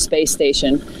International Space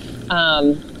Station.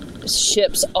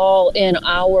 Ships all in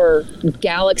our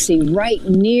galaxy right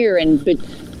near and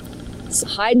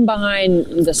hiding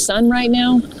behind the sun right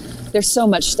now. There's so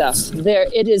much stuff there.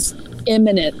 It is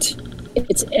imminent.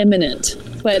 It's imminent.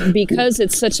 But because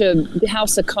it's such a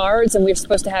house of cards and we're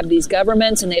supposed to have these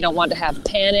governments and they don't want to have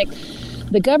panic,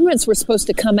 the governments were supposed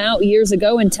to come out years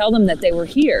ago and tell them that they were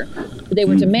here. They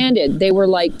were demanded. They were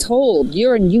told,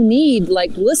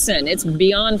 listen,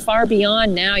 it's far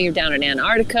beyond. Now you're down in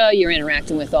Antarctica. You're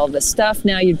interacting with all this stuff.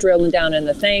 Now you're drilling down in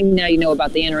the thing. Now you know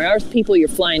about the inner Earth people. You're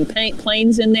flying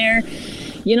planes in there.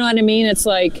 You know what I mean? It's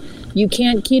You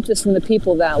can't keep this from the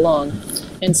people that long.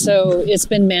 And so it's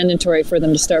been mandatory for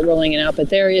them to start rolling it out. But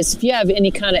there is, if you have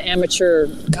any kind of amateur,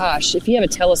 gosh, if you have a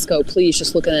telescope, please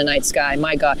just look in the night sky.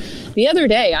 My God. The other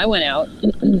day I went out.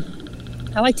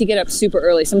 I like to get up super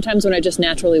early. Sometimes when I just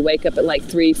naturally wake up at like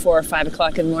 3, 4, or 5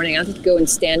 o'clock in the morning, I have to go and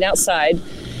stand outside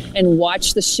and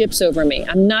watch the ships over me.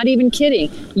 I'm not even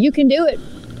kidding. You can do it.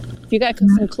 If you got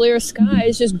some clear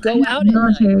skies, just go out at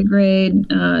military grade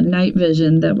night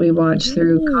vision that we watch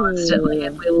through constantly,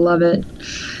 and we love it.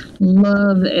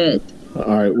 Love it. All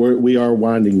right, we are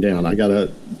winding down. I got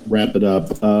to wrap it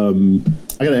up. I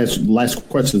got to ask last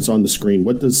questions on the screen.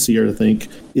 What does Sierra think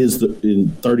is, in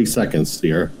 30 seconds,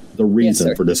 Sierra, the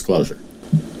reason for disclosure?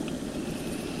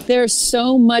 There's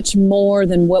so much more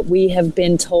than what we have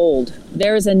been told.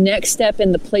 There is a next step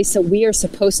in the place that we are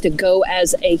supposed to go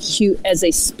as a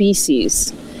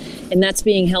species, and that's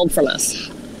being held from us.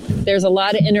 There's a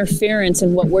lot of interference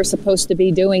in what we're supposed to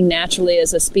be doing naturally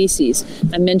as a species.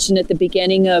 I mentioned at the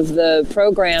beginning of the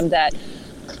program that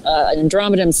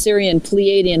Andromedan, Sirian,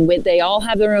 Pleiadian, they all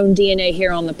have their own DNA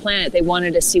here on the planet. They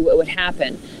wanted to see what would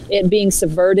happen. It being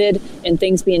subverted and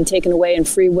things being taken away and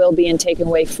free will being taken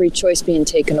away, free choice being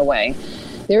taken away.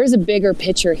 There is a bigger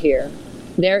picture here.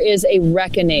 There is a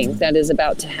reckoning that is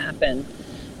about to happen.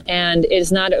 And it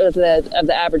is not of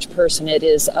the average person. It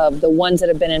is of the ones that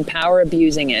have been in power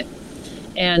abusing it.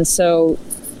 And so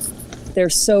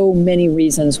there's so many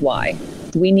reasons why.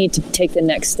 We need to take the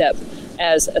next step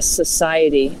as a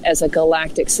society, as a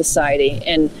galactic society,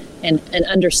 and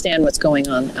understand what's going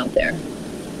on out there.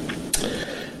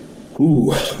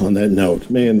 Ooh, on that note,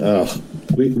 man,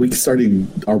 we started,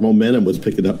 our momentum was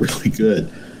picking up really good.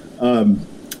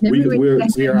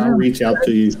 Sierra, I'll reach out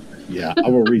to you. Yeah, I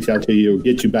will reach out to you,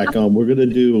 get you back on. We're going to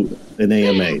do an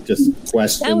AMA, just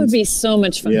questions. That would be so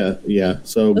much fun. Yeah.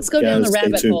 So let's go down the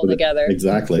rabbit hole together.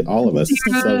 Exactly, all of us.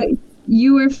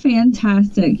 You were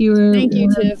fantastic. You were Thank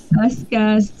you, Tiff. Best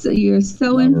guests. You're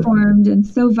so informed and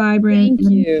so vibrant.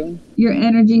 Thank you. Your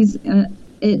energies.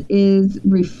 It is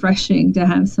refreshing to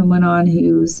have someone on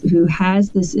who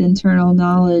has this internal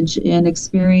knowledge and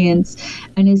experience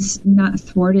and is not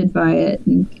thwarted by it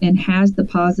and has the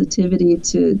positivity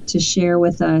to share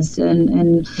with us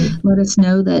and let us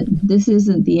know that this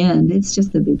isn't the end. It's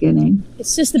just the beginning.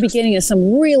 It's just the beginning of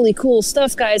some really cool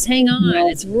stuff, guys. Hang on.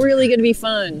 Yeah. It's really going to be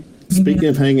fun. Speaking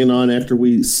of hanging on, after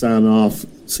we sign off,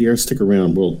 Sierra, stick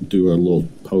around. We'll do a little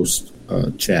post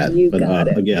chat. You got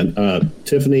it. Again,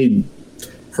 Tiffany,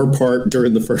 her part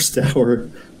during the first hour,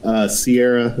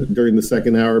 Sierra during the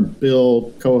second hour,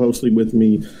 Bill co-hosting with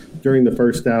me during the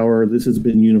first hour. This has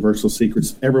been Universal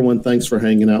Secrets. Everyone, thanks for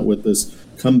hanging out with us.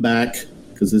 Come back,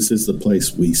 because this is the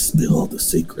place we spill the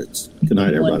secrets. Good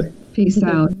night, everybody. Peace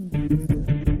out.